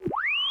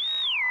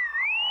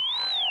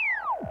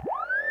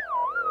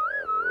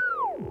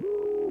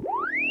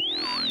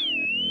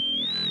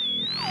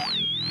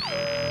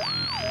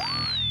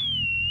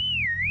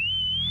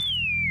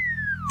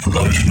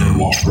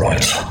what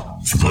right.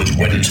 For those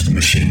wedded to the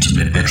machines in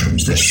their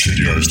bedrooms, their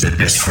studios, their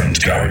best friend's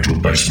garage or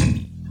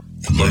basement.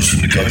 For those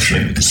who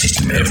negotiate with the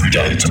system every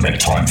day to make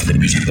time for the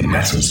music that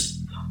matters.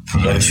 For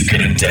those who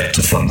get in debt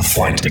to fund the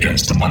fight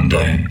against the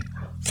mundane.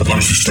 For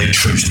those who stay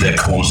true to their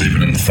cause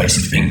even in the face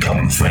of income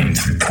and fame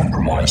through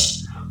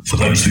compromise. For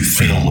those who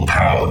feel the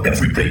power of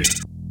every beat.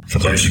 For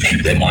those who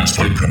keep their minds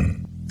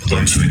open. For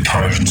those who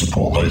encourage and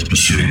support those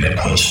pursuing their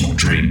personal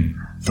dream.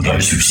 For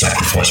those who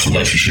sacrifice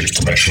relationships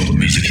to make sure the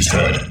music is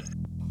heard.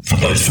 For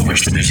those for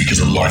which the music is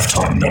a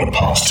lifetime, not a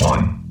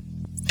pastime.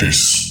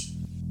 This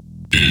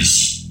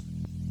is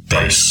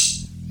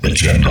Bass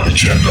Agenda.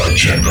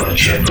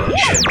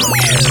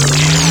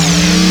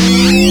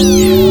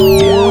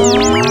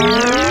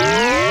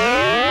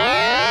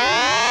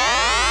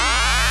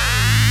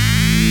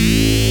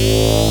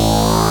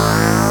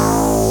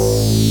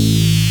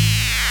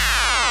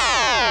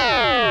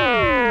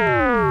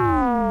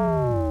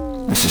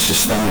 is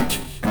Systemic,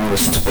 and you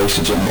listen to Bass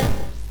Agenda.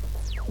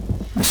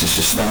 This is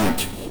Systemic,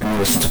 and you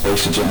listen to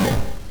Bass Agenda.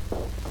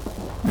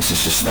 This is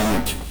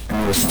Systemic, and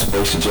you listen to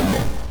Bass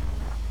Agenda.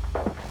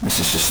 This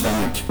is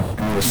Systemic,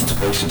 and you listen to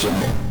Bass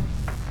Agenda.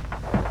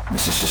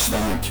 This is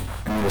Systemic,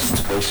 and you listen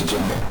to Bass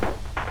Agenda.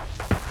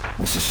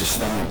 This is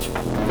Systemic,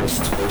 and you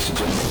listen to Bass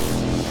Agenda.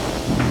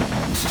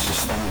 This is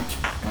Systemic,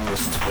 and you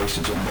listen to Bass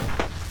Agenda.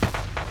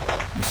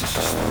 This is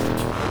Systemic,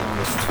 and you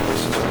listen to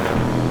Bass Agenda.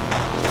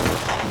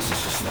 This is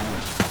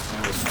Systemic, and you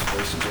listen to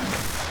Bass Agenda.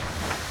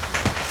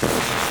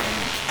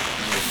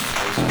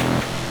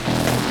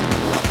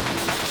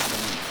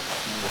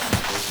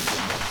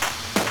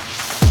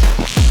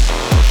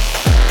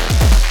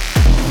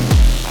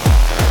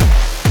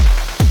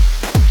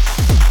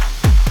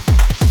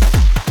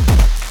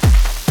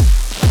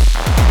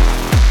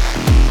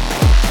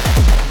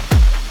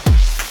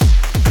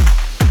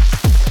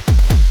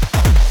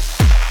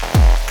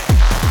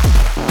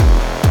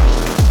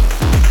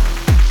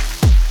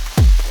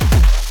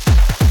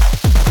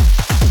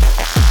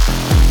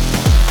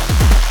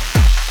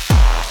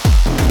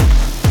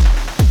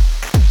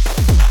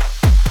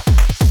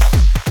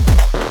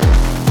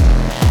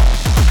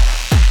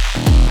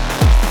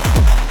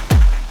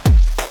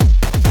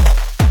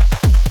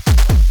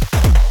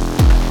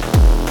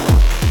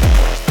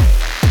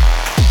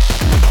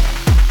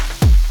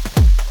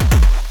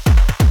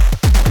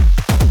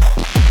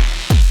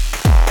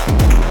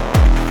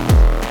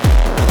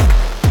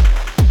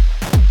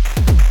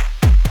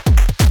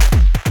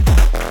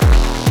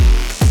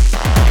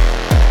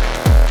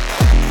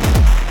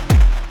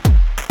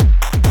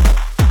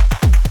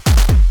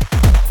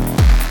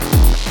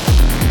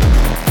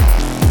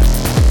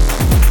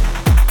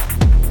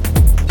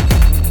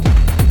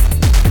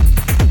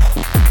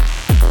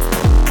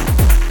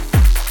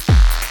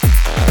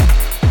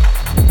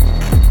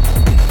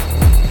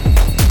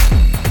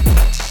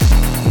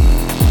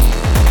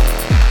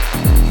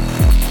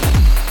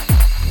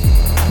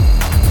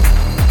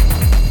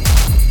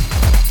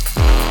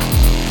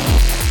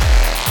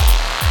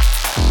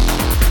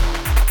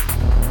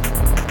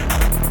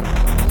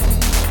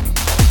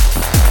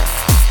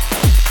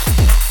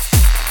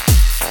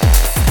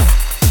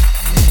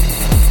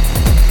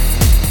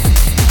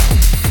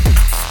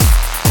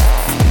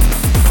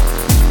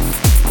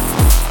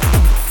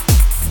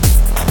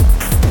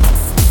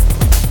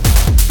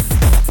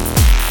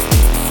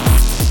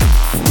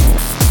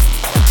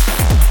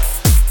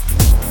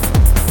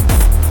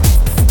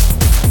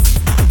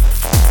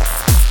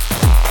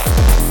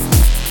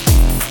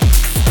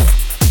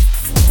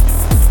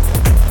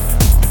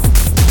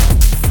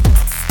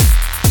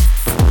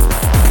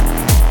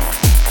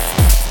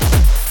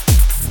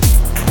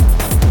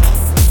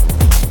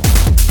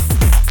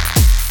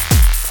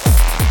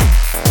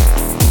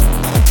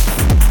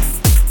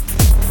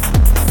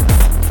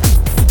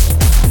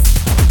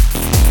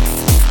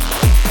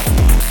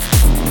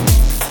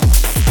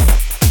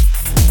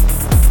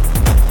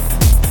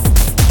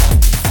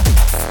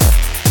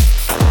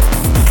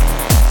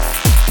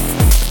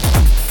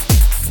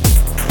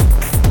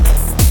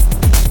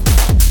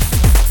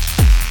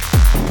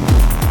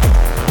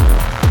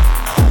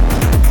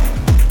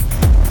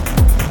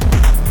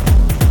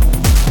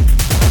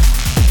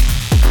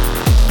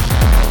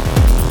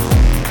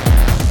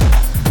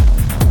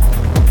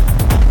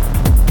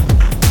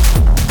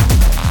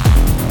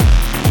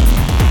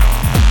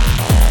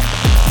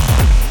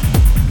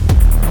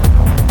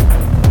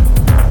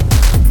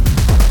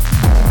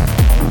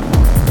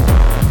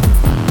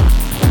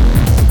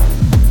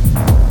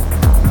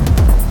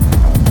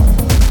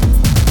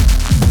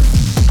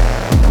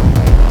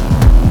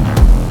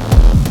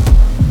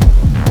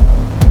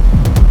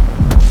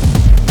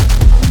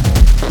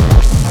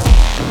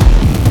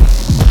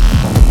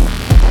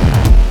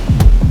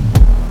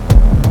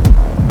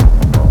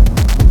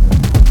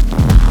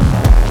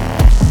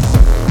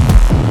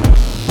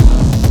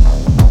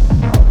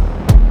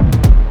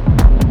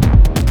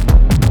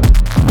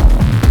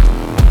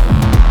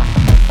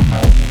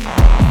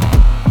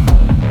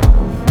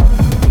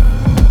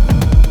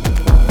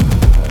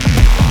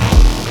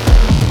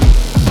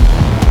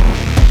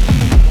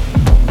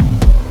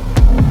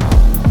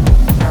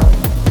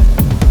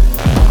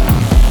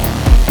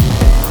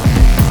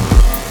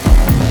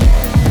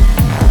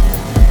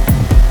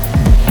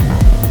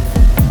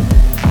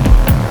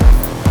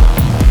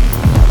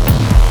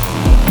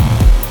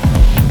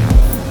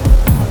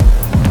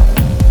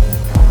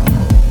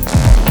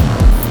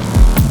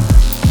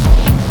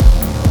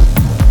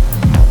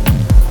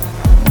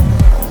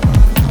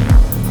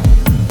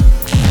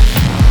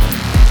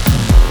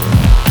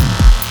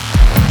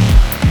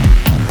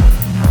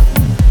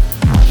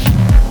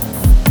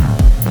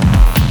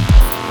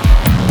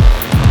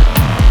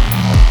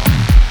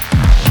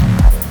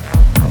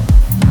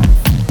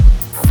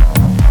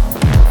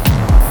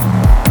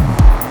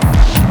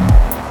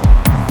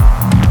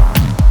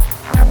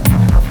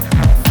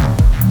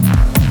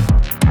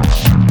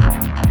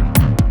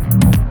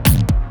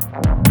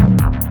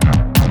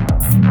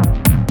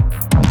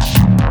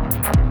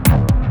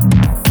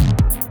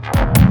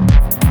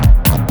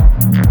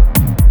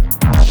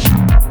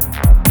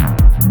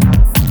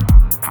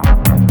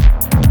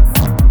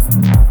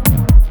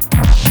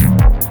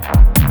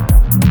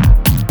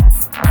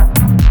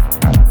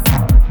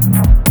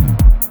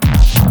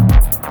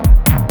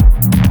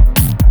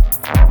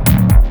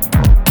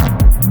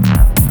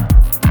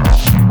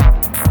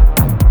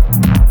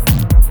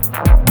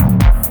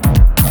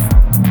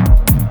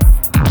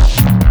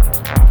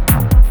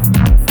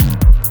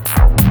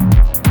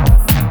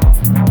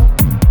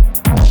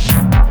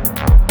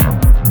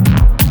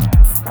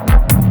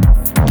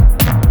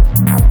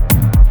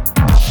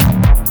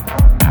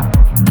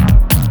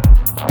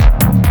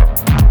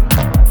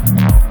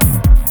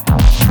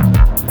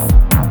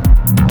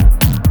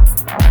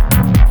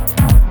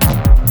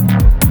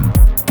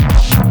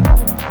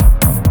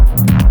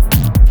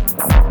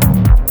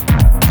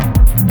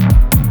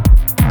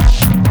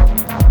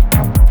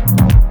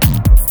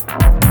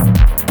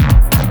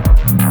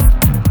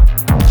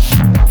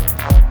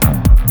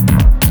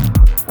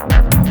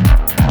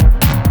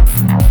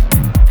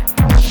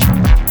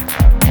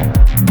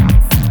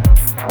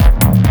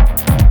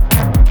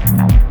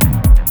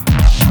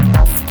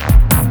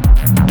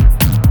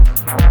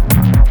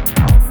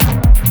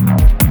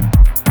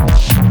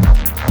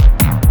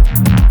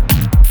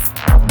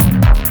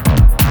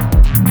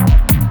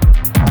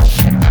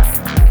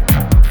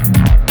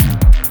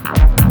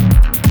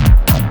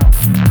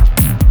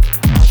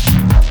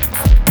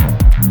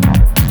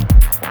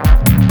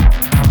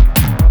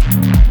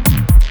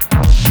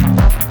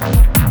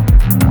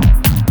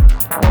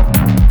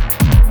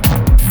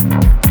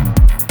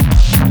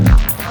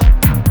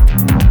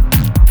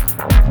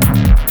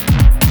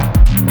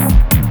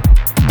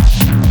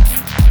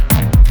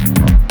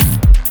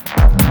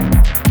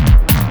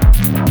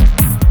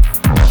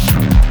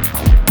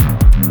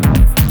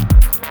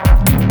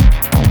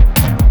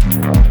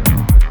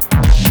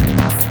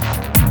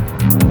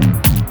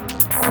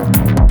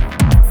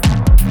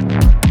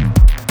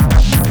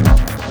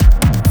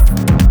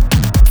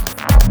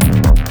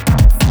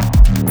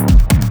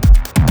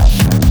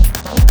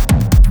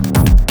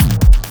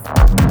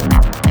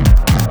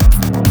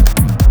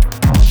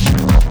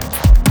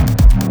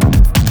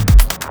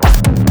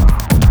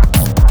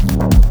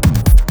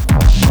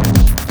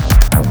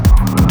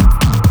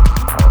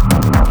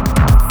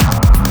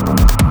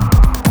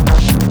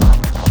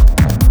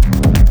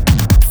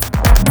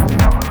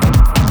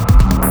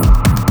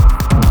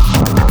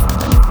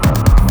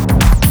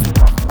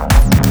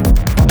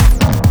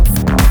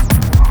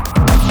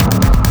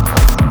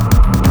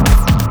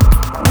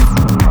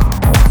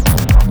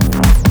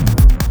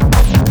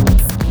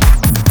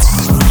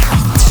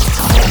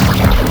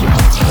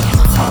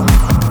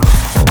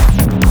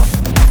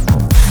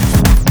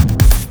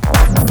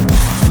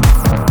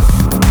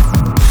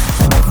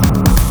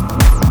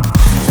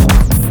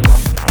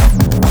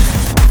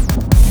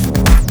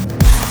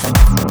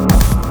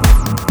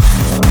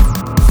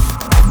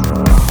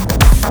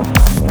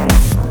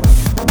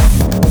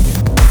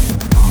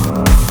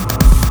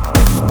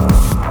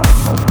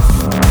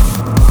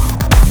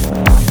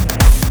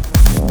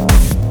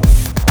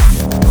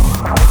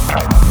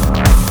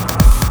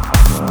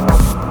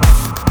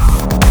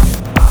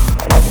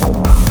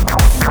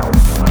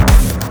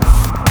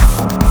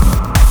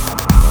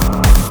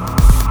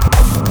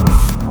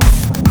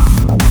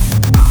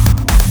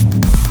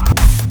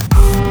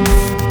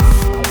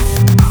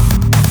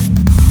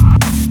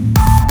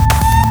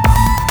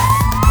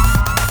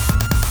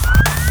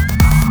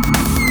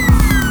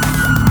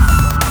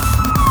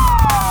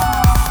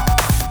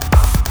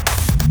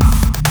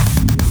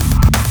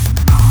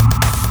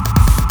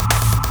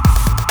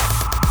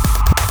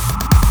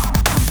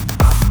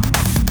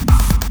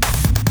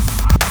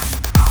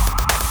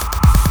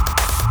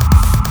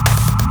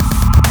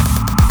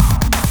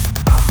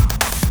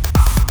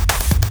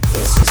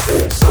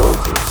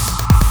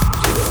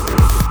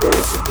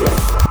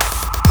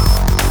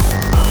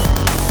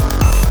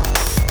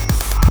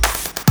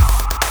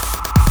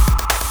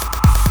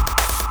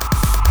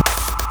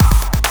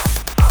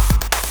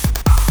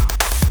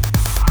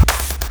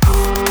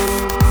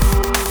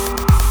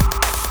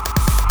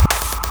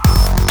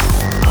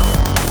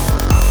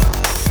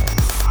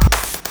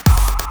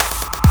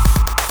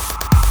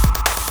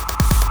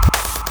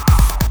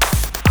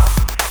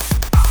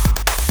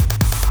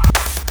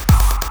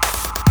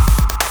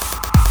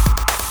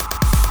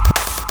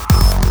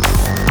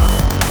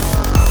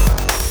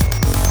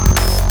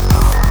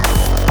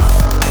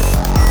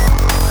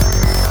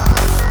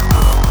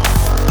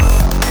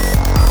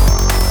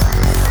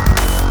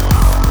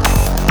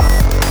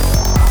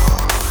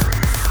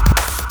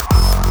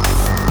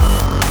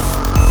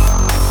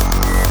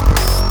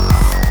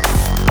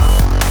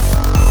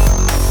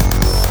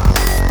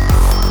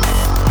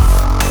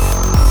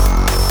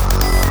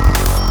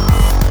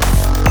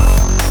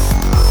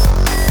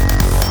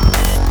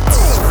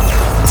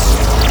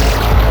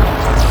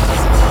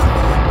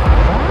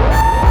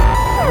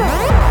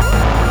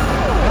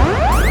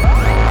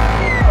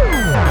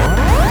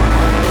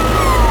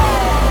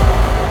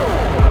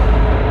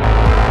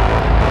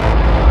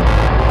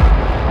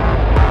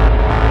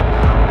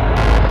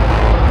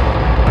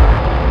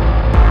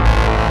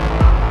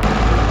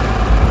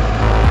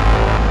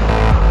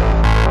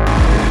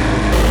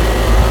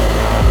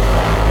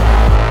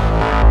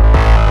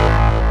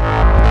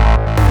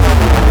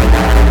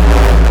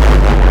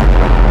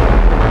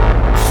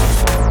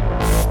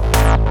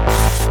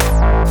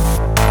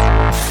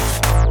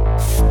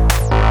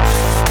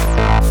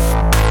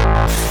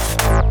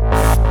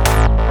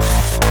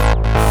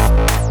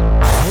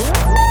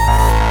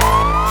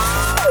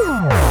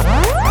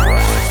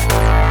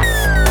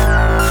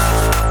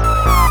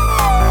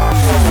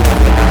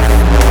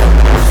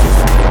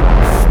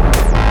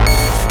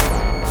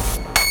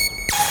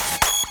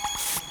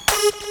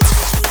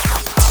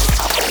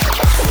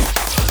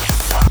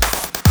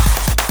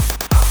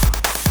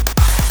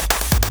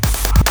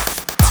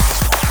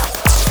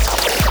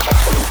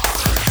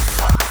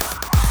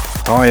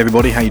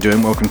 everybody, how you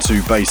doing? Welcome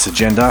to Bass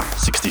Agenda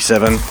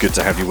 67. Good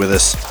to have you with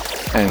us,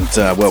 and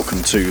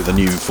welcome to the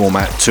new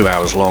format, 2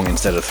 hours long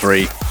instead of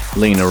 3,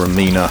 leaner and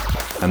meaner,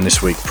 and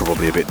this week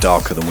probably a bit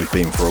darker than we've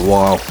been for a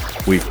while.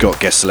 We've got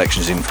guest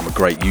selections in from a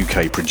great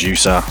UK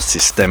producer,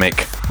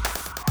 Systemic,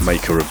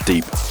 maker of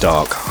deep,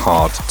 dark,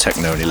 hard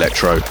techno and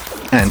electro,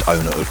 and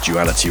owner of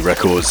Duality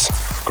Records.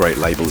 Great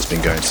label that's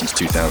been going since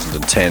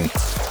 2010.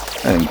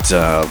 And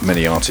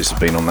many artists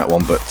have been on that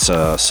one, but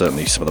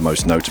certainly some of the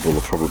most notable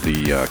are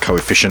probably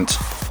Coefficient,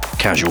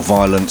 Casual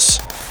Violence,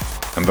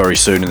 and very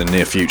soon in the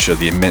near future,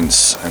 the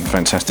immense and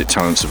fantastic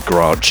talents of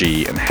Garage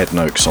G and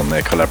Headnotes on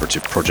their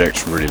collaborative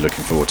project. Really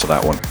looking forward to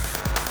that one.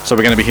 So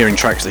we're going to be hearing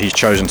tracks that he's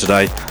chosen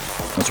today,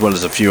 as well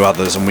as a few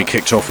others, and we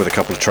kicked off with a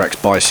couple of tracks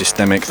by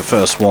Systemic. The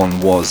first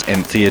one was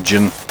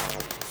Entheogen.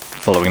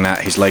 Following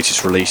that, his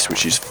latest release,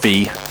 which is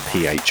Phi,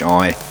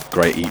 P-H-I,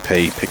 great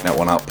EP, pick that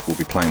one up. We'll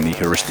be playing the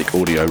Heuristic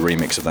Audio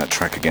remix of that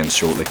track again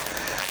shortly.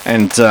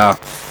 And the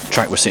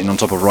track we're sitting on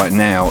top of right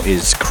now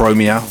is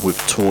Chromia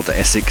with Tour de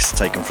Essex,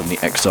 taken from the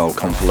Exile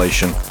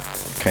compilation.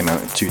 Came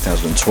out in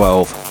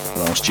 2012,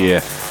 last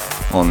year,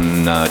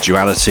 on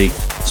Duality.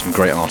 Some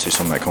great artists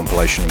on that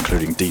compilation,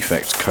 including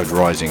Defect, Code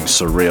Rising,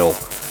 Surreal,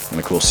 and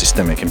of course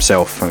Systemic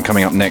himself. And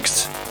coming up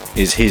next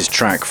is his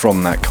track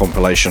from that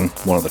compilation,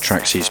 one of the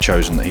tracks he's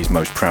chosen that he's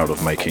most proud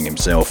of making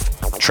himself,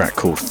 a track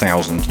called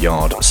 1,000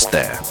 Yard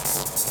Stare.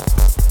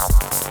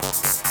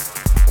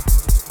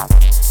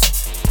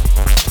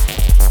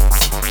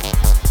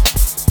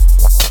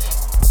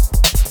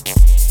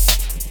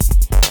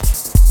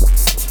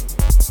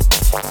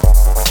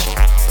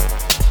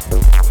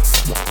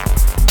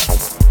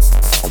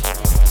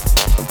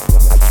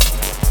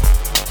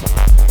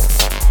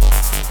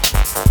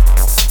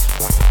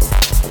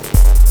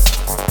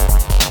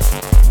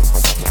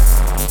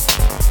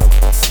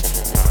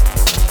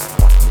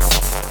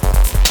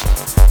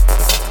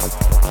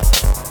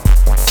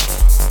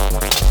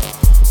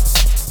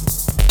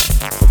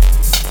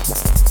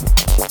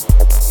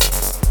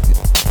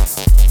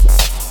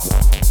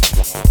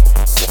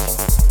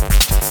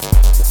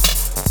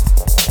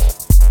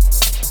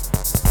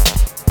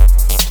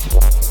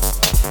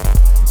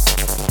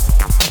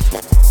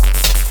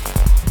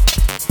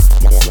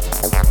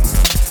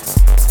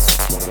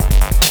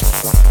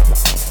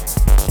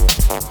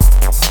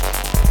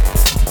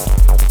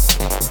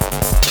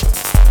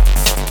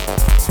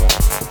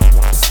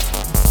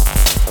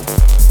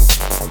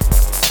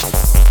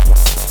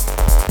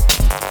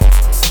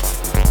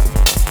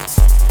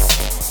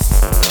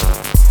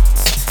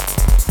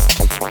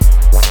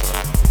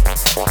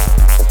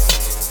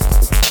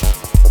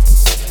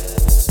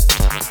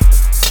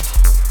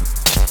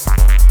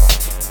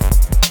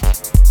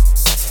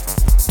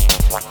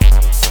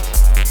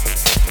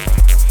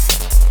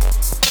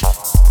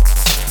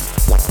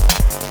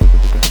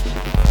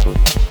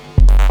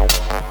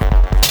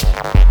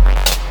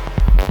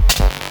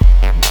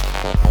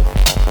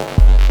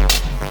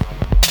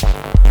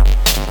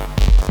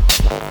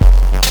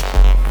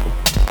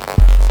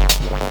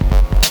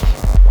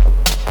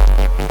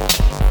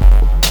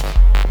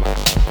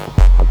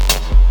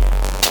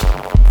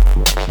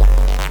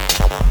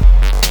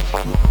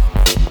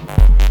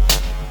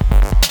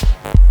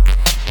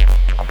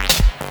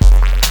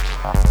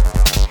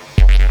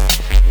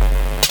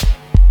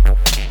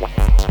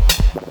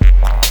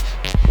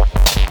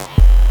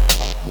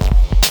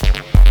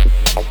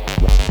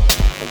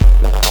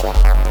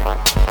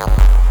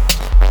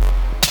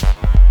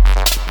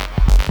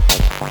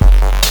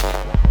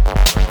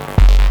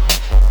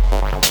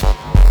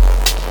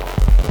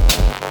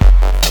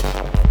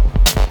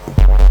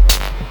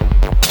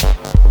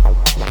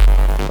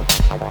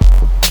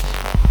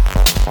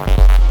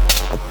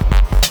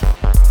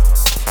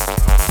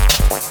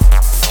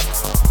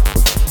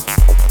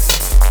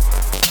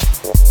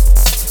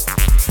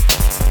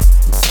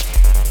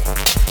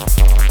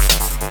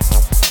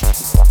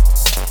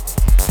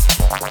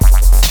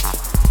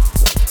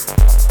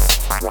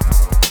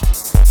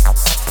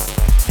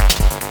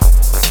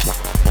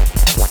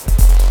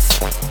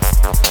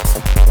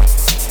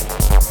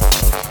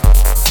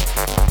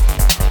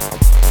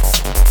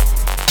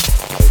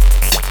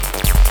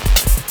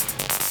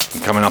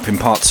 Coming up in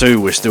part 2,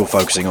 we're still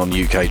focusing on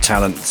UK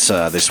talent.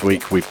 This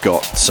week we've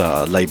got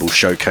a label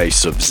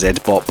showcase of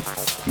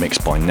Zbop,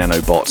 mixed by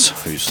Nanobot,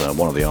 who's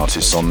one of the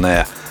artists on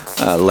there.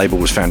 The label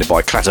was founded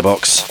by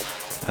Clatterbox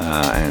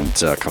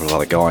and a couple of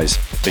other guys.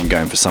 Been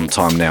going for some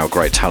time now,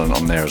 great talent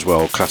on there as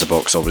well.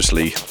 Clatterbox,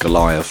 obviously,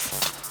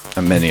 Goliath,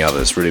 and many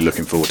others. Really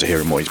looking forward to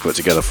hearing what he's put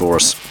together for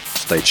us.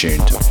 Stay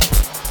tuned.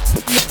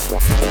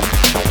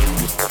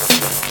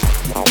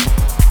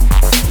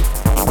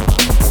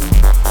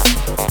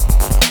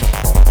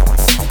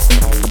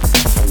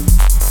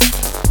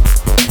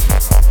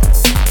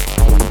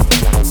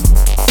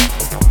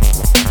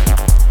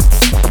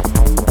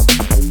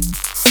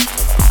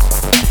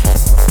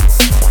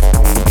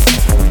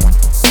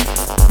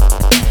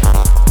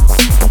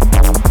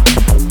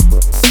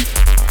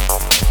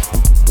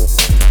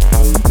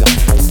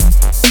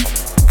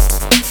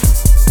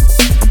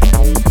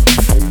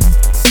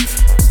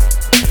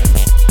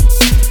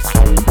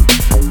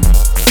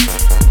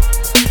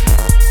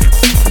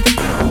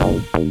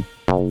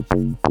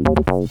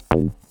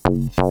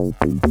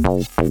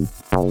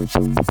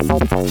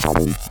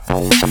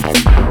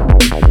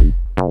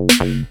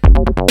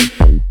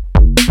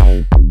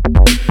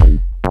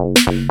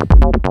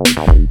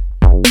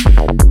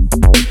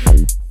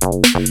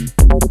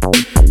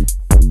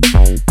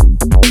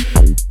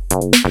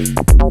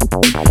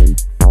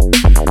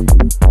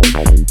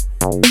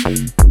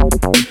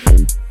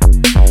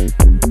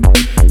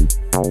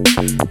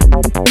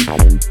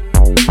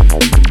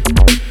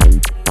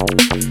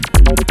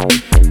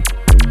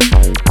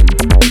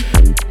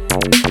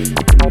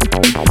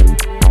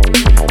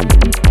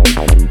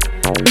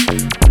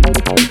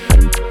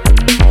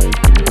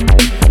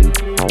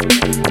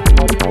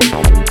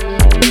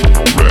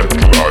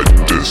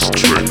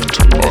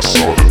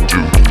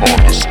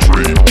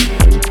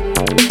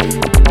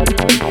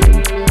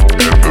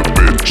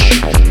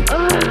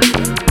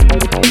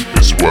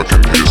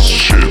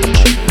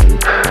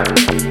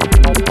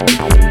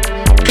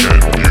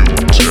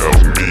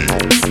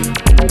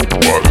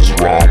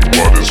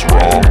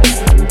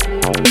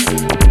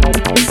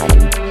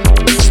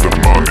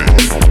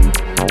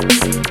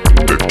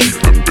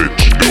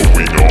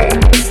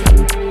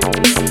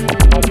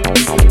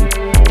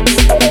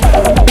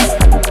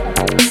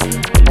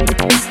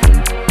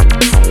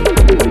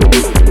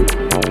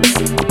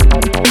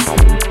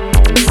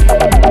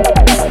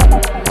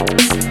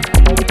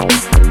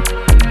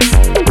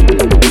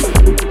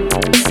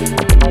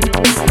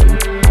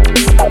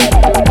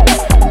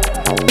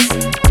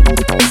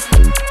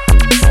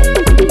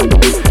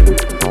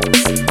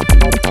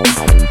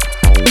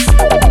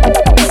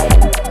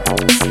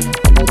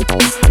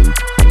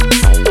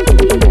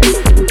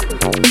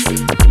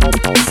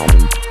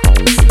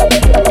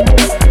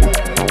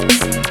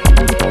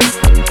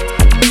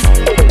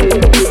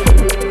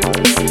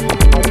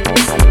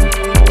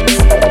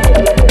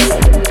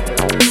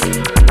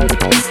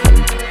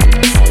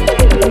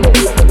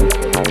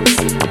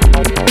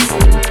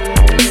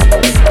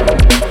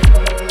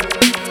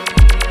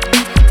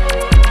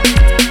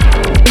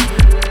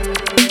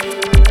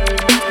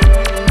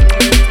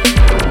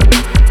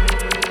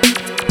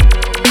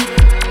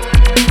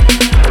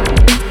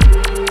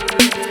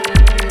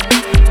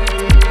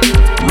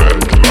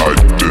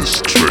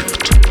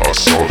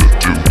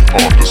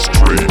 on the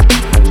street,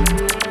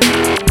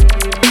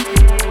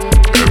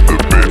 and the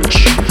bitch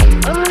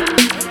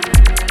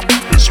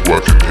is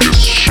working his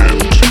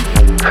shit.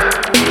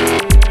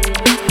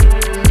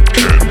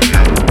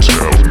 Can you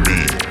tell me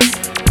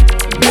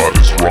what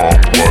is wrong?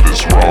 What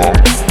is wrong?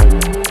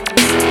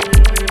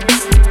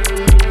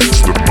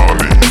 It's the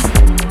money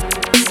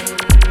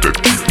that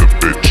keep the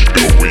bitch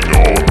going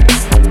on.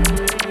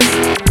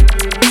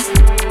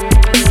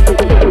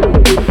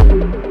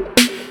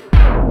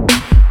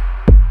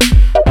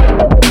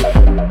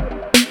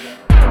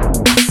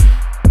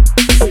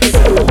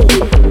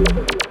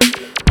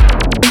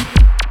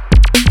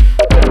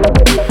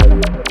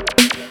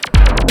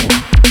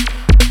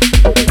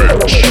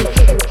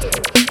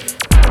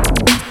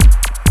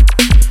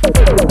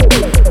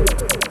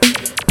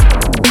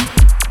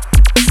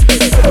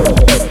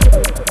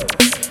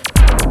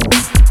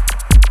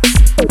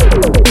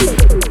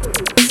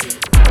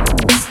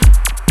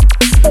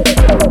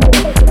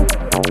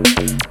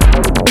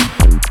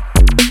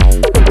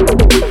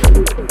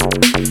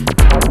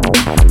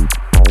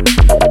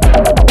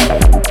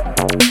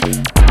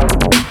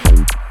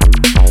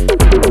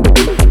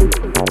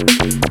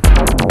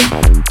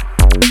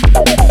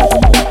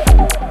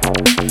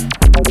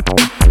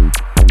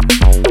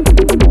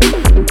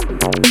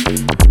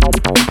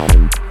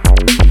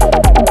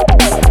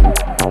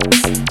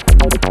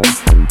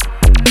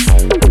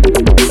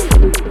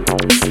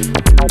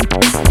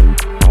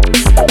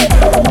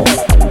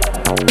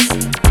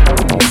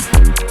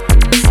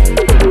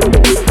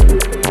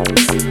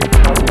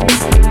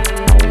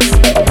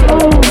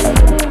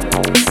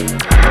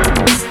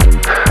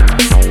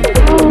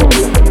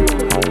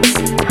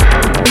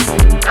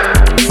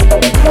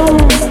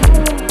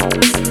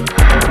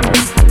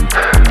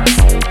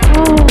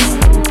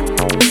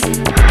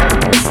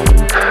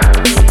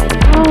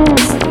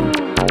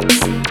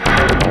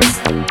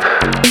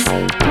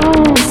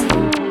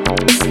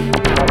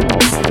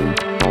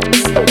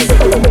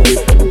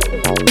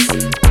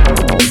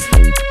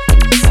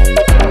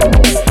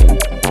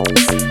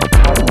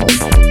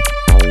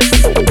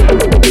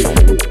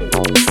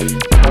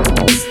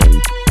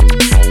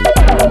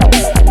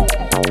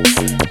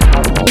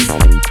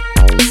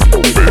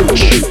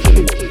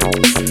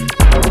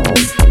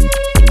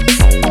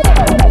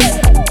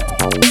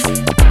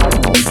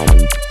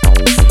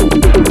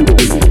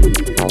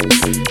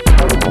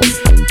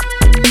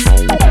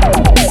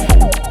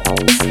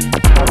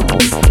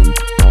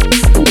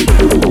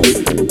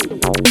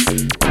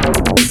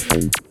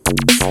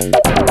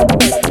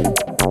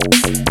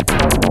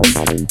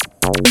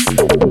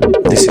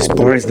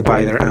 Boris the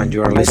Bider, and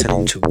you are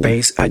listening to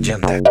Bass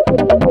Agenda.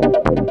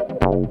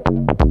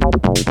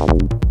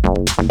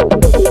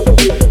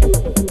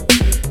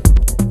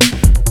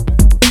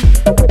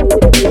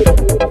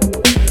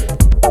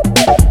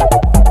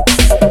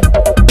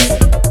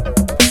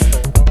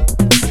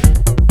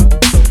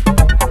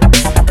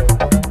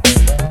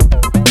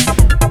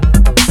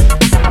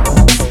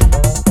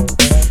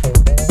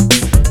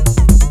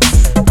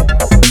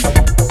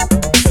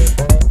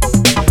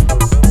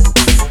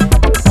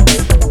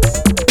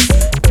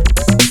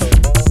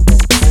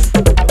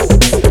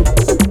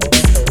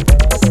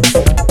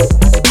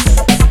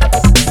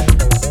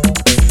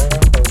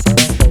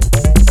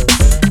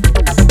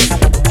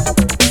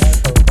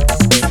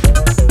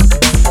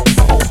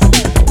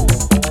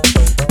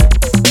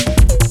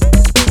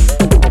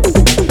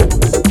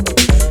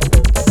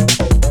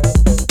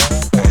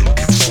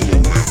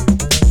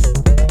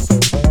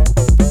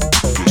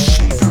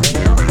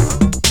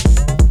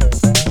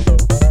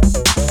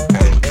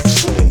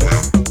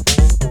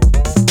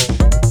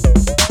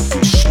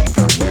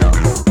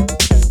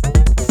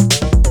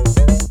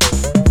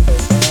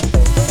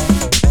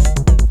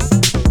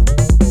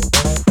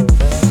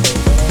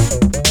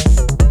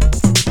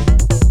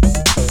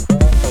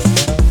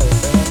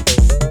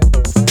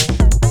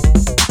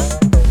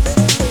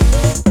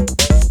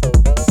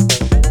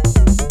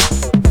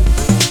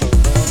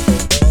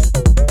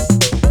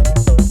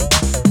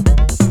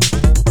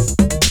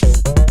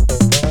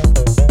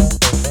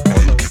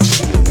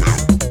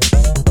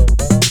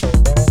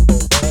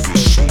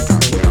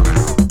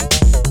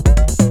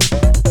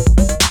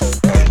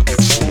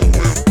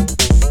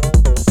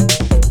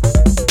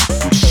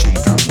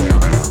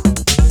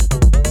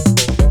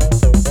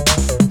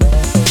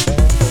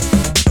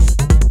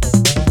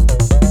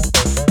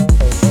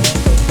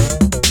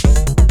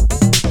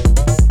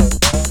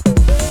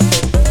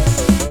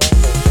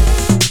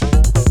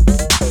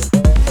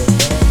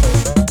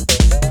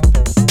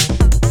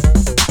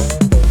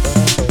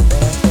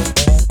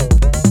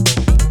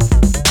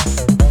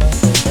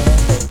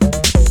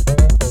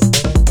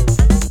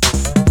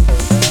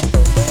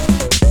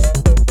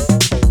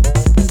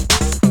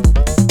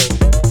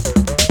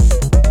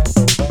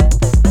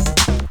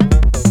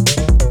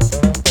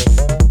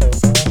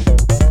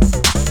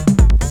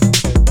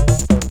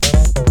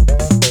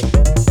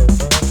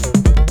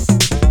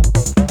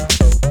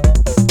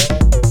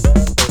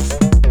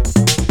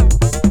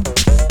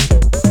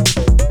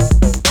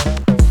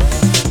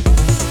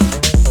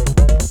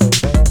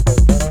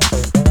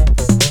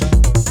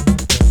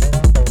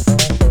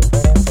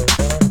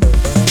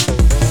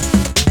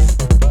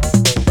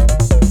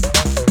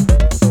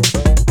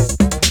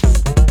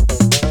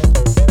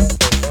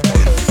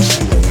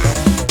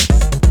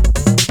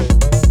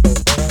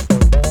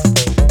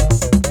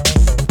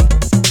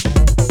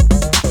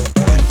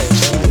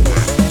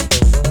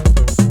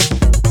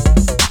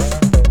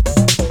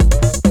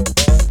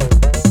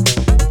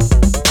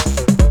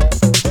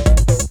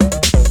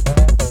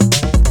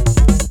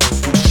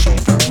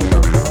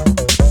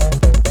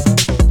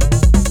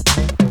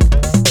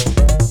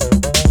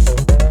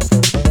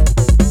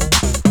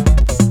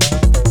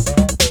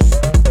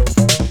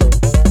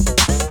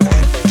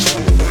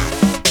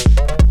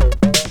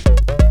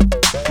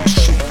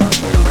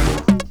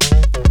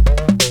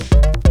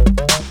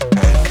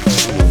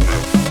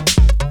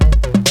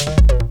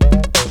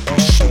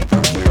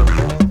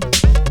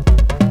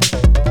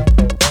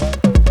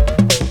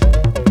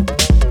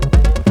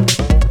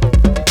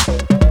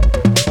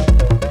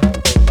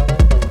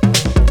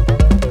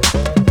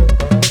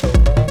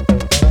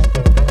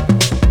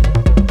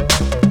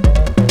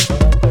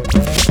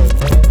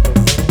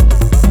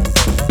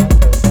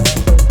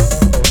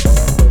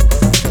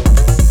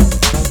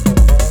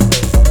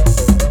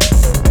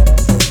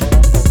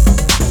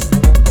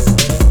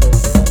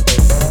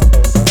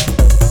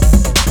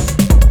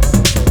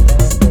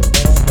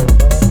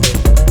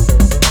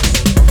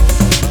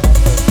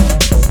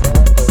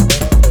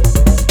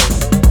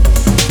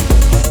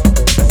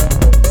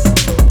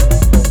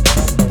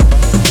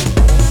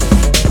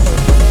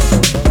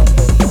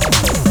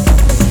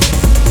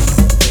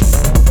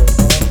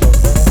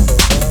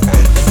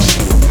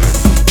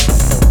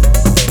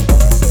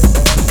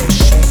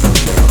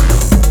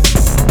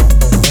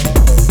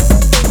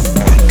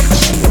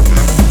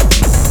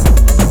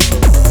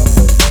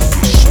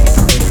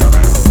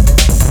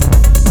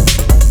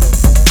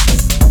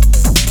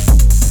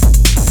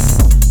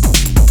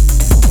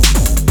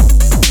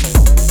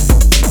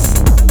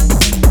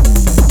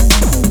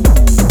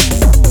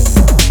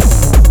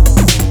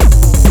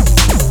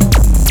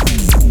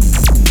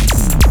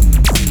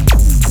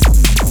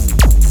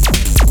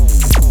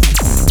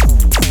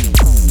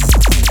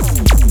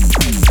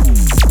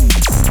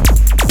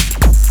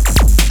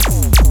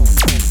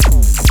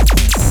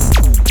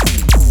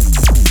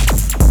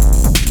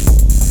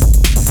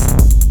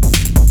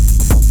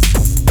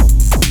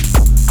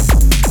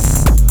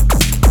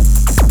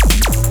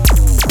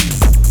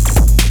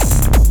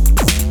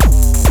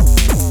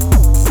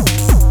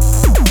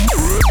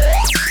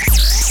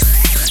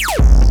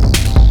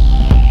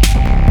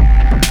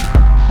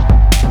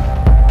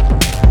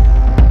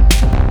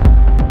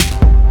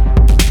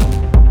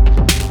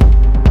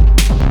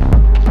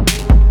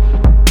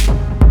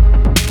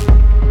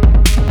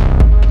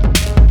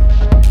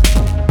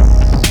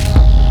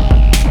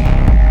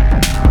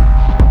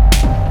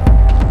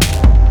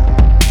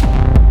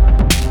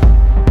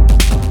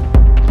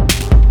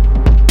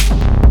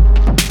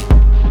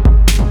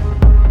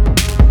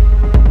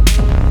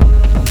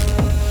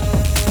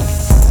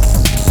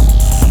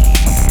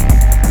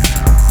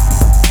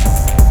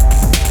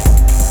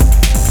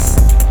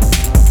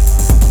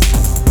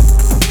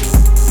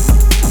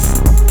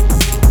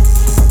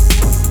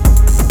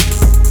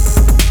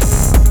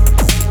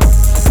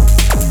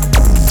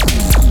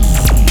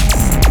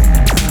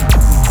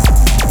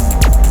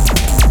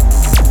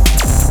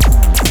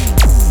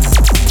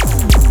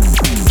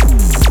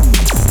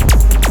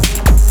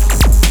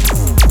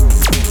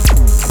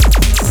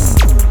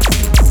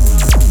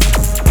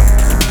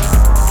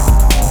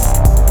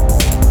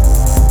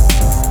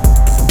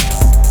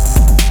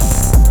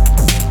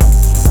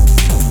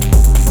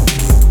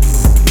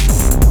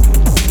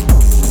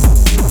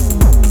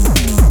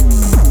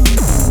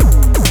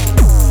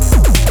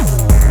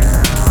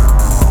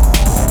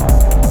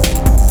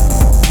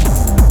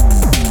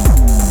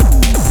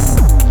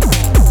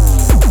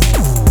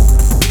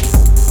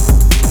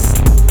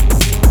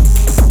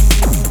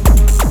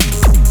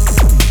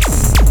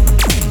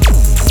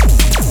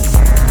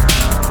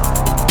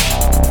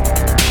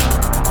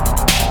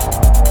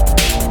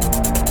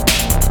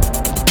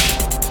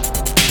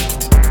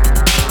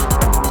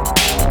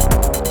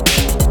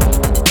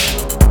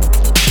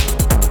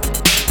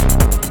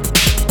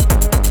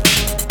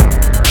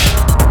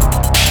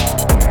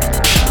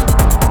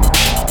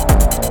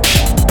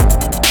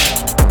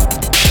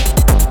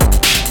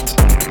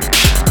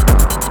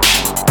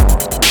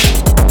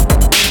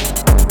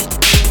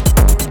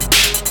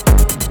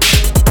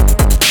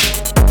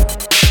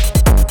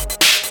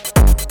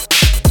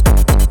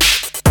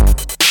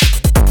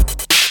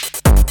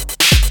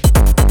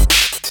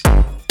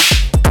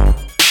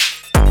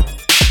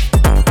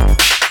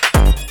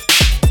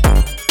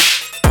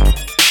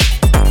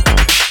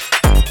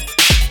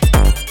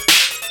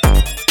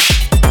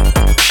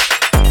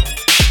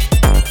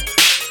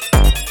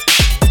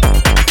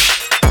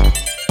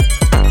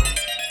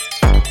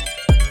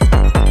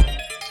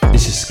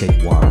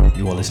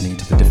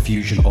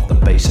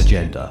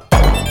 Agenda.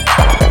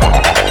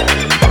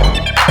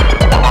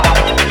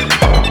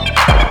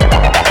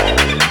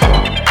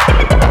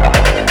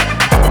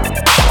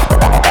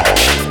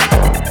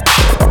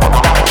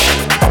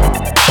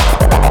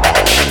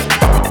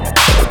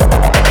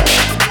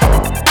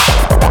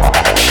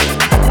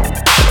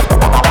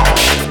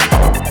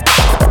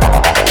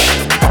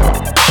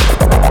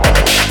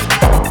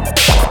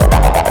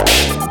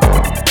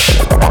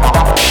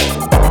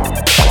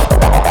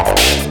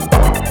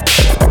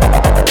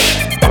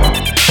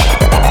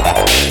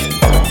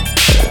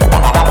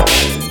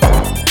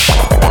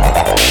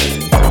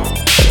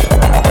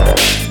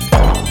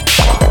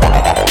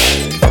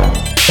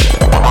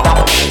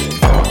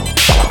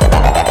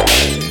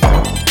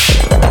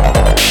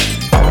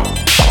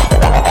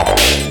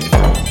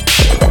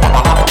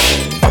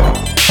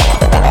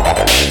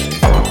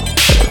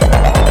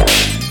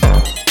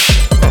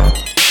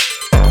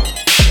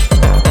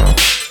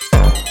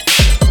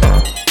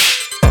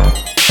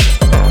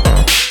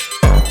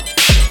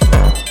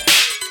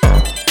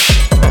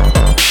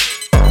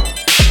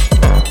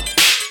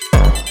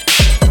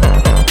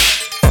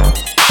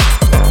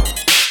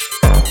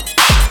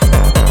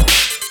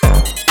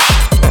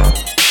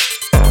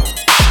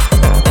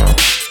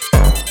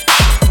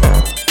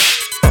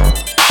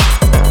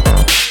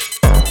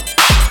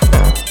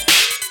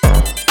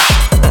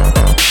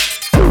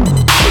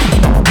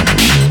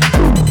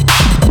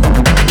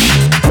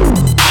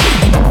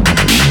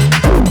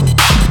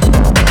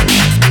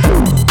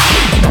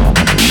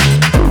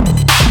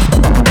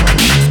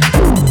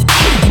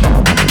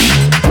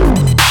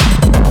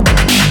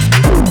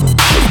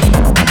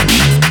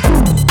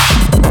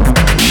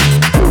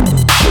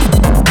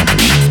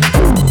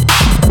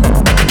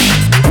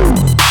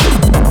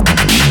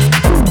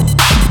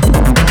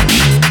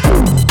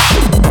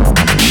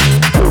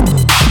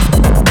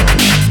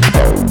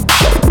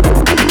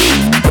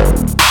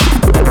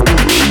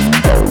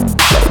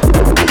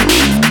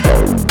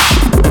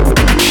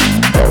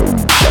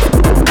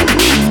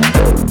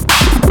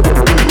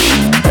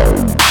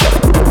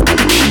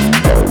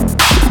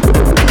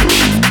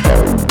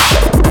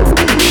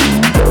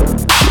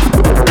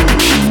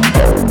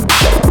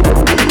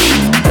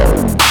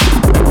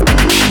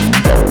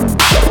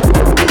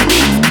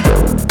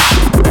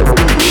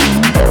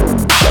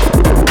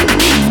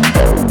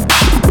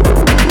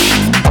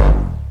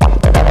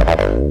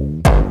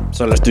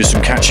 So let's do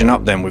some catching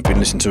up then. We've been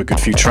listening to a good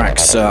few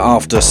tracks.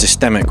 After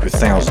Systemic with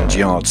 1000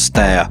 Yard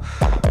Stare,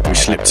 we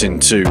slipped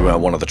into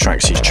one of the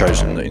tracks he's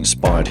chosen that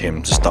inspired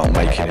him to start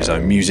making his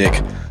own music,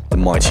 the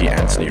mighty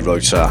Anthony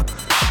Rota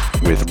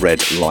with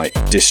Red Light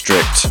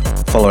District.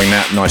 Following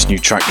that, nice new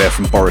track there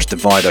from Boris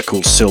Divider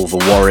called Silver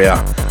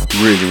Warrior.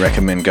 Really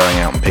recommend going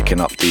out and picking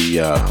up the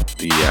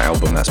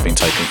album that's been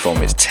taken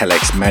from. It's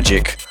Telex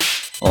Magic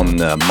on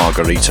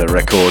Margarita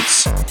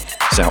Records.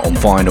 It's out on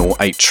vinyl,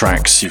 8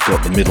 tracks. You've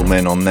got the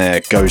Middlemen on there,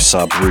 Go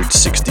Sub, Rude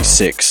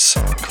 66,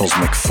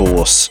 Cosmic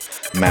Force,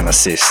 Man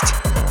Assist,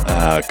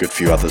 good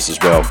few others as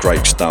well.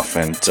 Great stuff,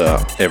 and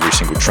every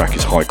single track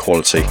is high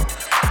quality,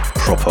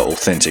 proper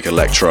authentic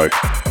electro.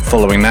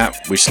 Following that,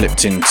 we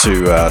slipped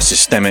into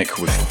Systemic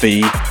with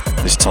Fee.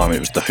 This time it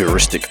was the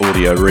Heuristic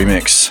Audio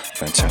remix,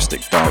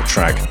 fantastic dark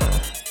track.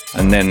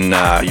 And then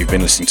you've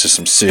been listening to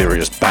some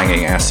serious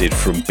banging acid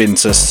from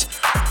Bintus.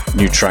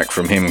 New track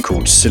from him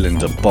called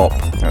Cylinder Bop.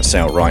 That's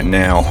out right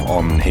now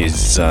on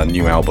his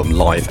new album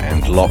Live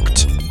and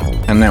Locked.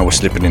 And now we're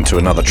slipping into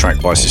another track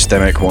by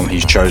Systemic, one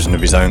he's chosen of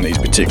his own that he's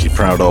particularly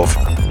proud of.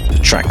 The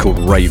track called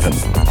Raven.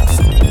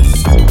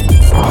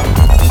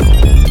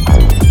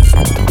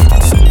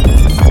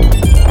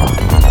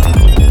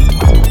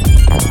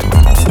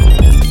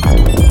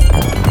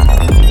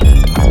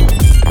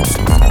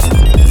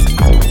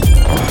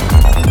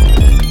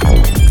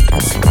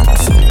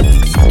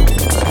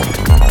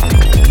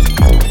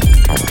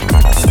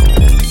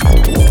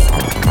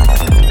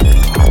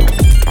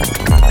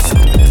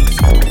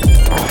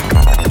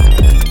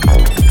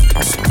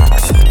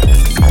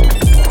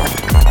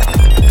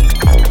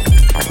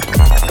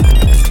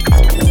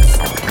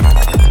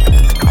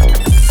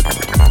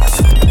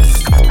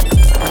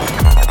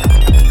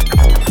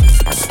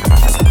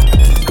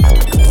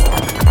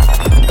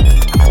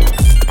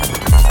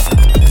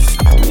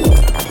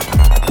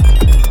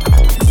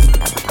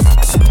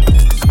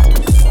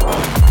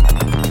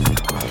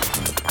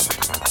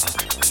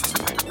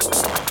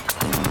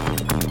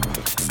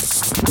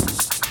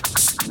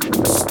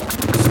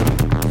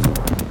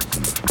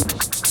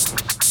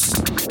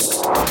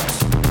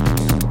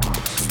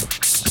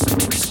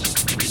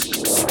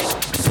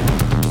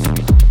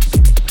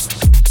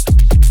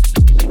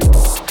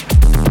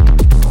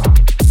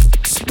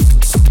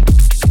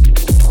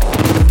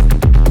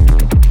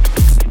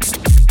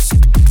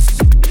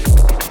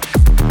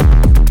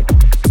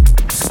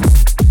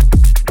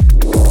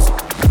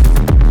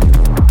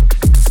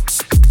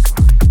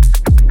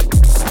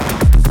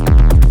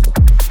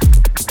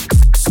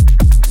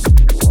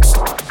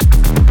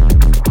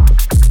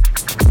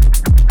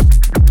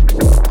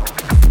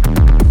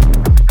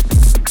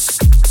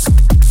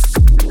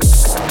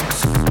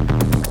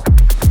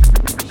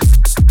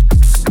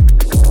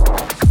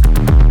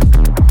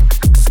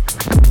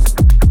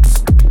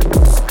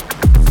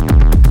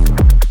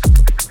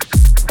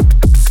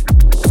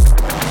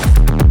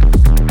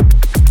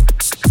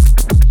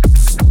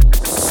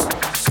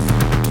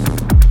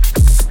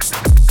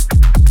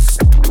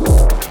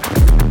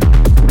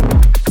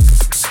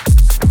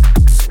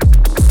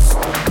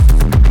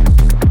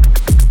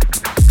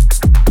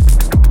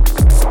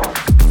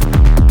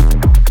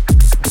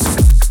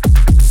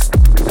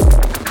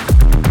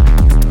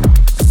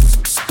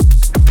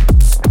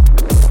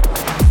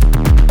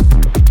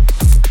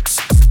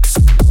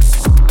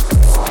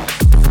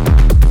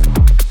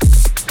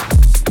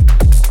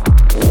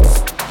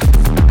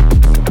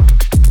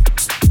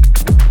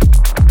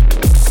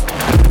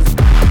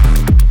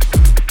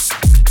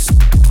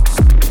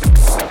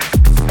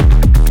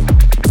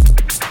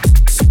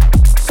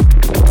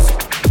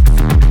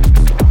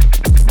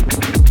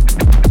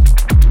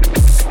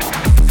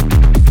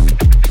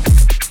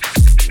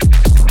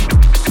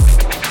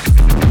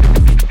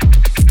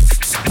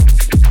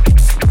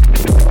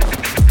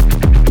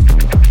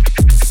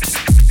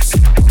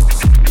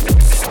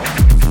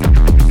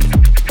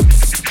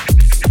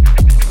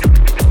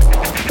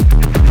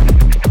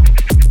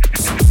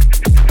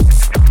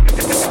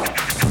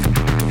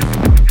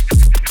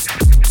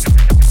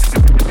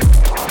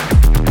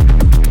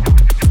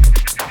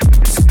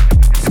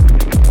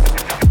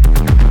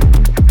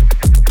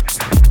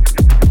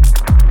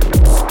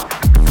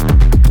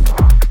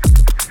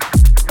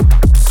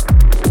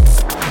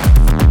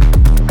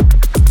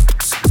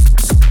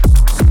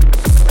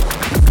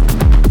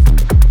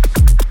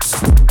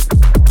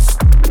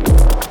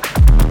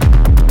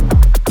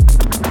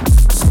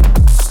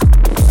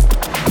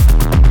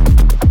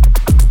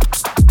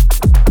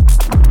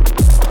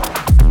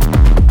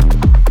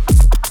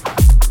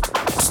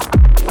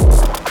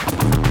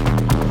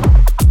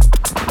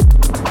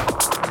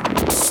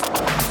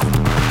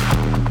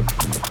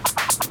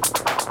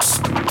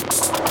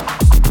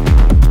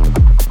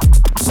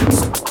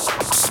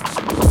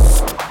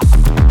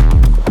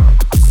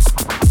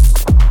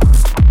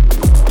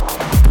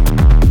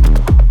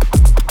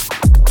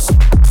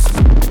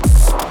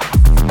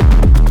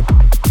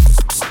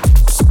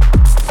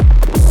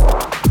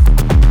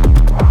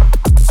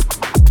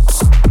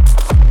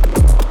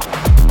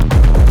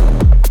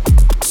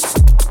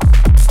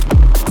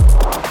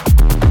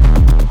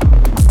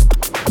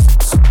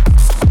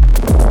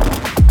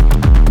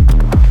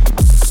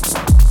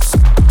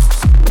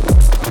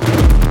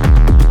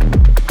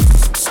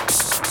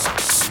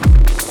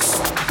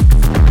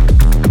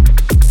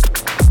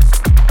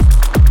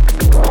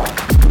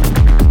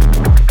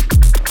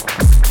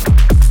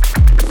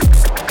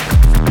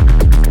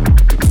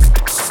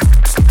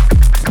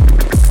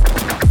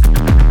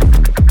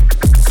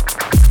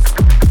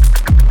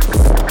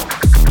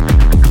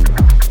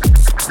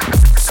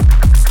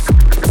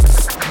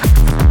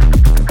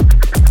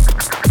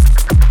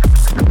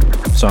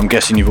 So I'm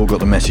guessing you've all got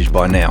the message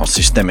by now.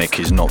 Systemic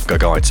is not a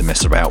guy to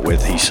mess about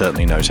with. He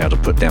certainly knows how to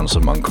put down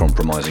some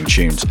uncompromising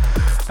tunes.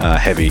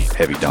 Heavy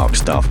dark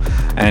stuff.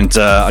 And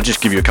I'll just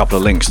give you a couple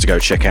of links to go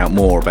check out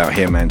more about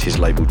him and his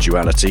label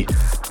Duality.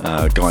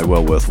 Guy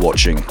well worth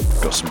watching.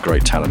 Got some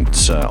great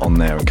talent on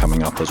there and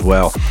coming up as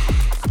well.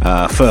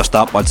 First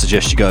up, I'd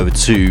suggest you go over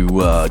to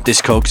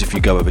Discogs. If you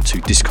go over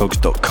to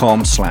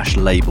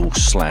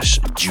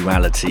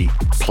discogs.com/label/duality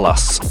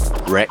plus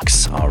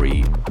Rex,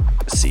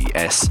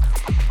 RECS.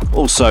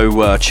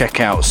 Also,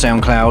 check out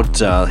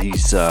SoundCloud.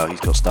 He's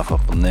got stuff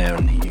up on there,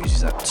 and he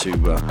uses that to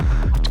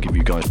give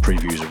you guys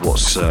previews of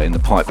what's in the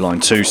pipeline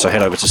too. So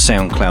head over to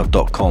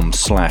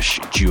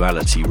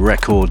soundcloud.com/duality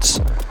records,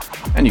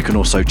 and you can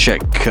also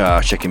check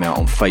him out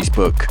on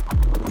Facebook.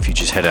 If you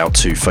just head out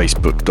to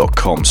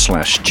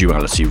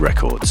facebook.com/duality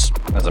records.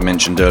 As I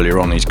mentioned earlier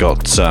on, he's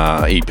got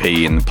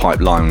EP in the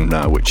pipeline,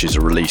 which is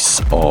a release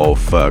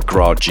of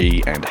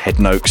Graji and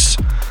Headnotes,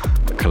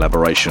 a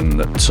collaboration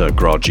that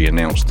Graji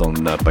announced on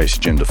Bass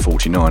Agenda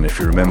 49, if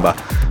you remember.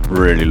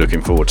 Really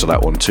looking forward to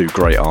that one too.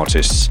 Great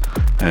artists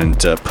and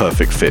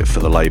perfect fit for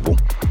the label.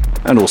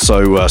 And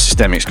also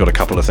Systemic's got a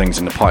couple of things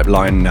in the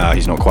pipeline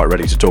he's not quite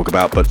ready to talk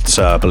about, but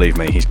believe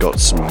me, he's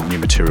got some new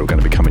material going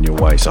to be coming your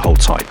way, so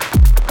hold tight.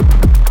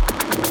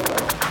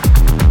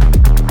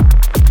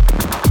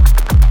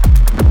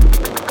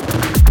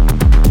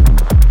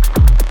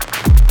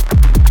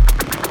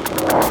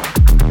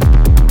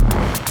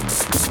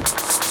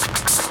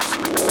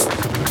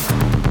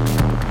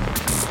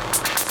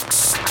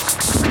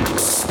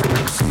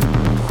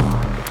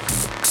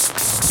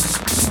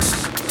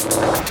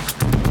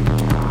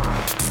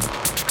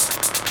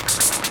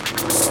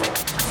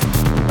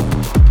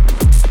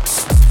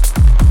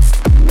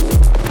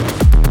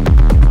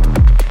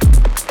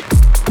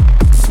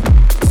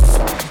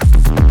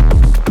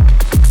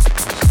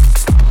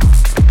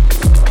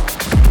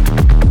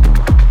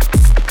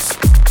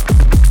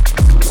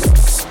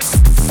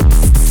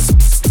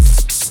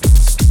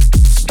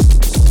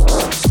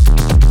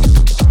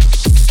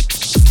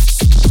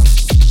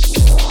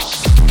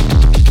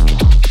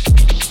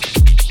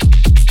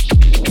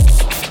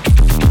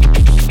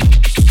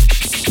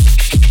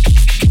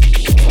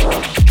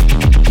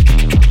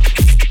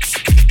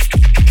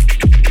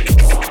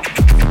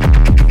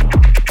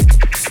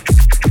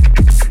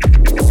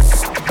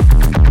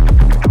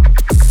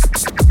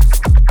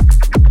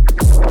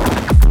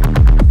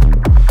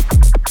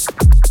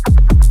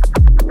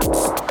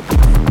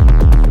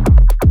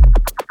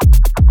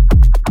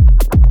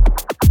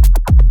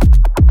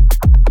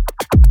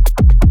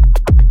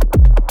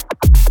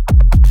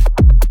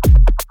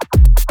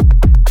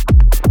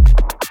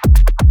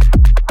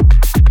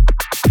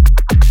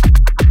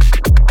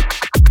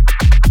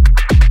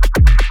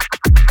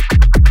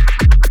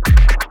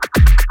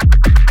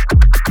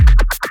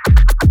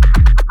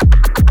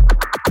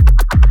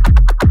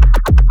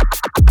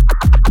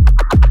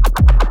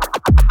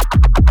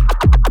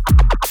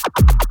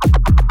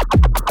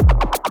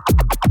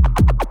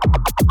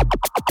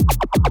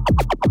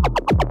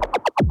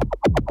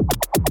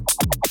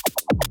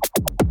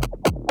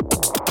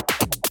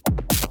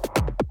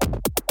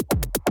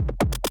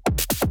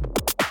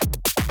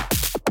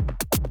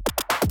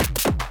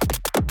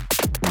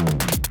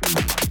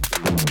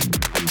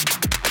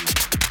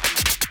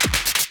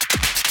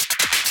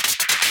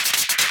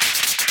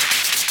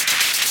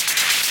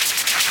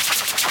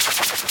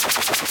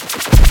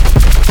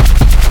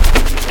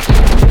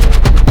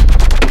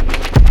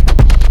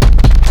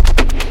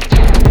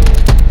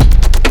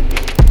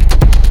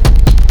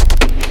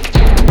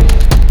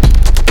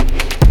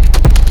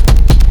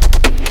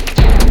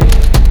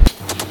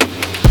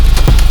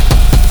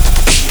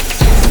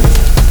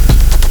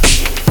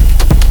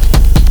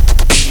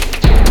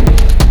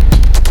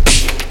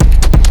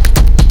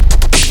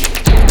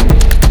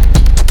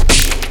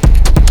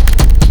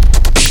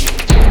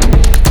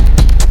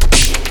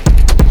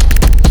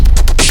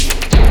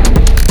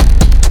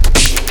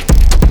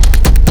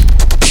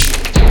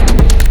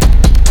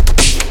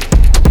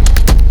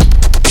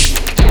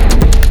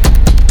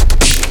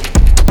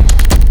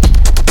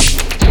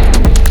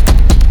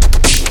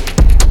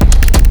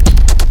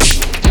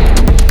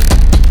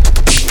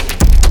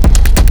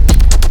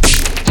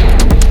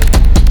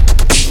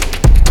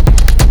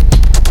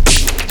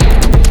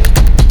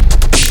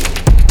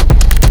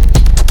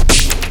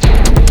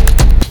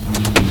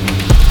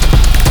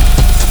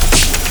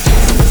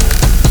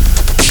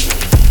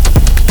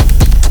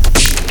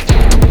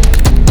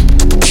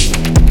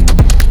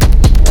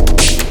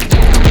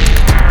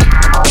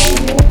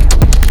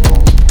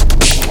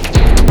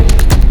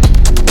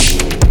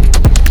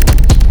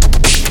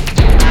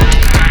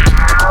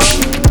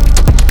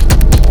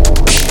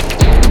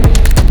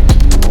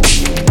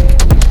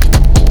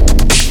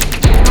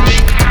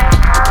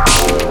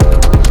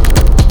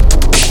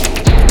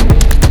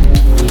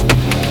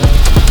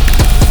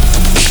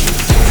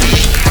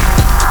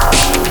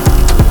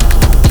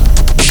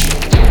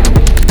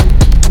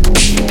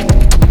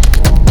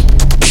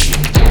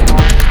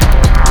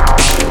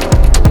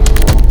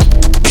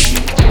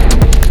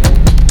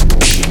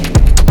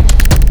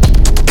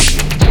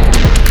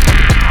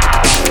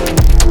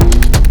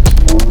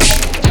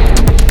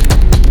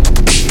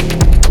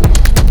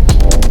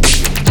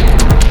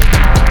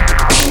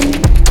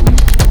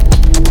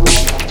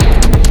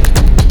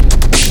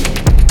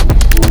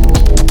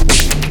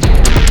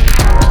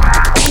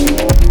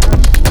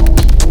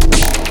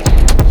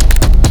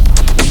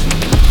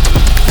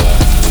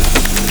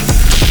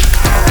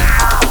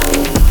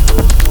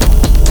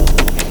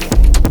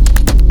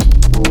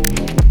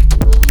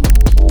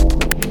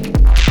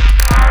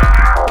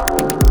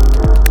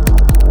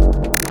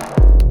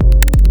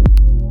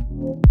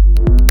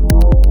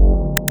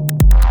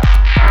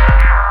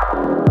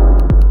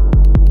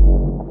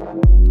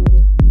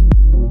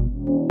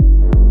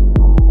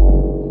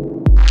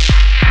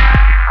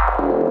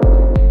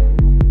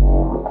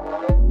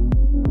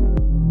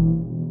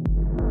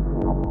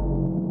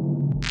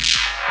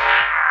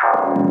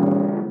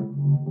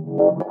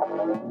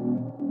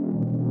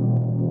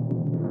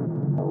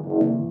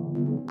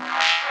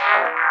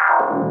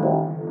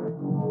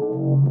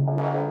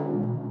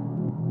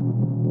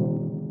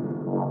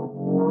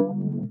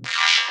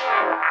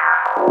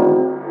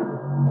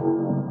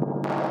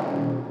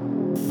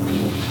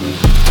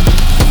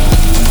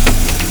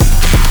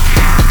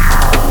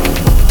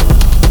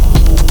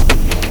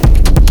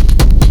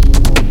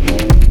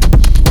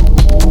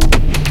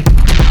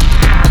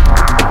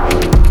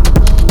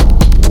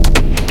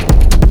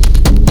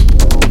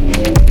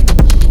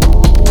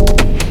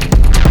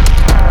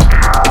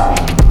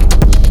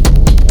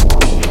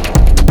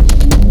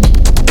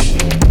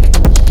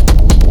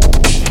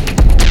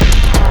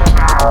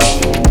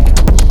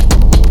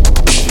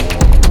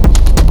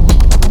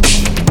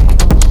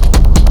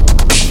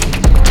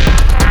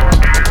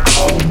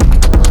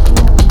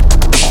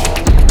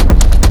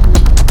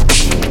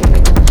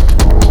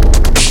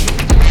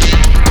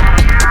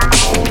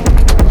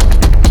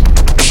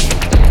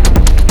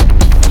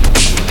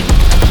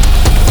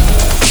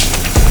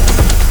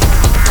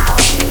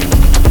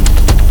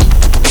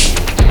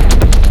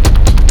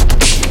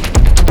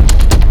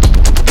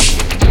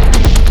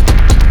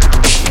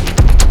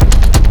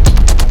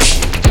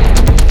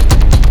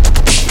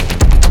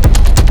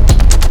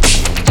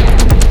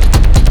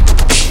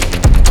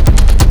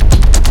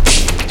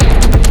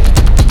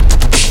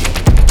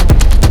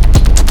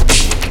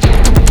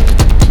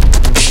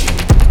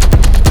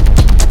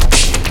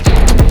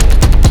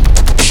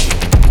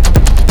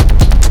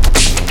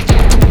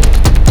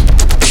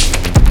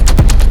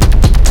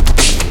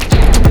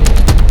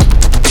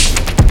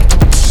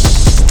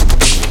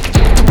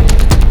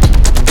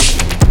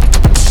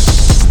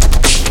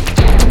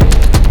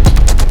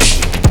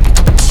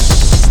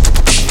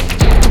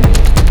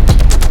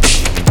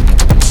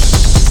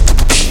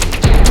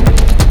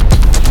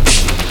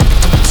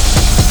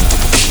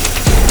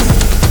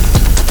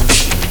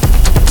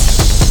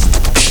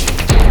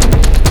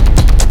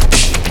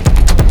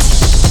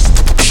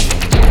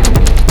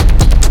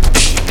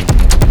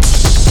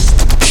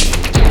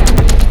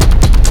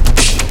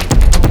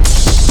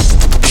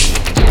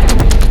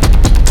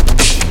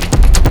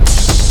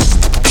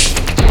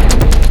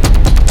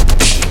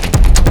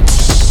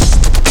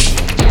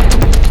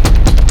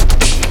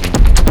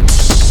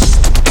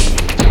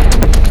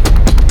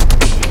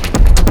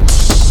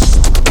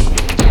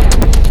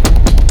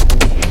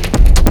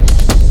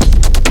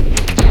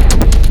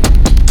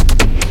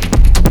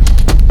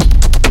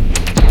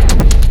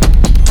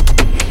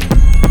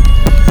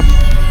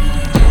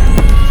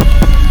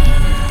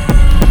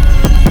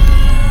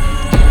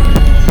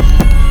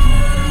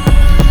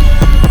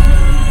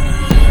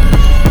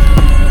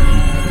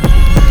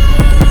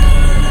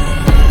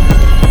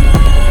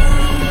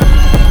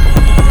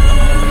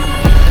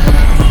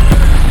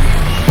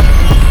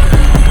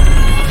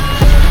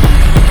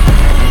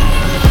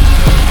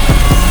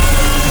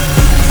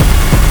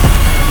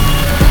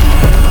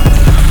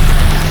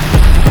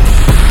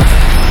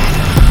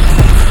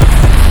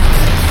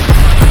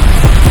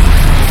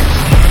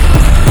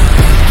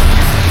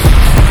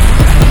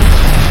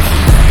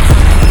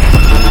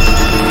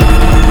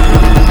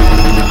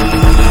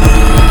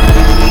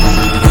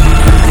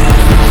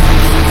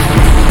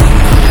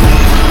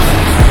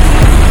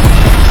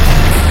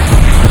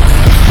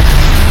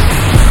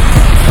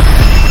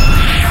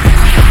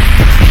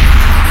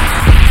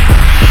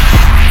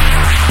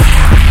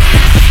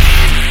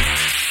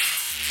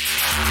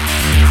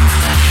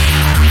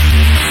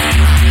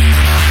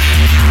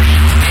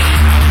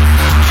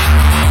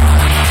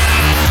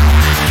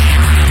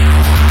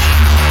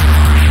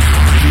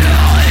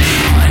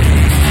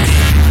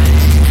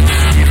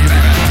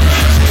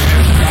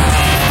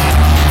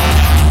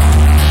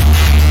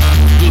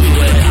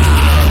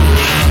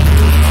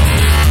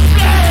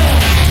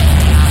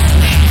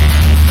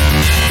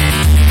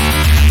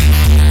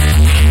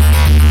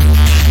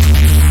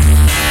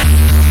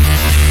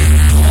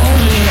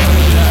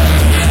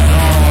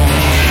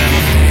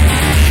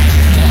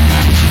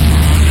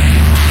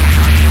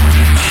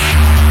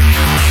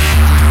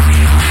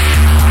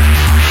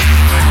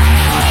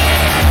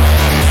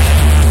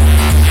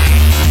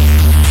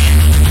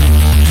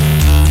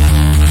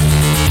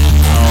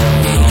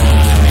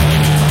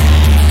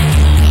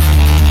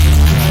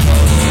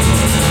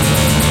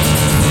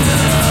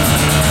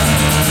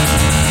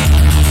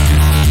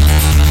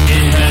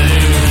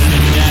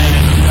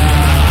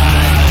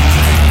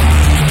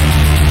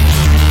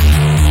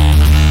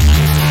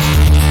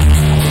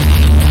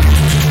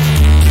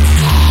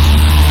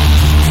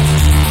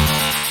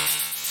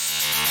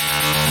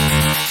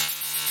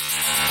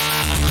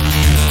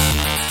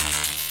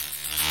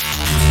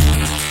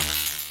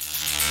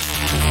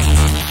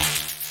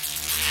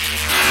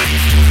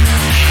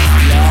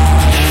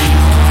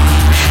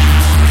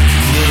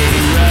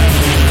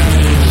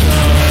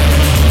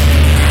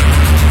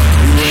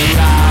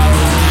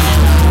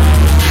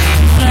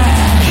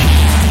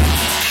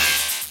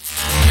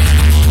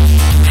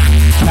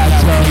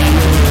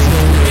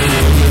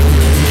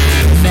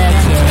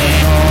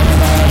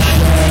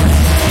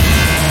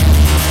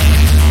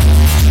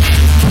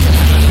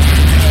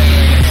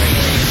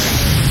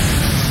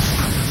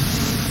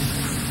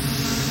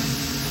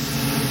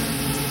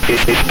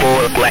 This is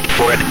Paul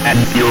Blackford, and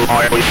you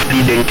are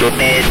listening to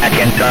Bass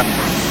Agenda.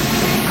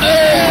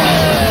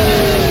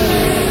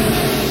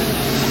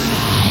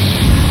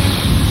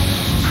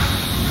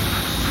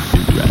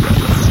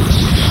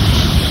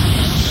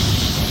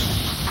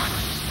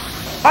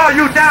 Are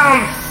you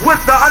down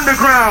with the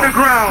underground? The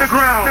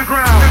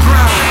ground.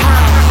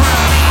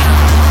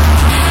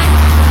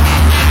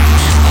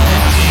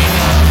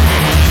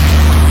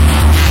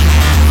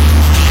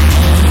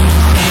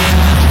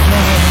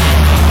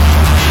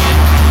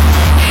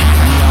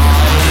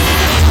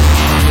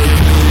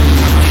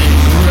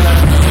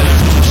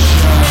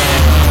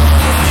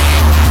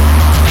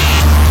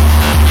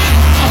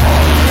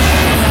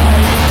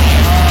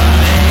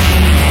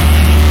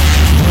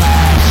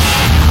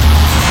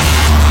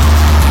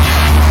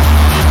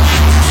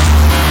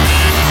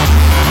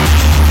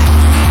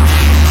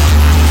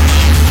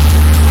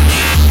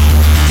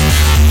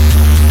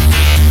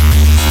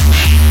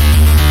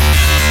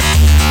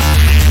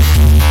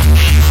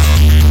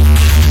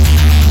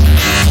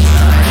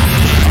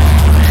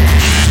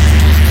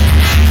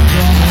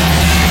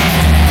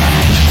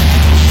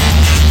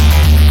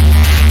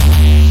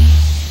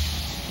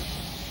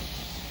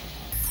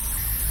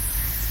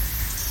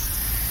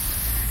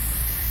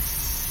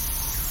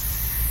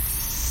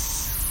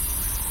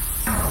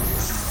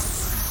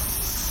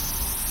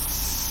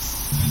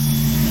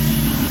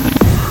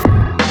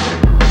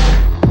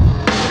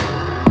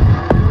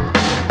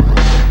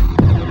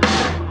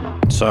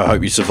 So I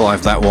hope you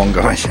survived that one,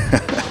 guys.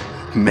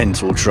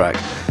 Mental track.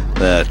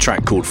 The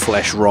track called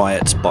Flesh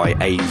Riot by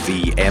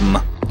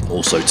AVM,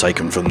 also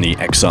taken from the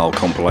Exile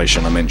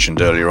compilation I mentioned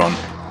earlier on.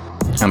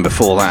 And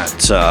before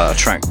that,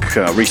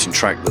 a recent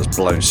track that's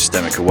blown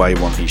Systemic away,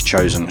 one he's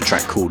chosen, a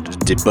track called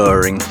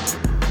Deburring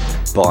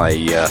by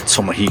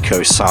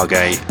Tomohiko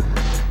Sage.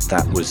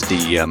 That was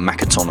the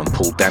Makaton and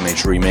Paul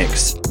Damage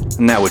remix.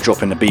 And now we're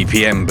dropping the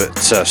BPM, but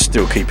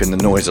still keeping the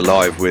noise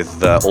alive with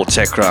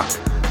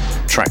Ortekra,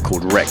 track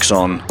called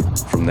Rexon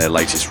from their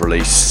latest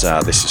release.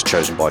 This is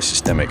chosen by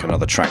Systemic,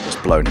 another track that's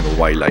blown him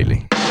away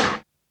lately.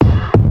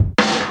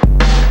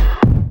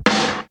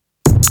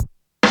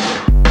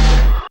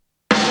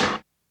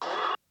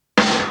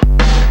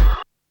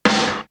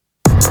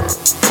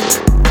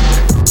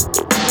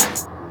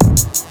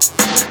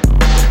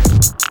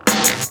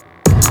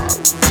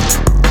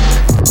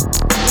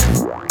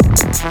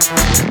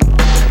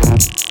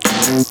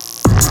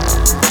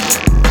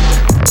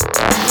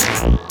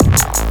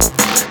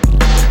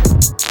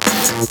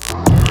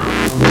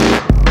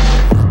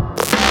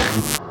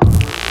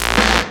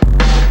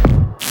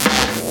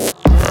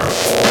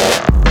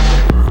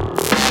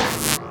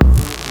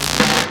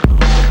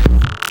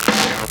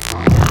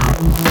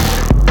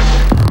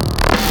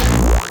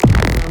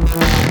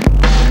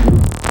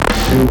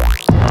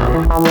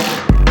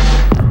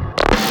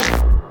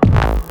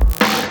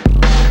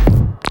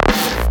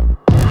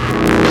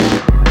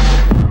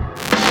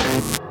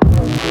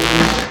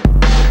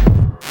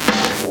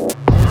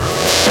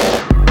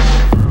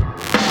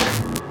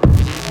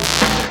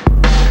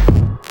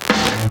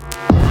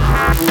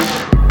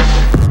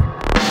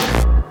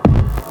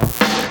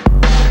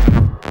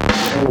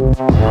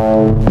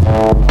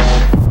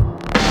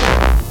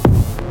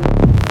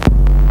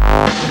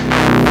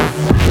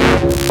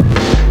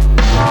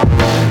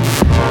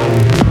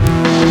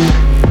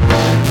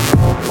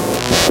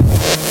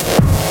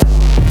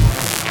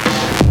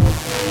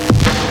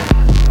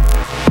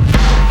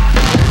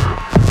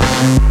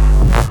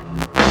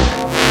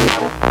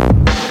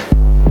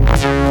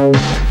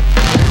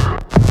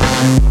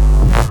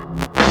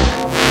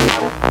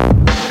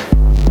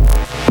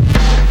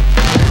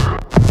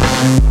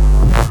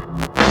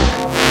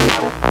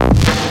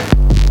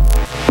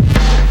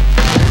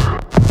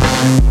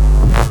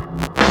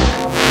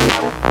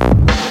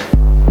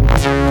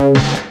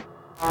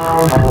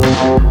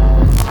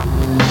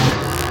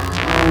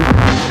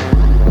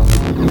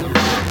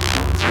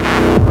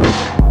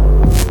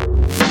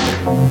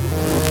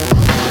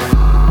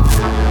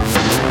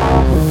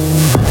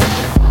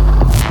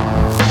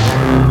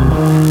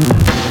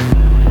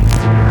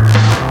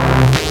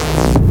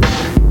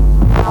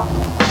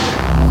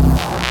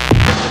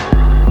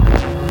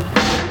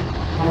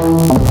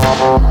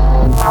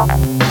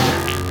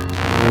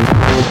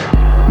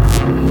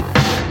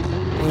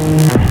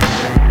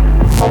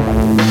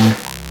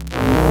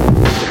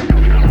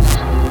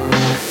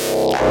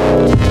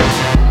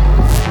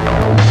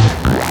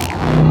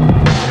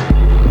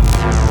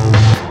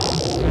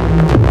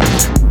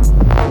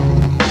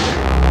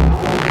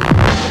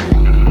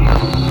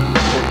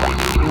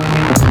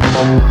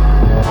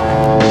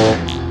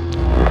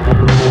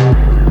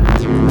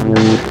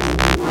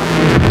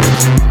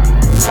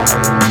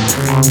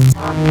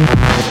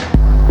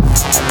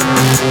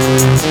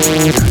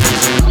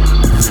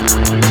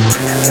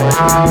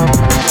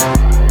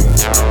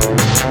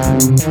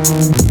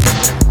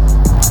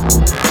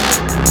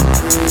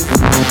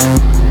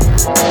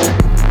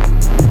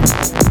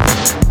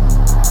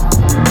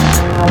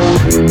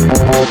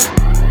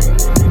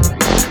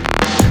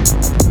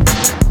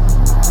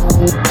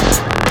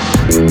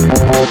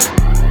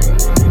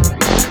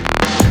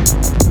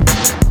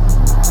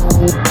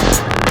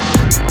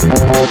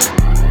 This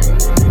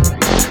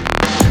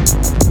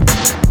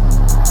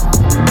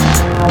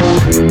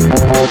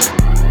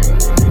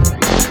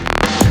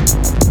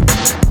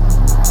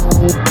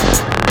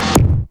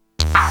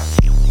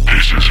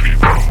is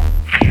Vivo,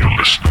 and you're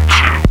listening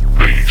to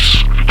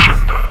Bass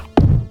Agenda.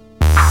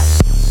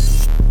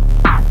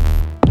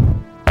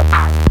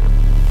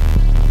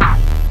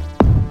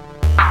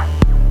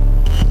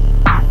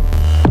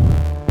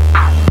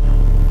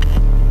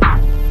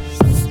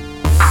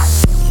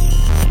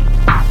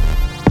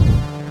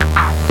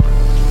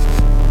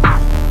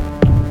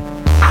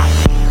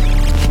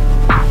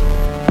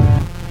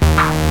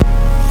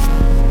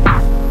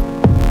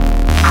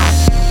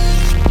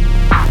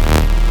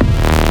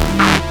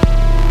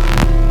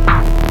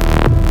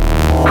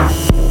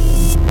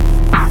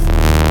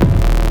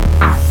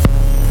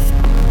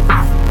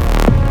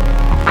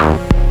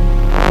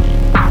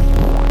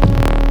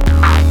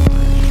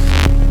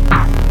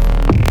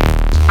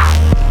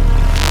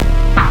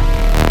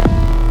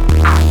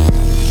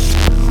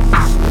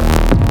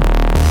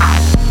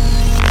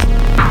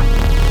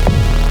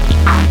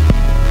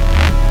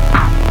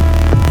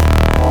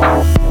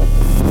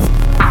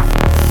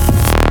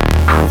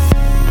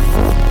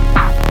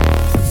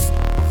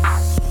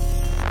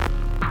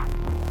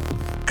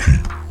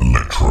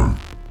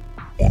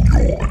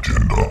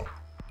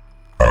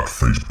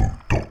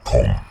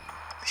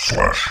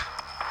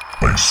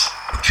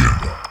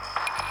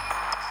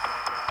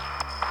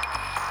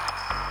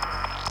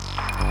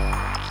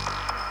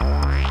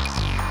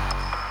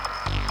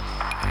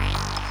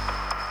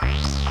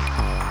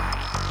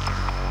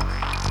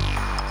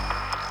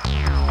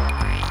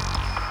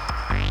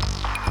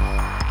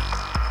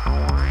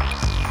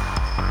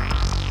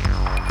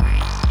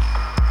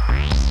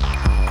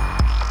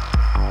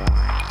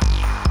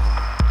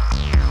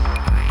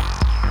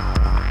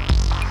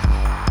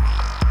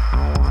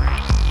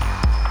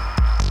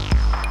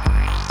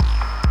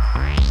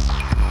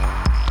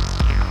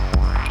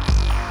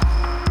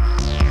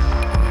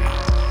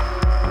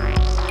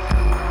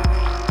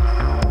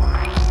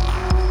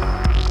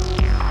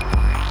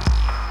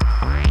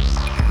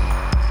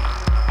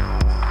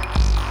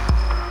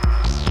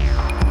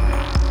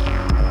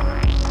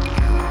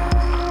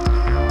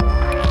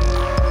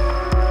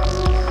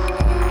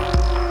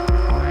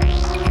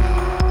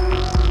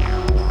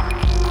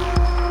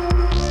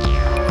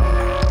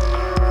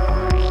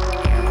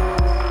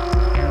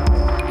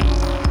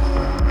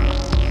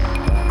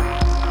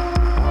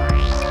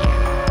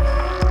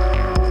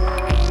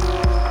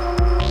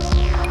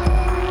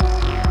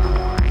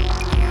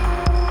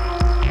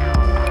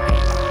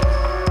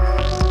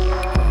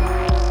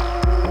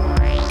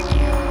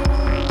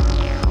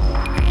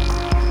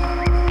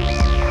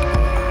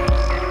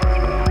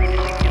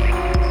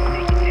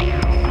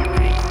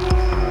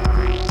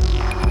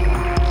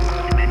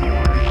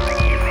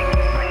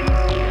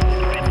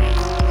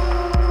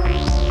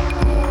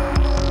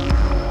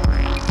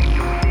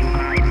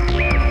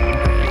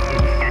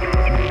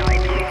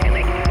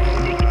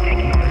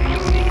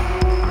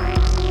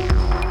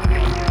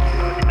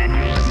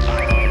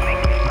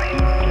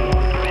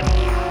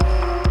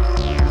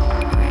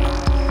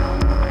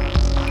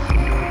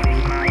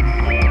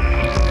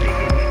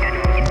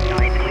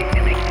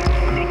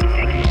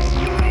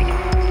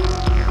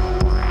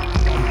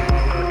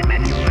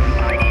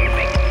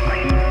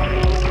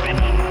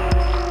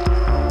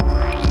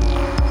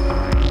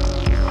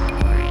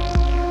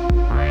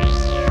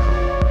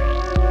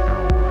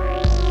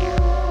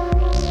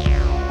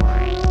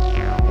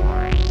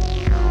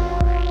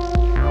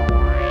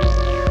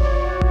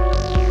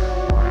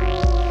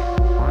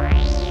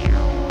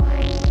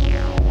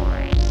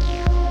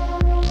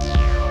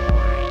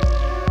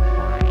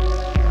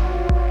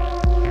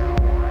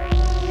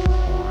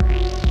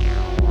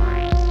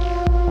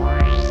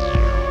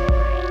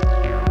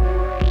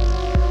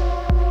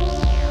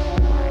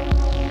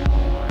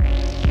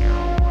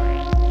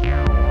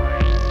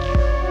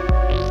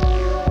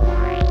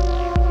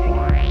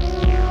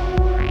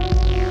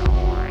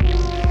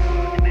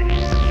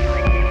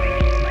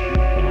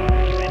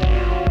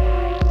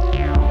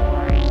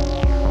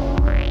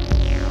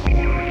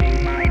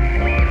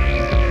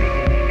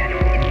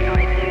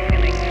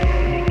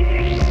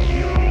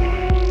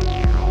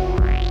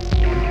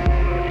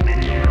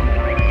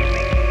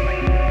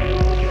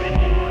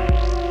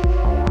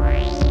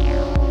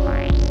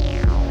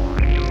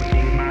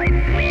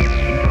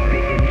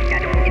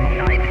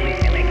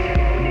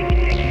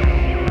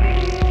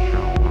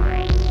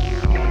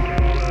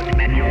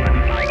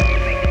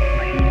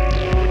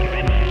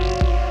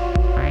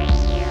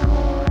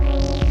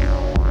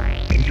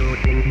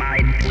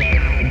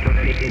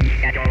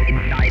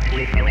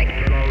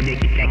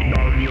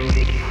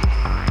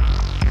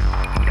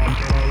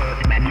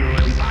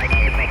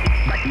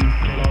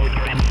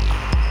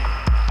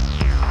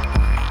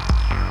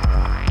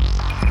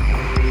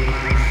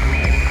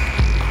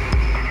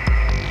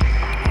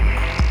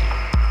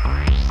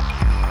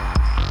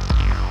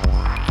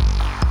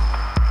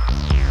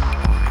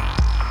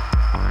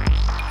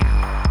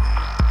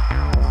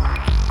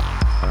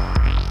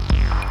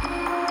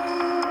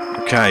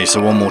 Okay,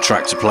 so one more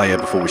track to play here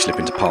before we slip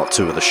into part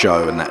 2 of the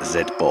show, and that's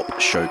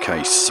Z-Bop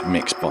Showcase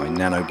mixed by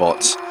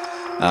Nanobots.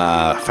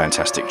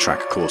 Fantastic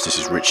track, of course. This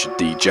is Richard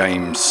D.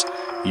 James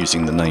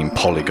using the name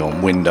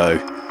Polygon Window.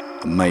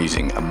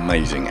 Amazing,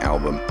 amazing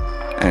album.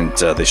 And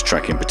this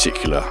track in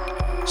particular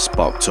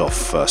sparked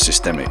off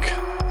Systemic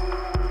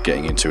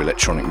getting into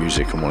electronic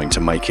music and wanting to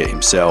make it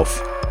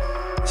himself.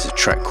 This is a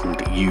track called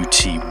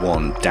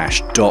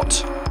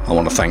UT1-Dot. I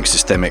want to thank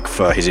Systemic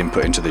for his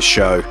input into this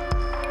show.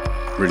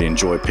 Really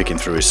enjoyed picking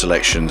through his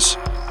selections,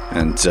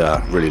 and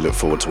really look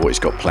forward to what he's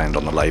got planned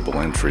on the label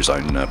and for his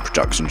own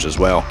productions as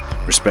well.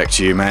 Respect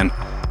to you, man,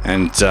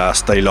 and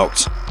stay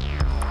locked.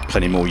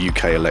 Plenty more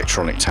UK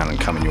electronic talent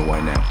coming your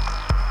way now.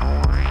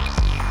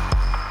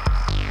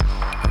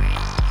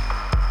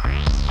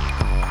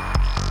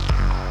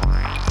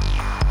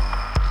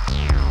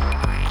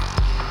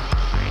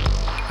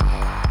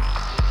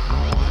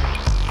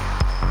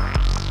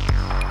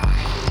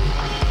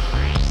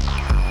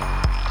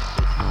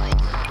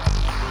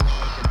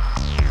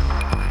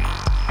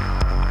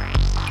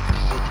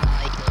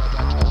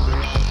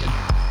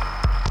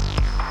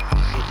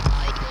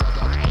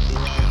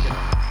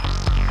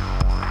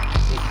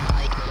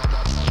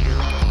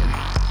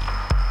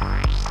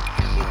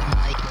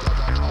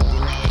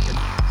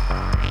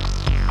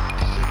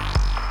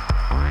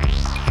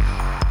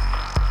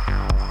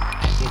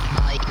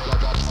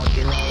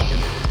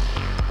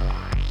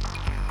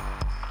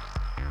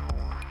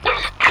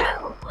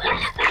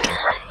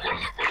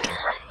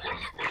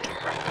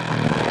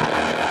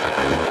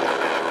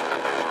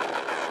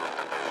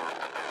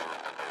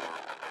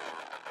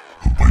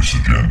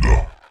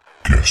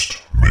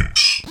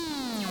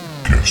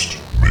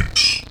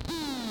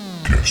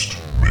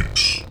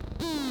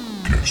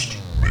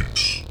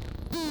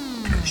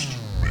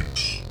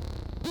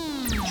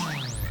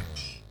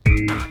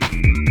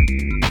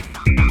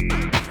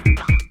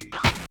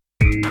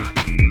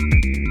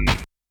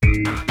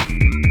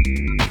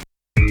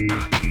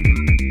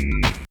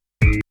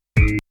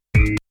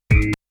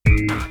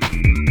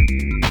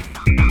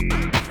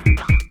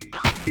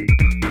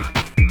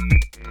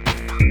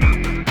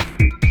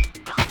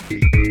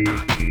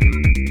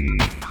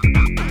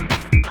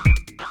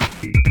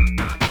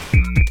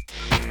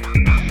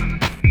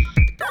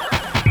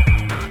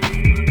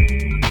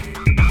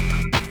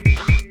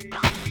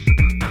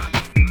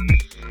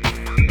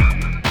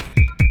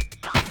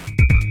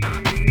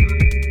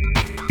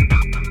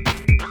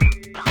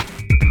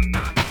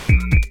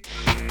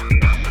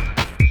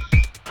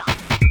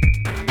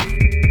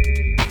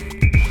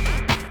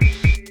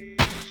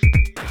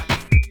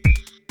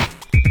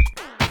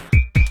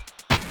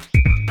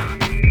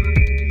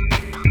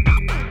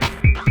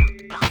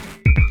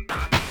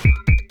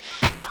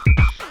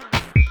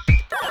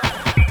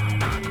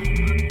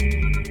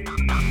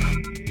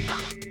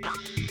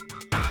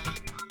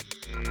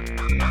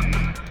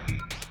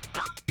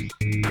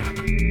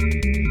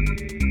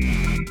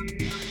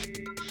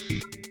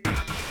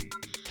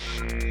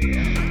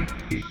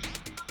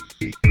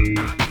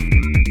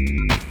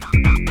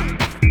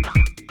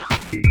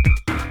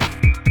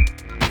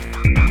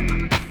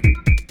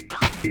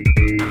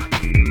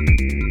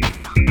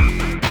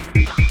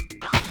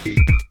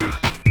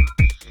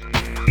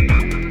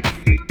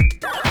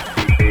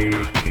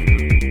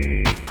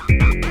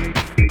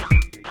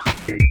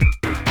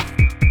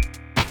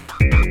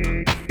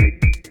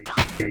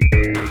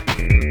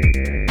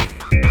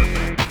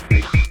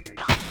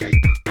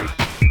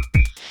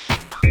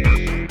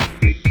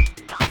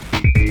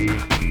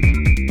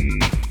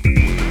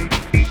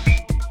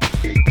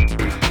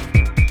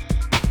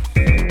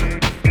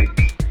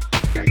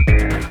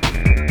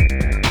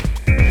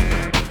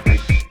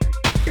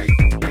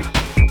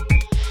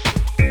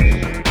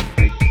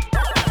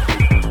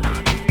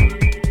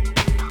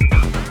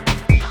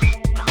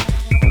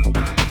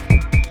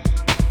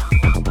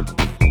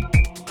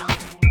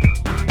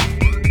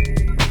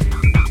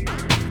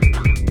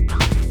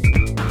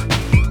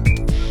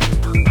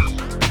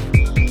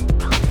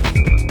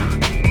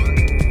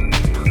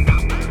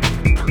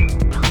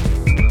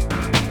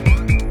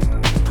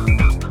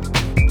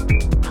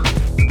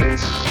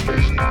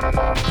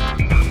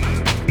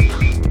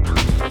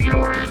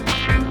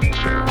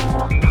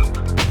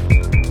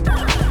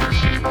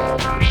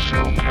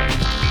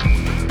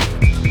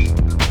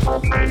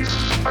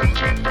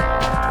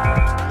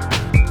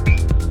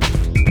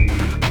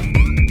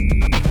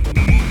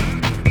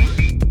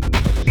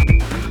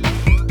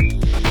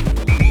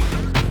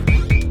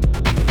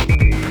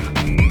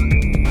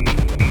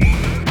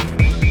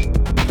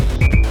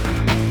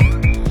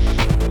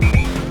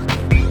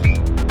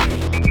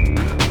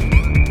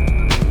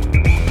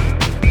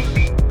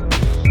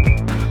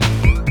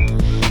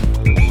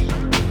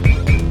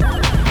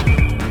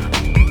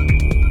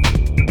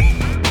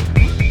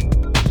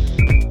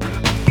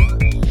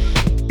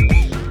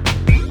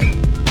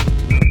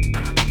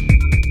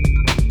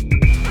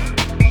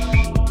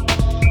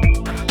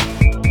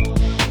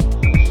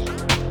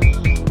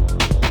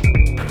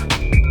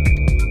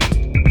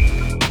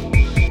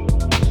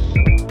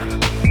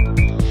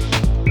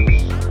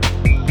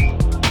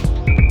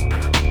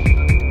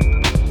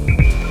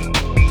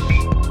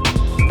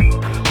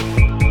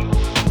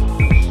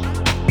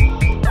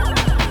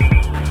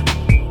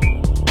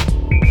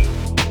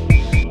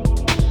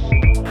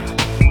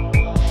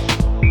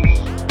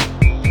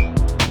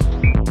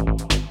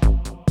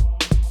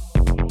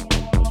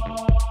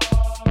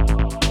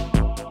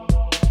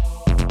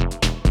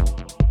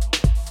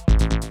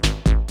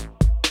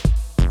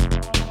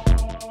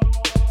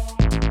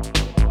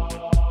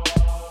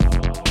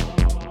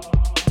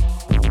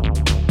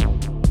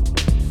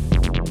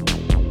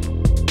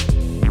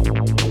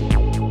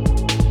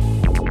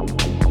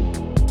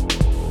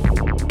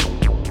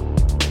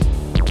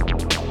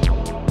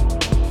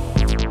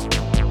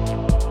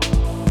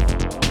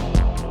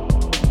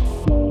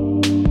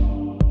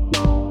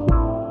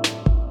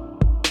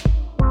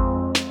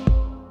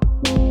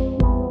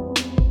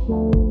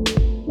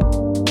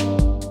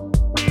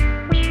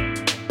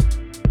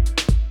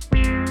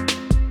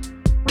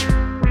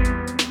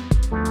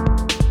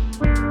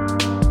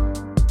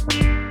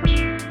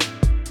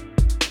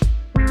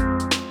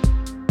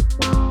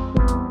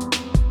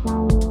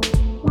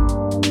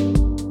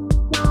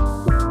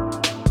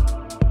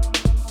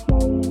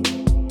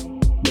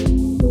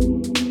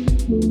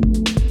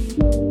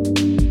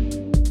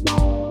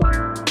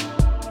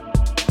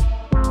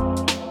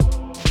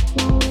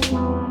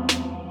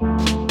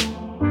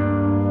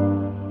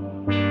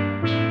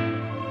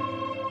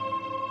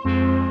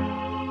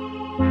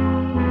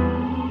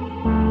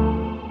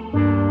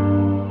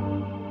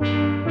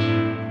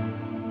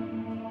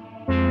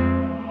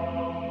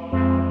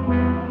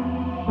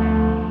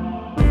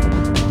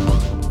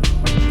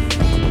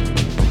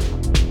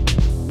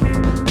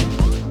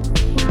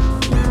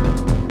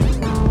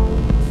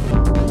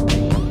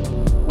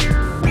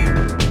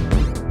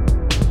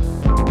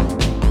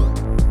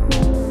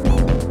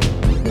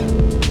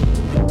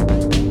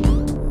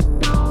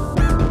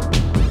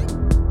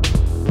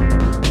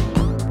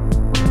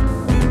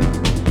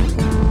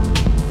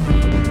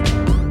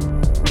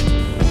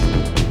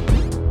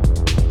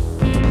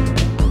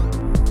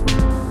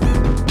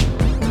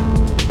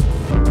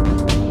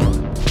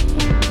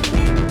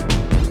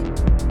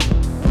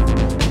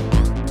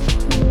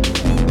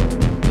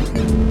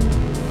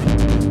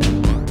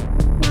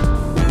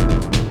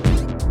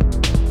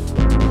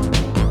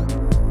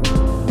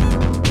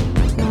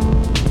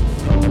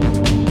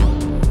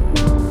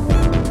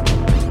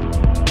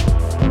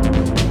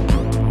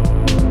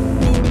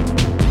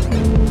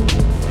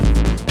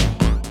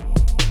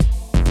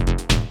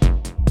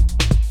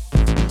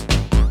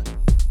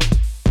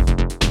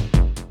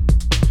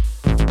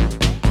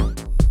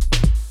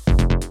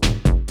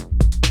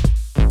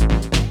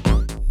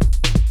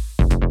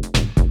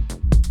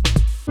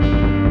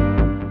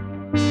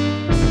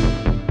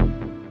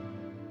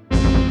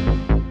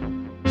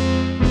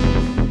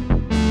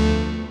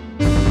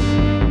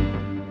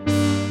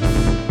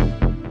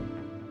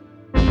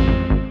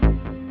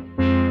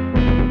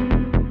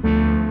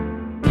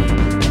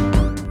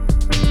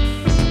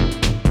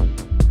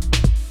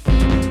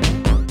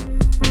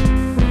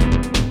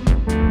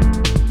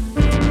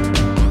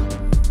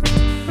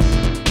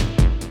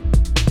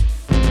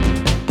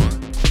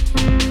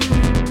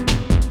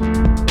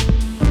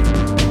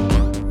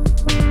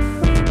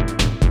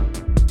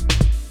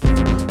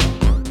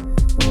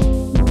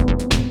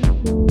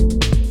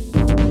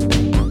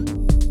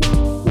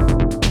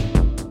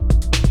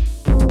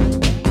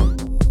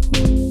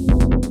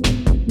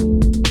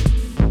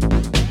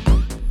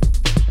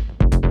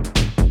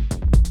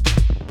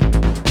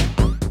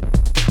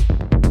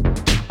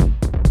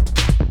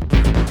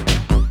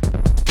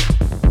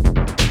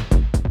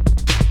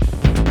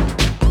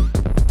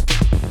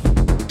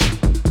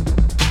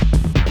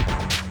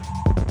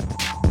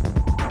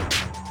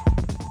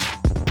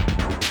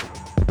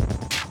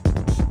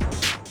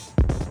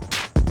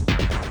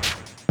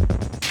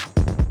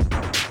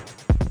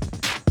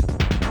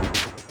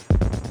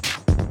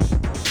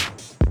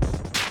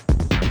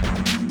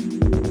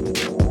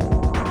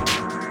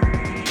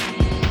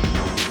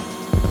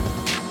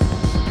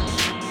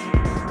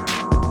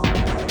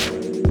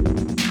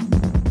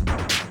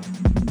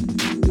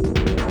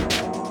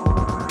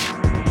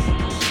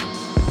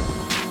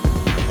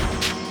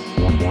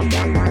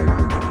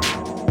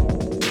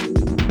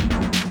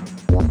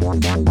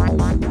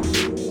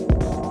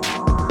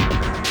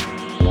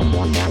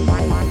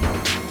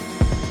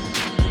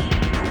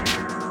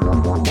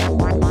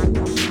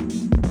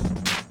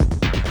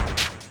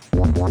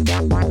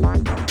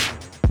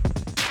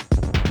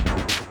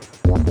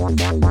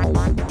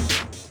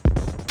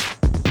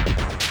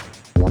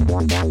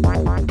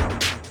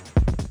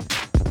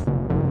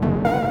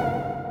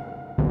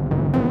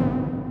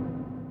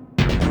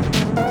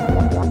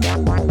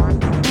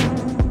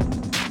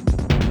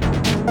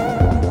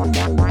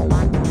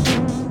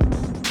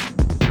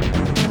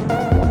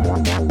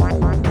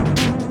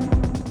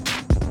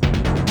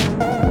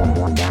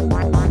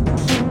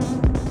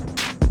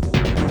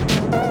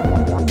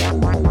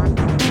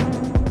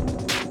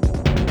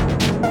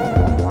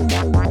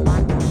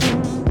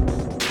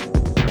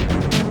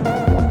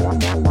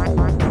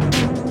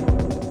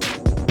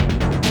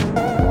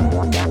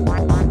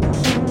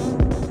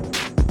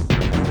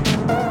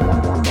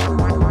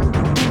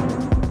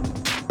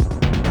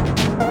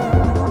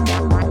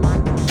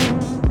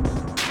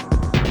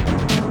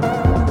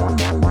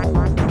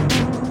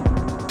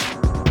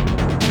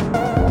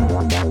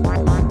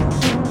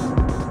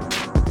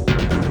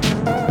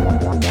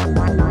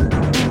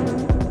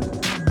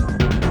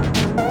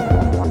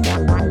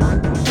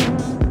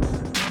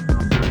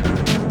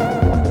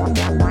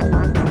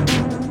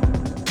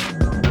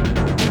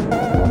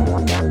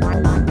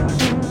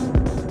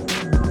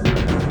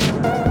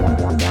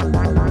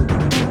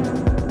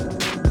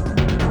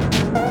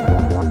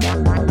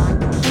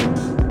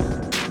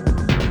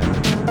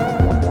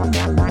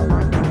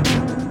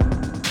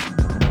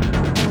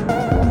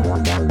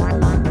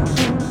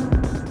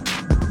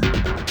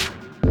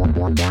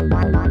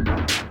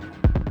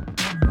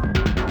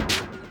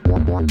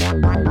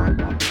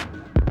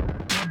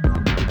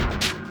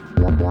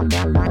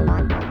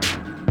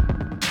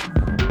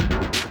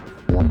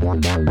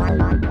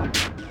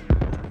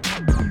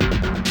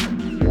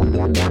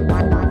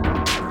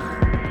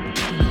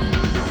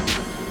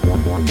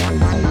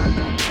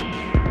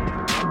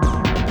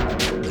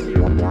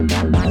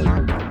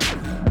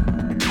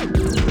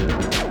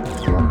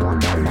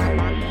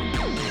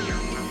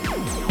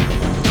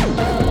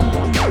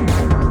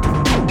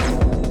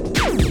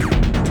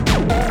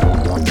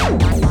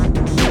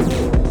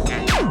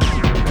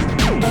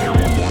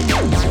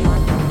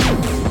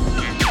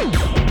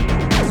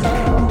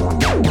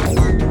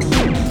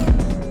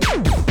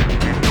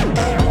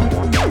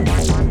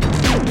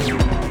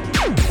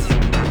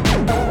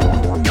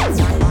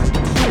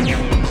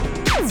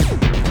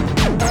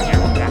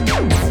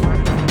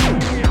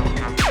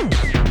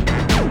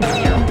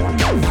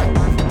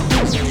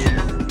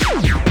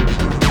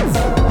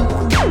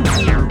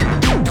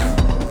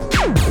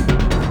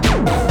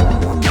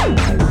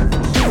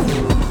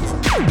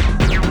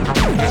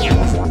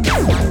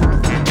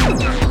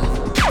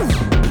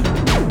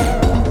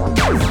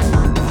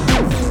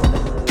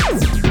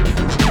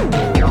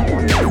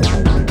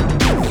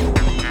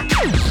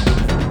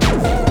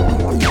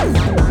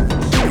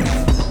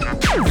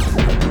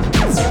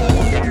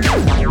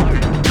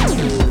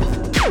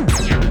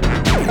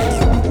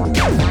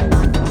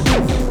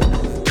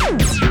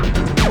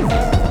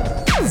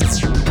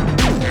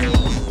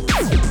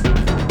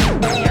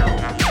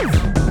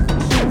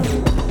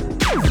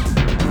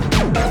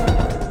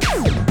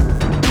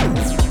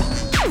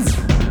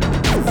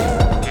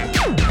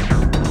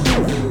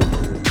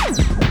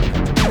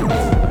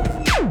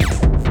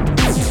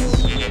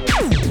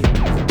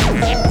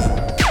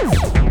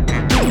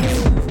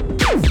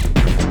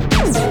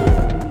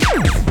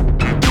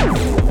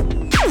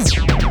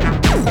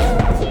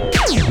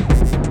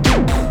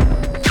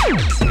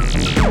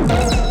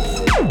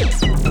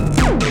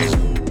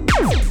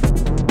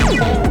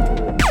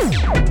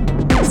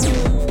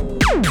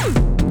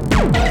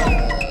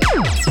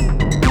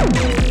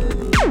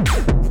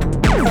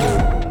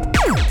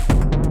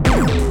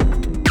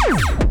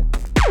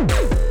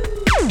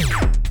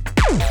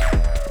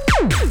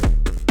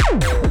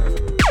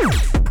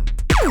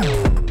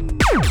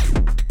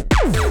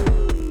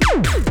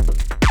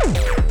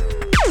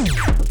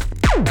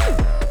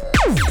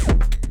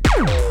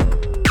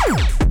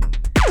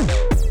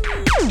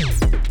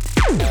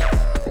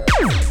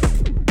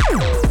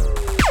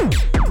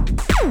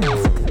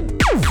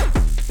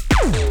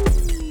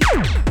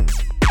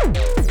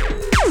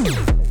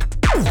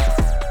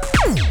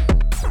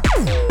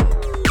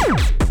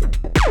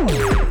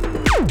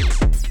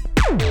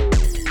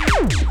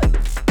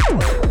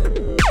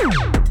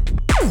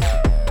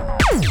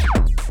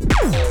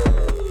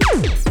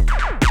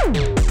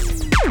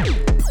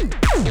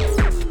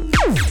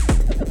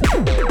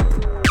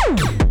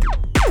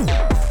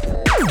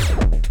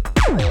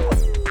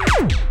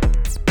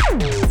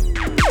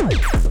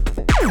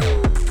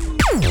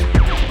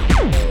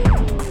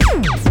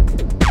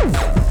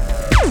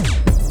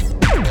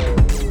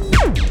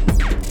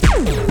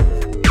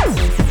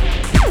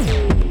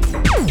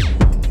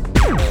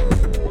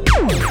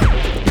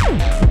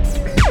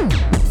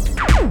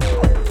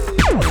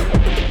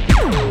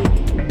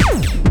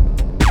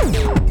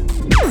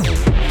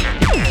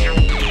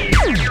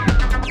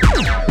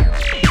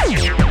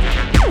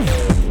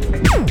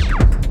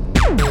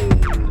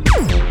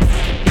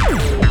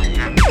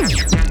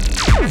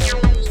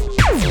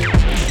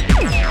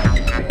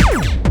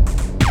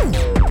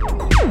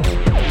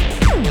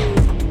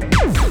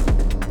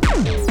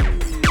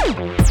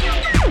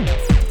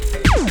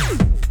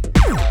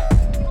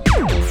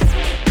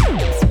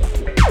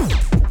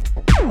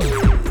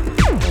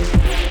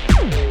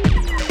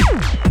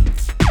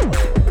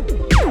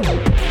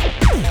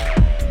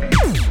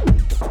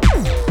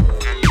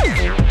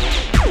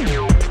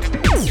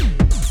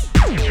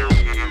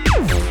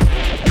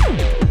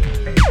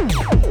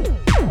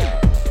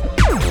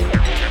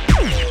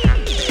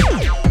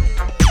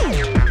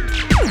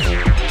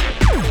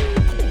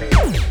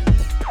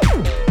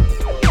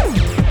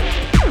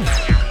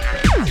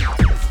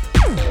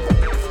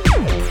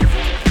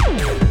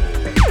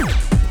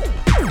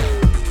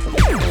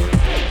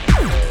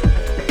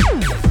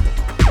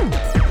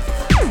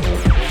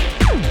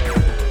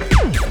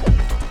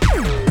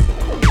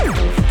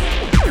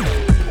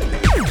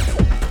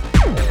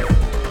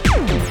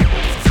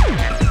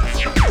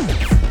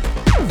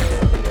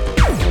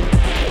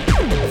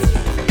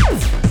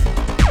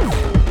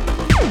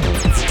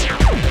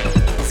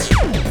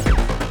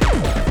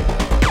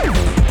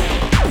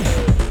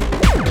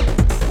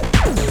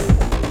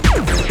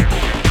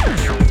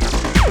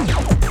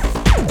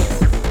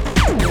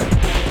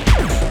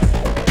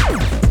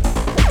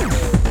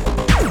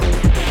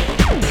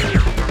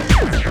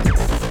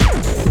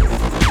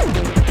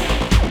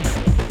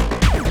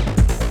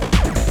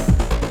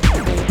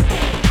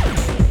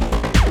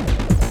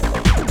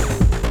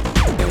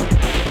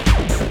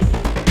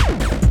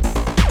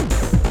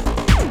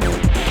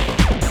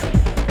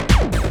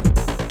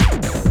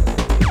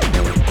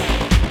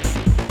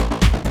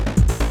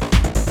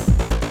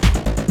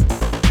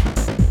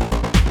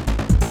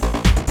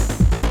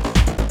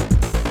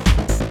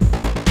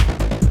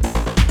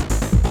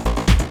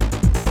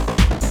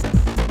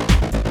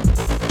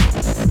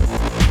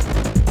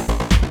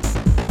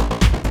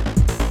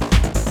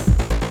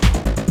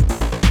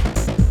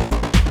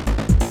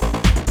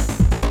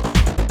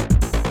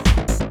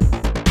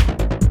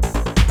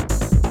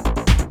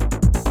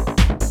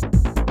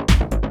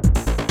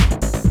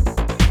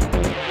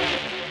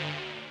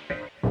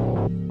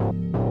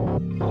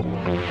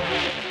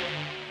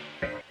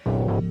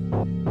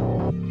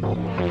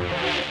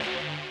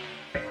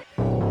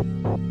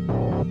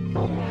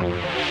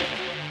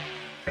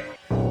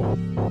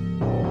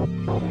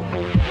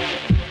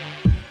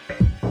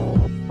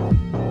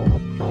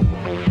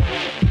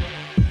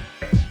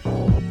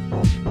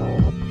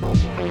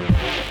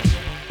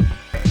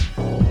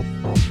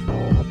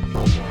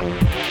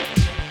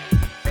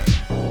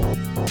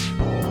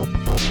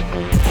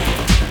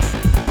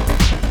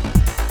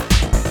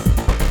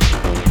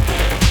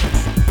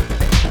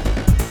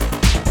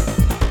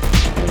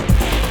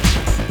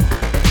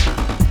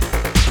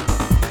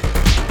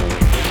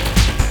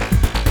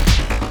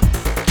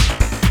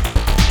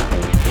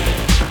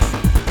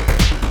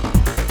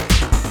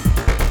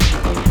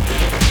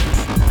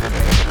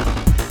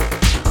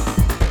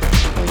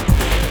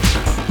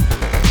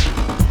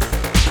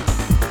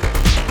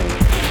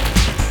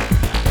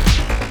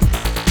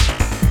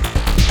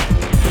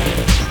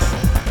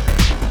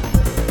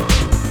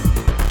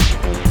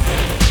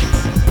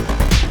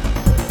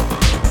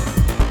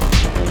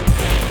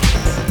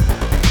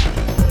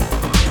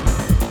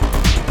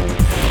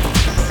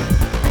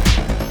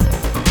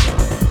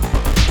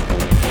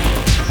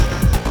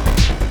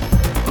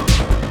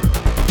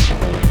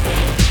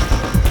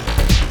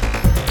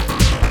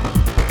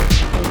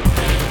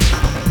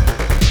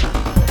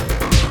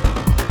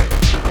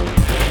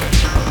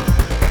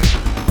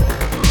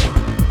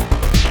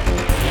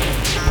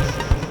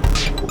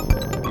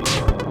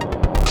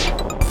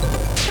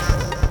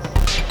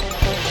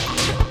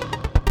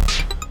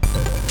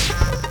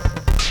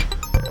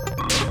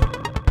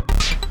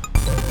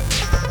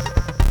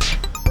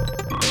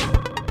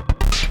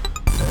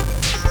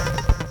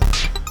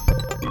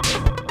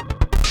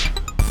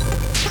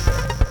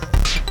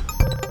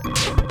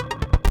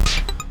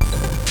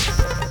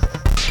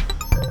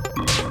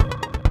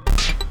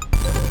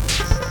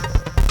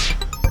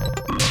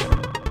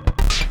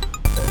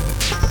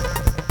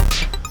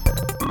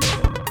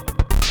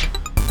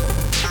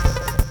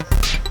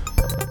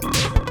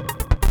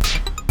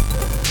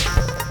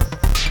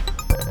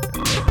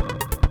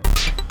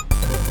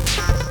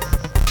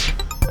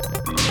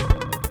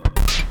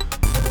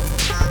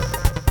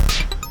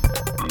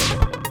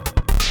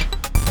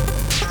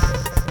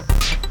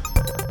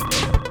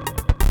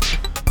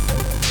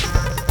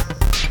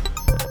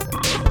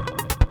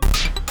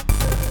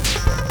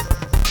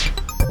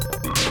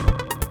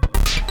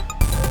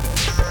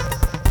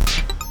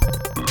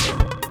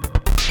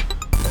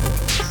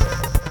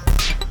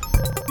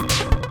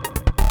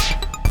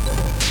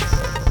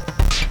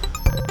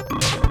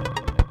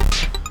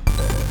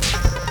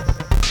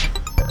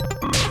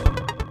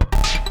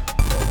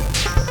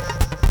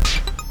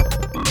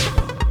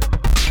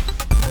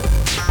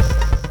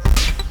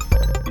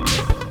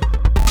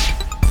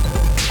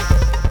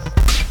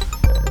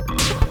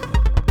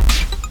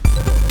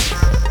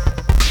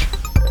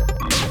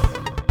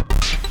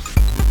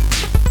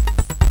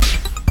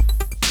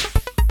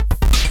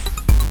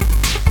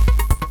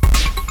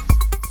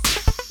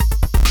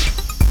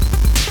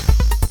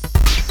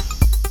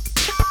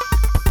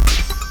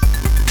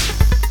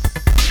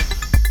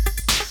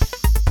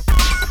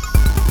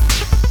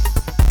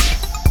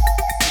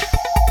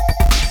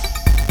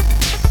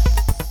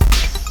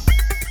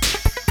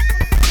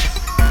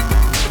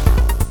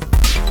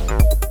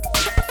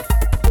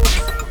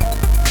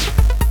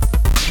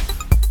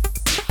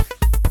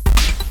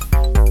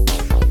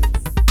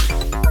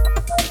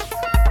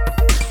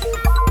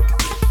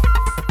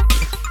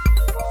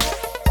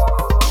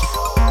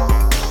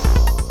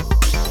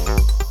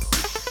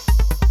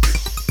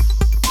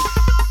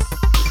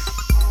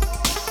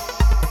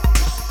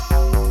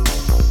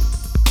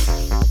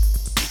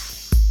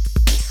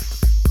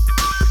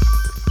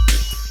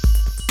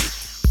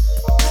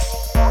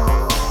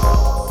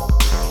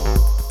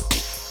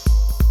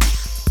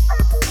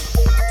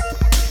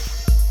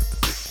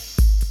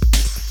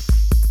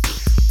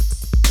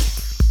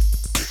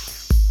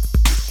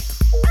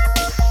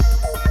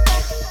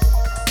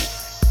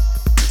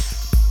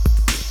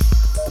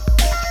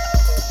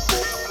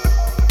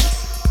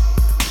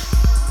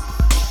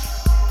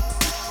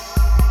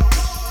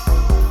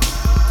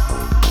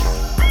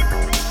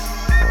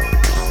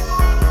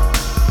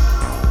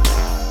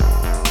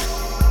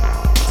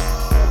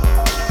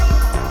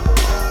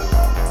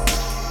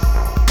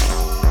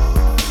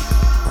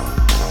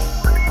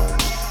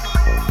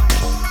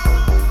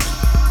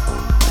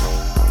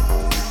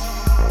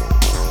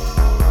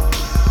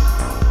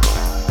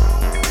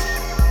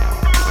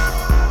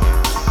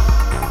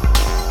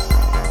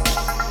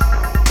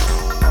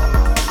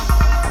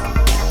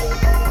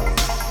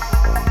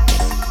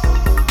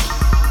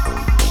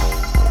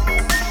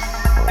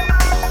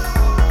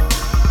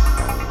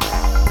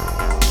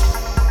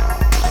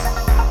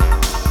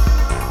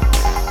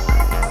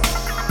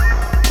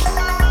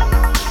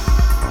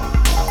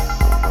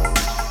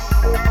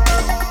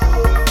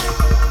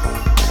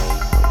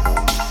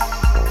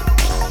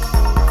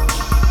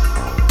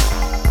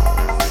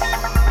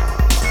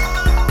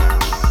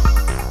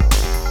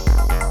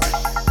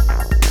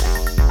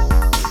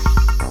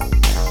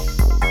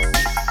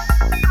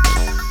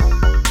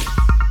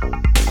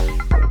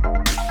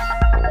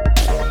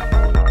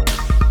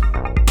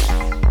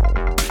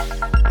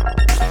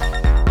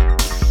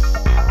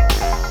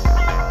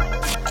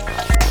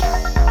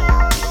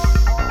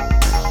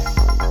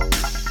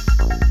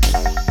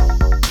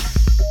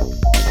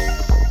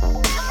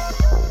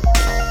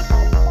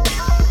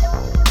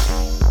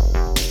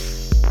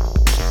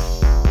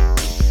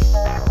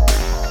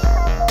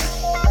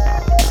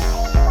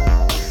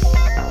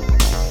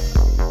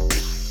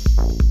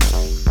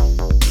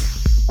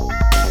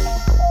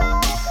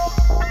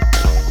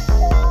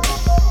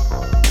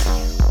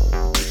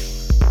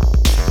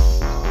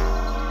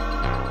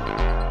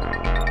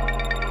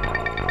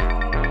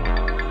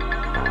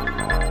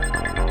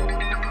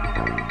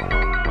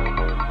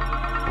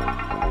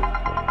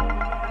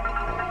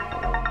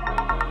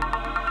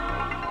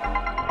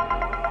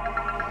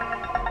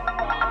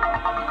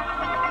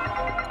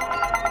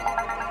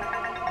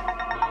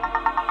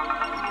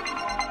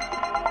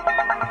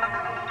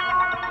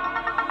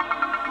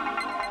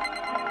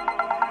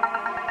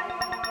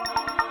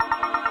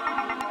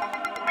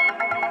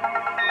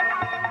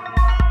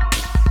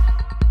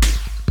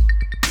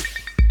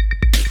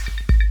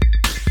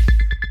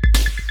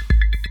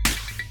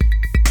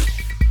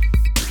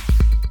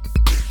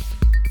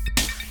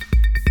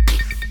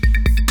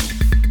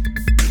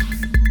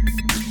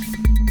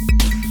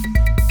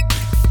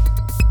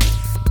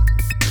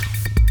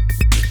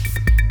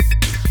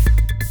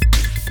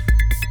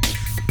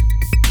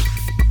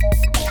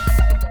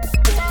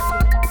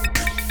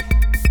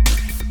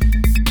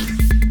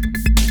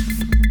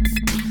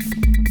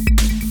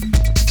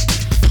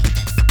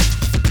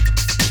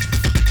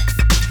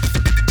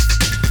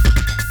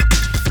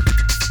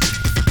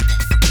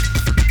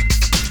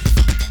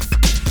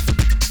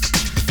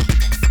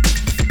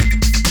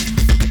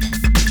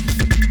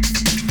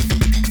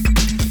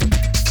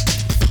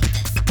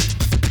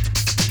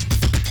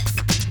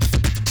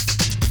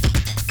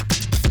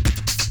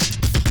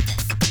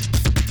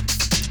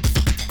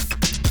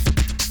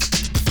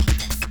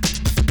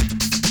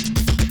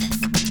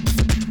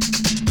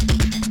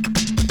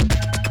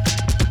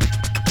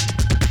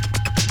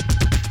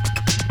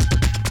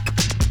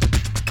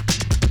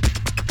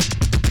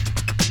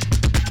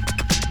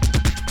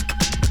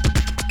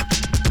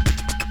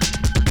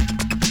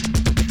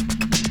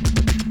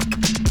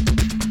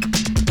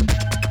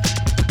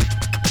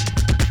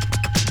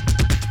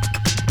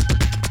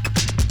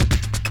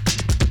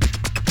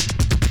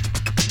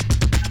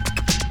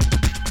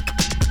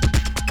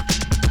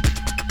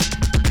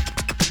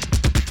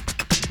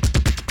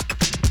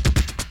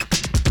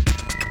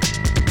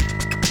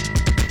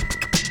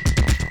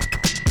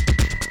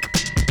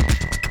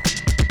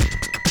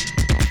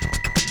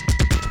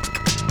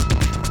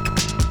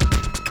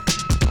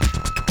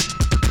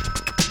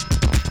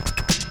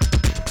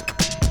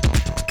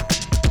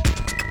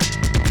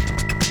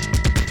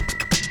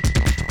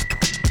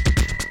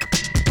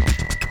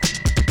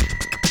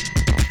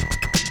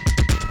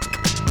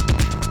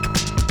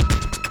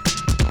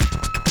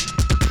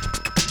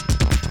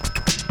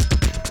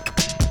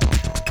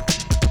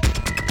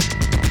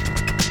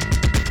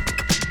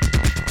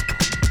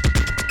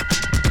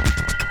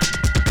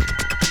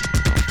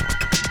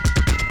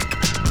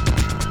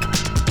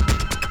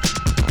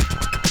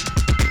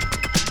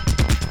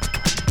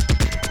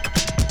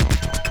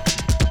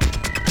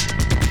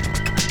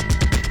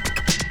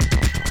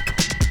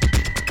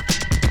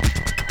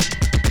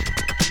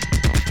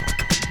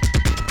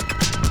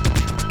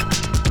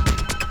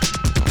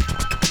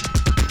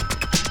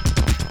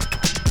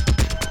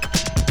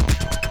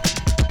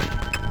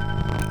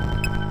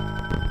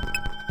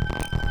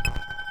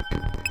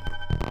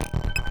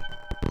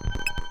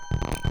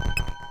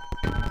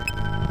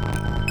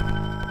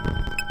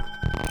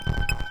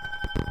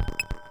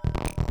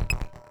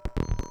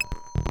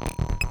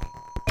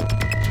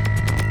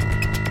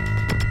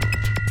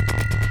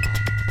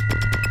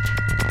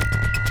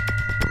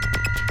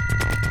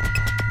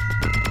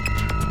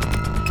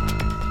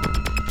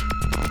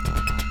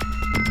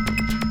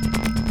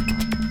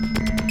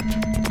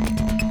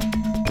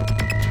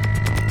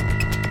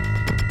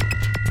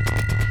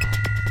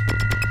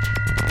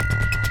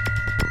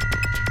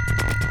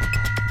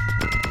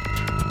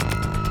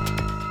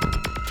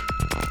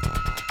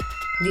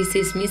 This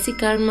is Missy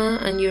Karma,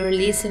 and you're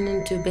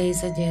listening to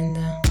Bass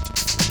Agenda.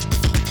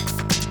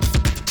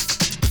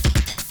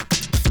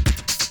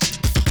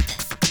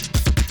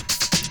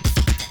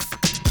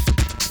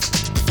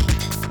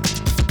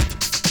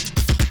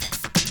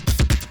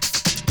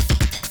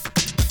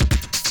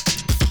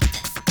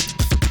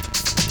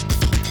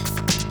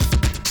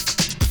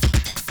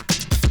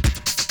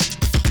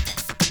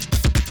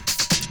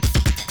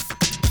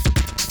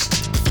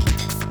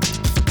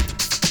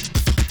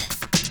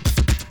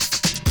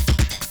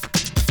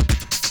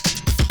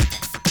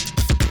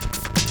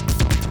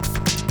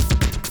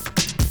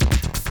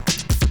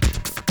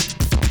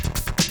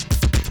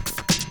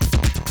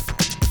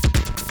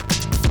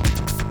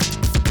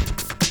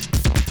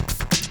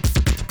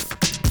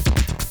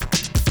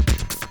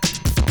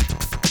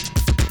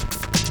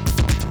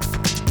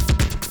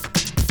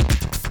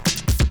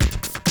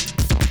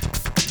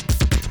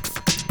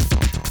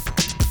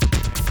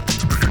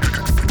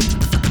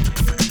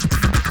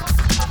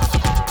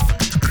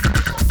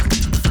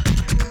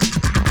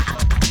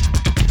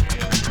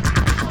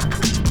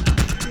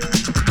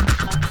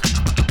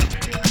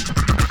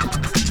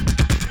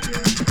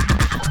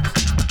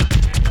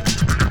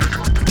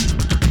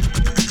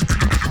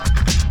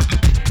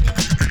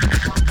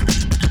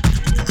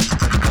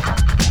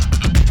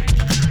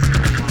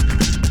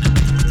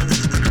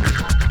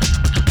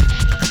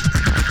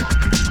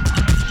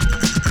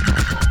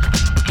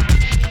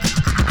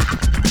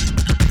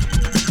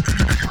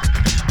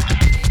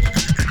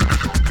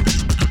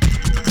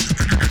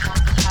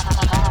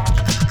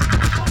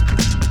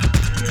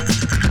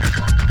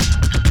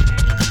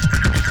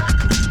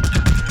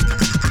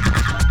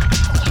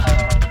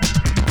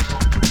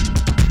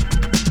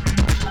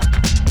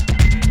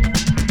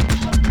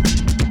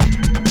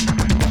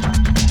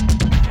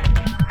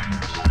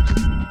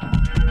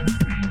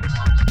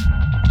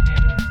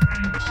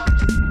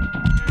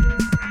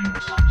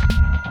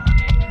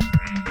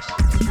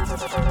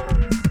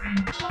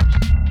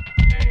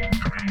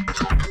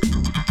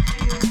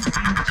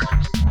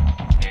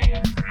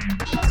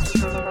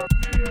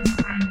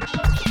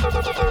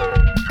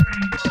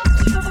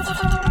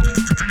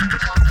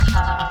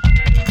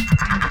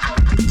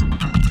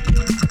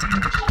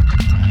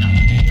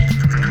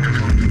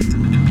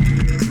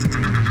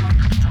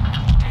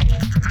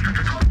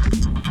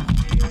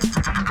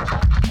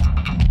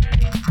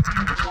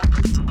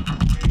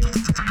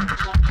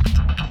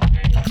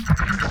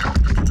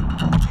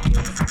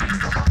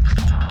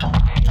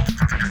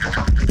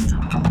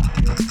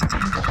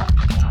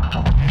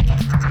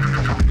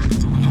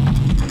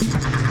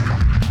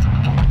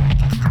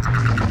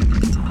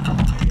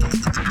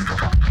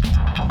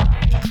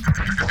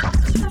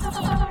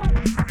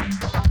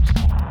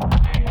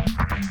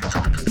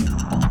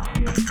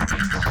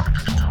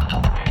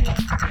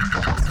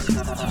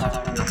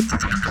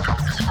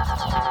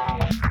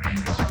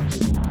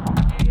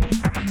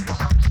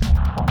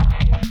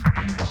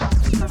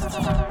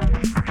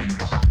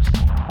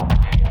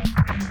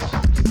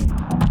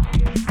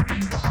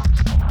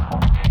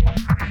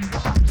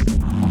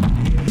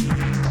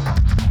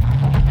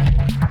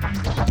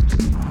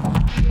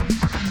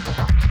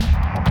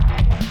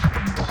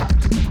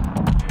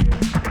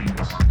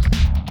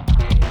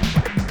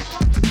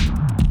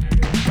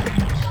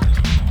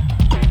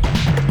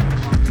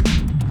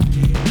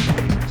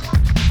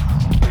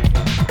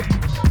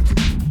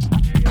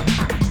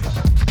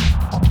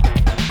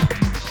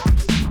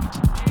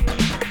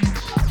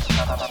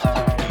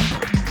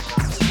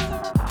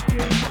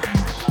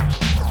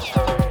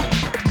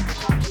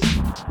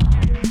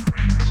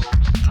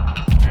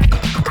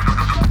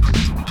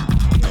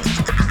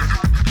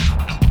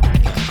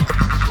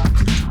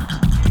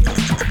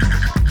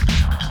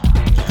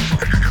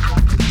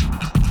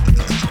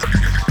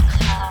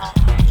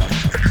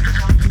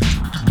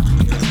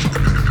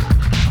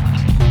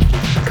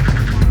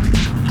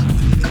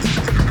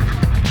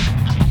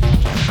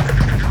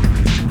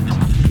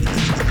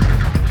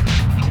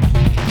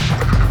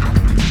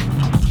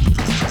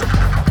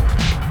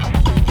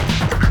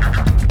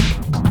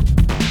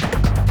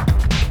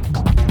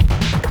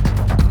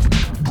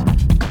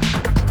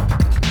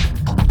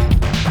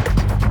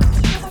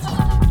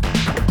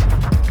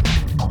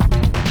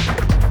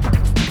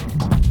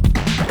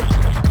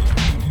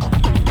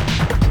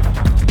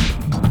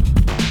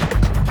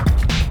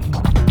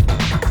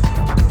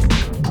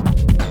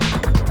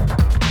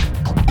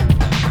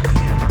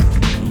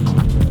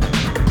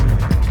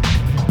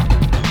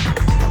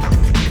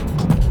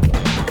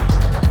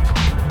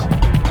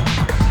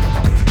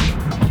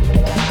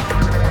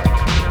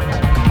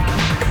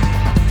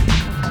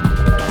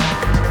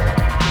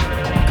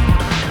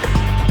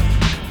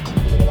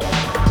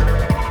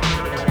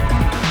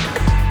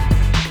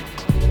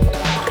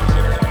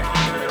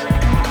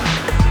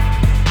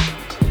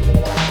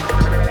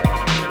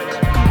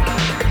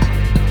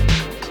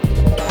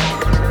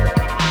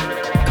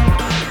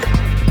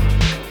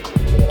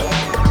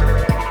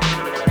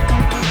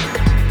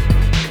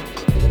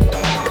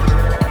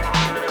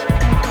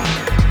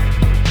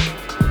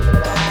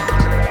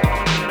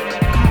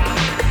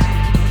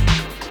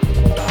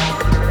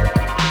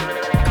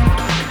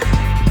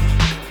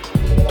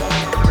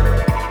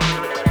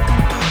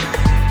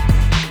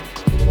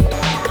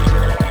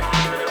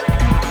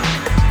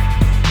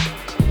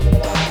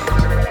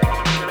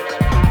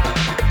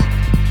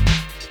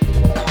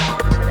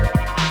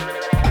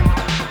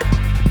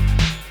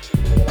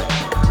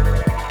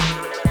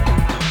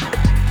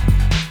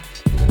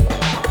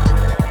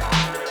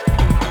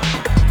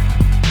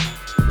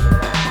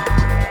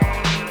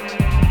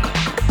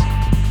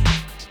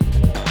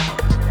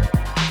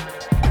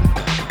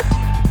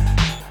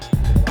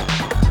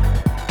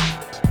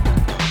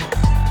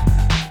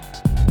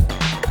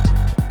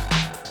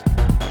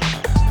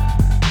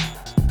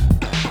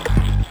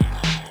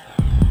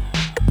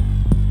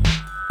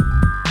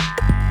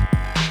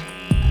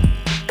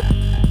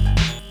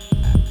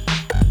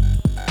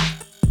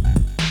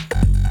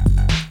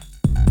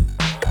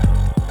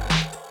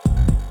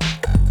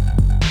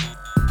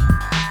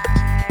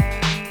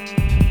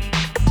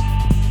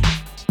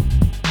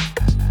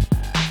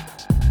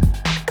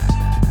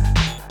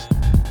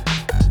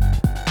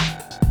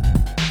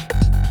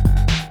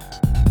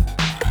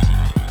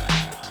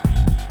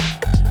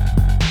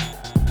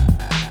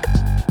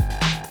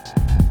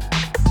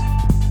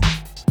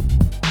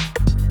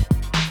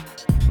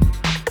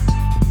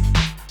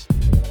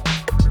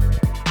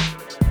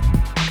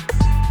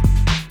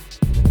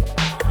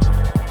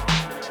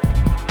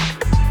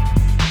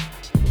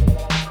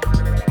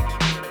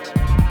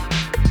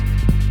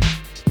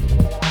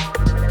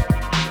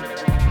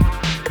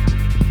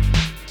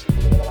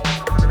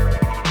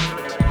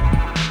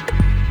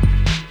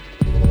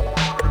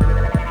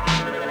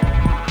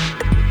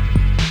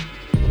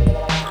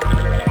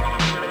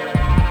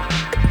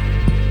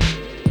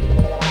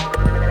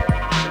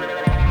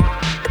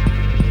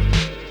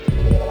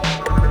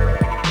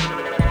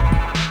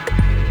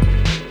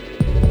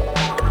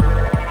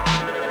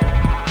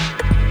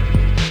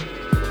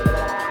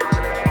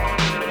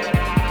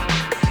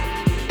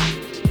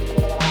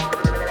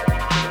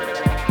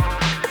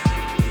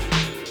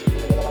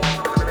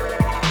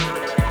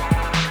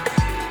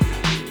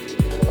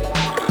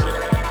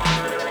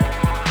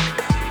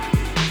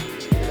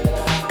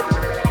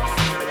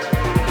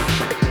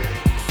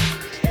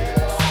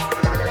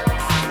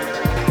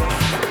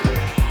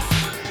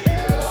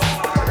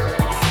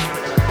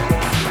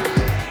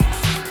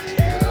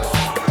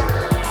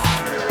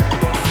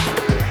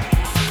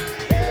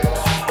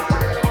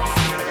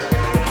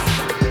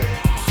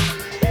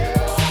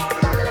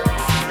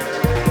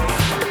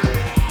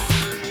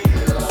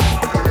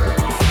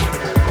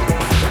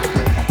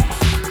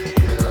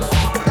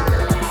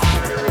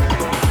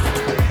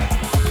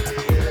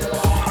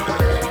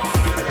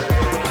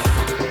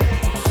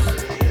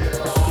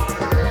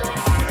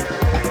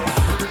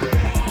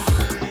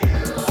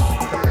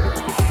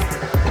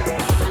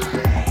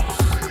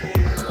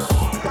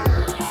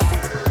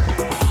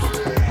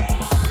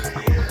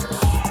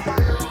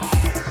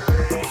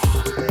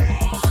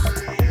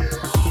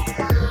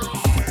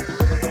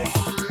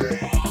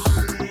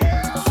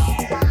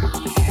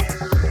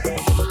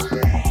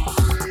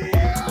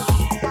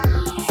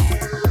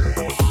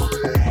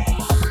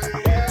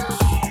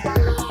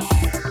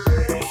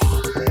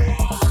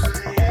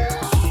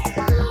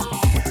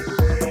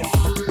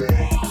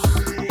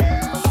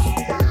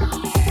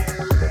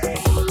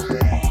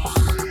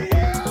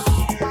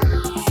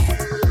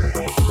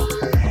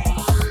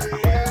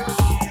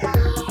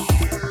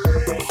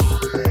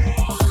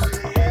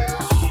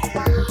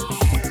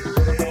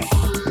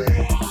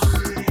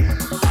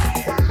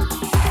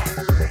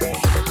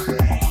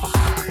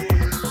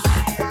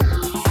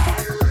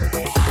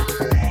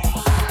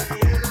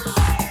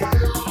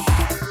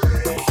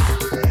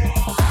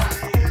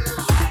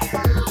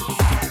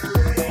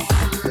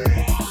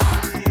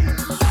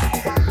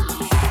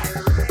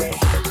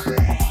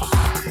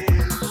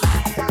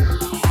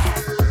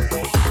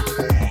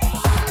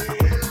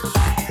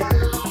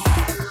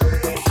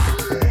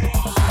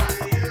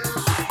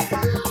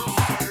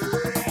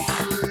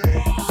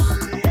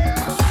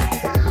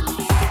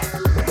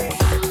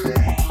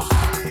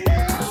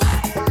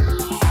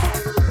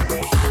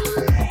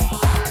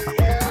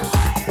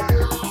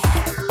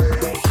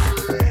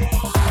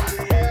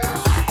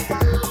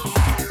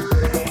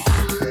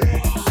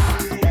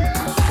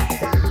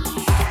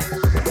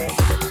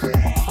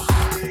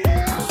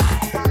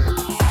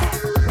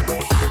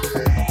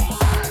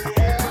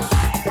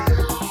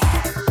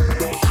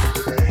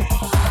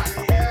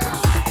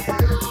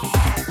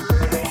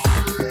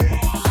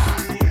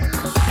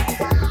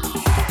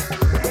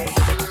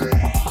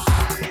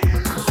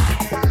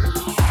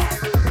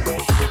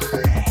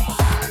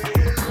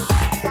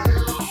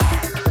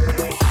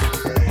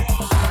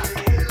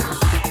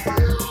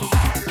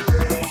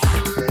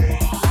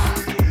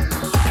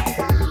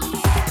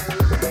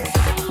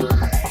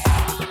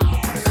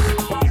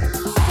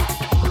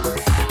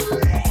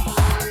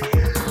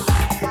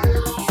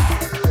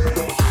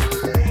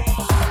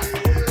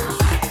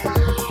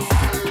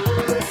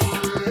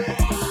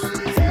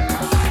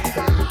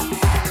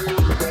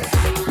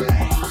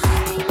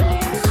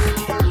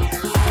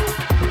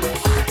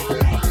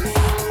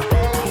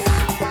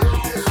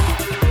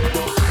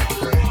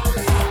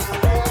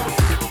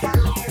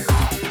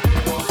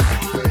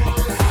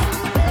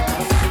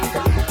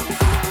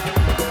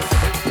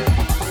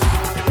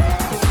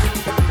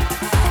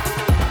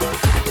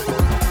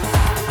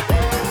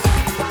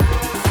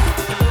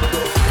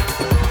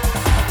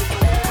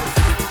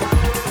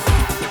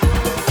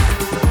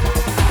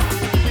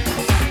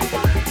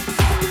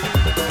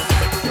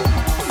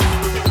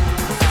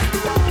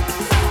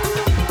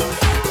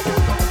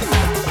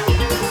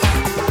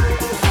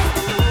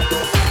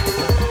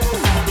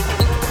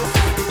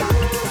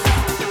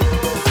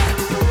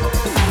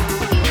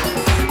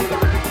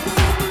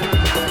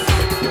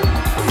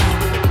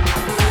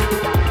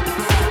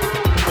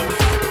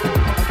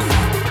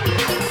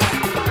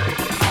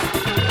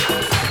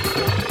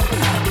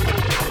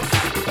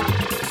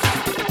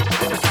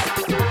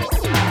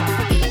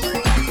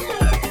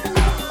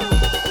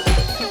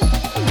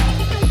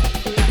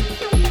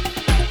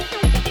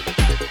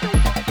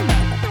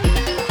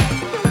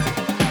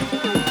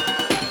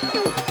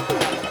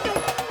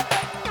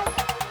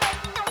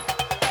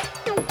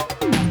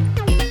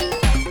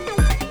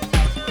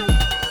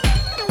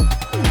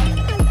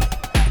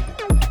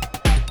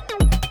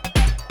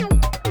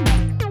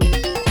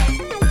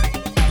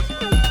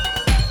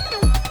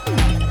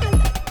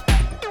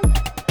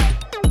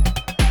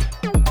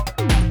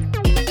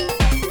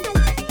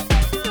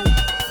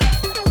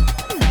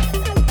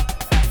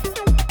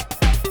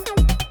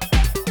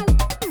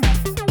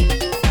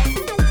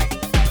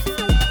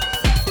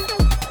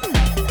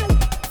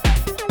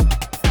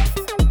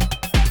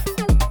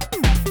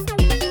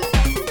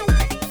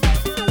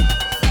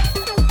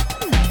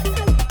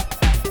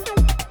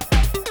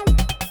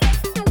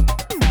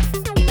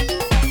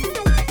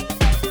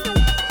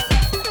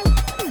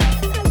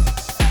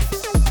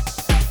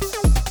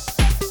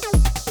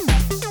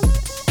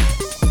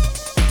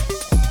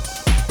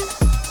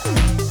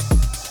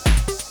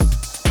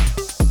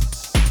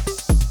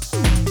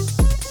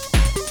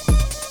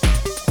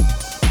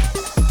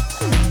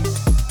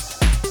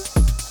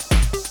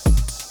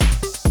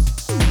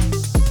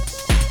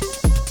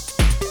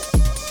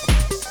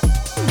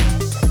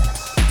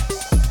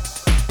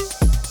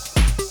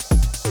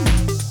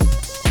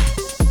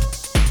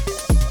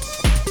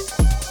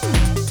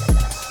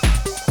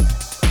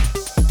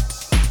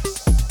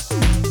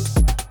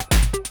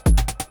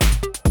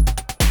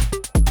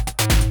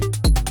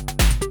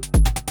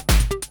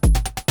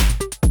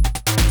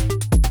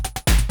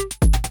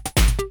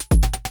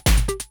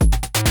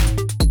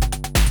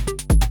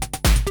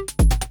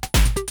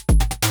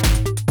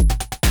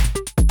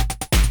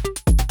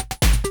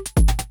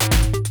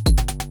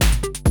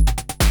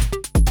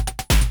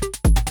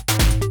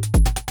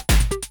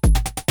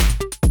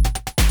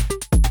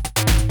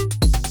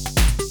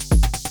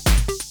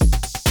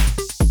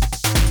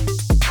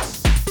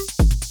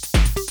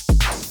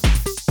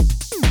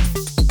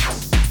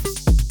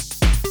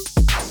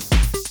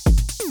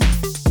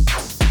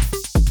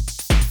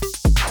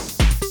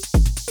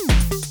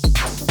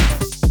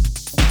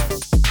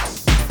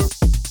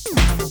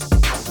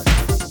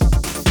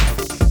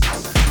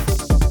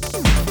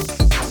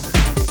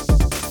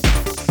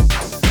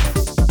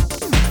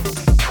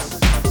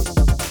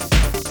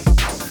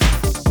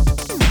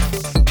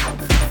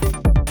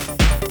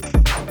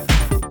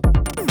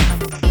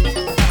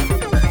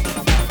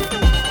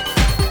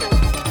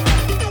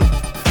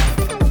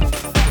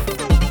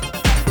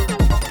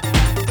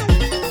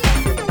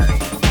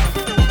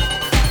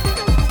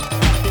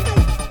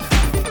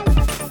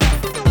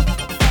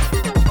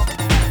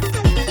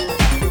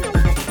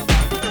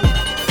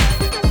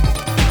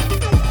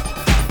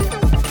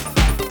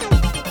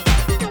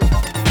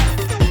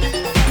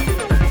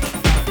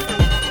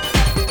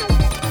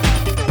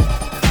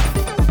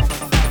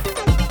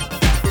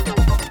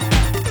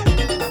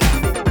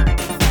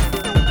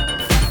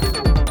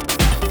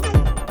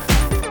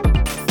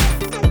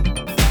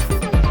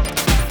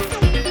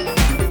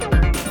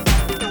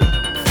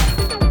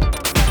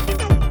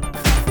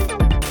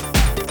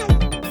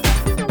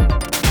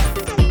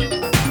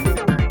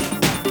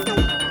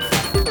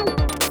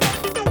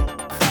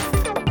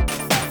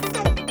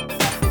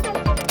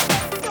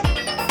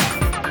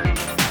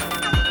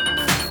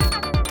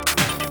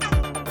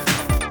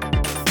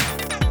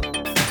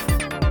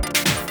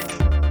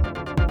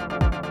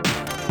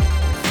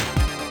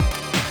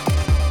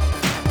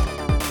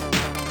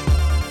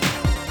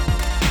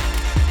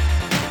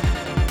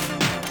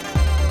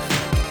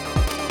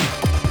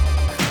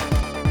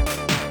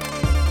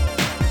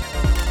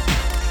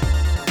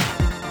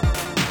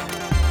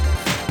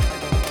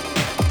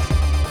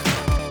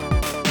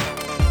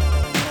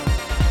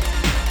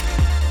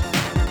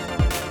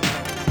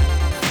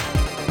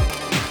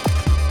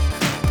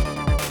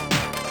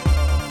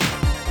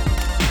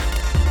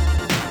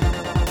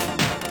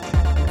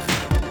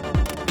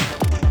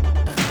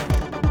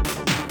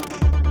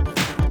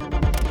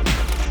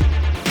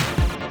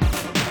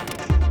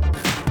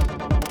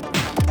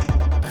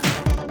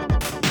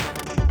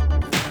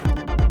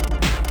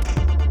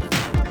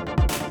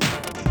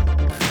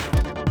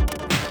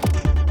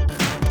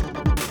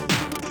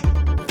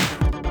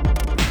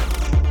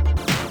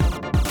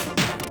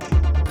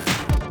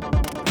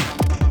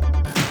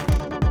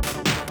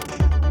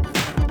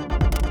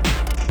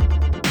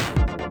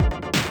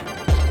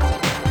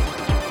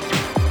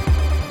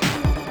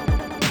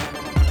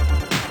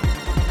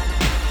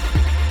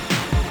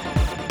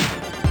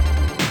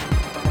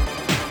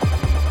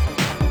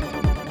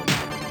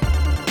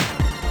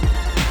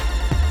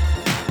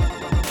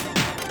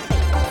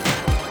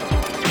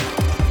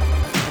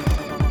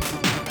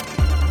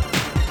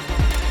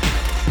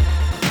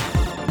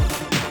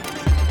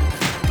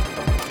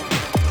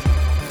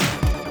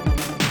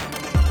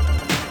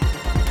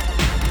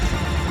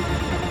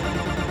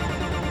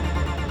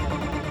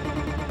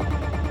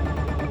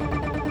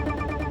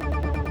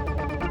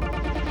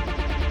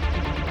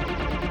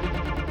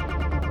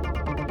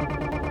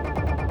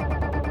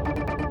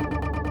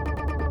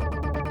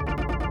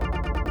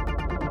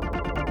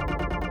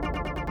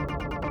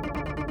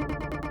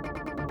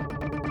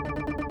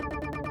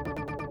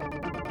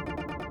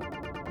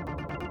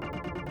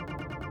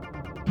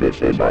 This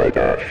is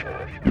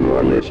iDash. You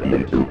are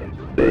listening to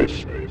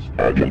Bass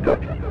Agenda.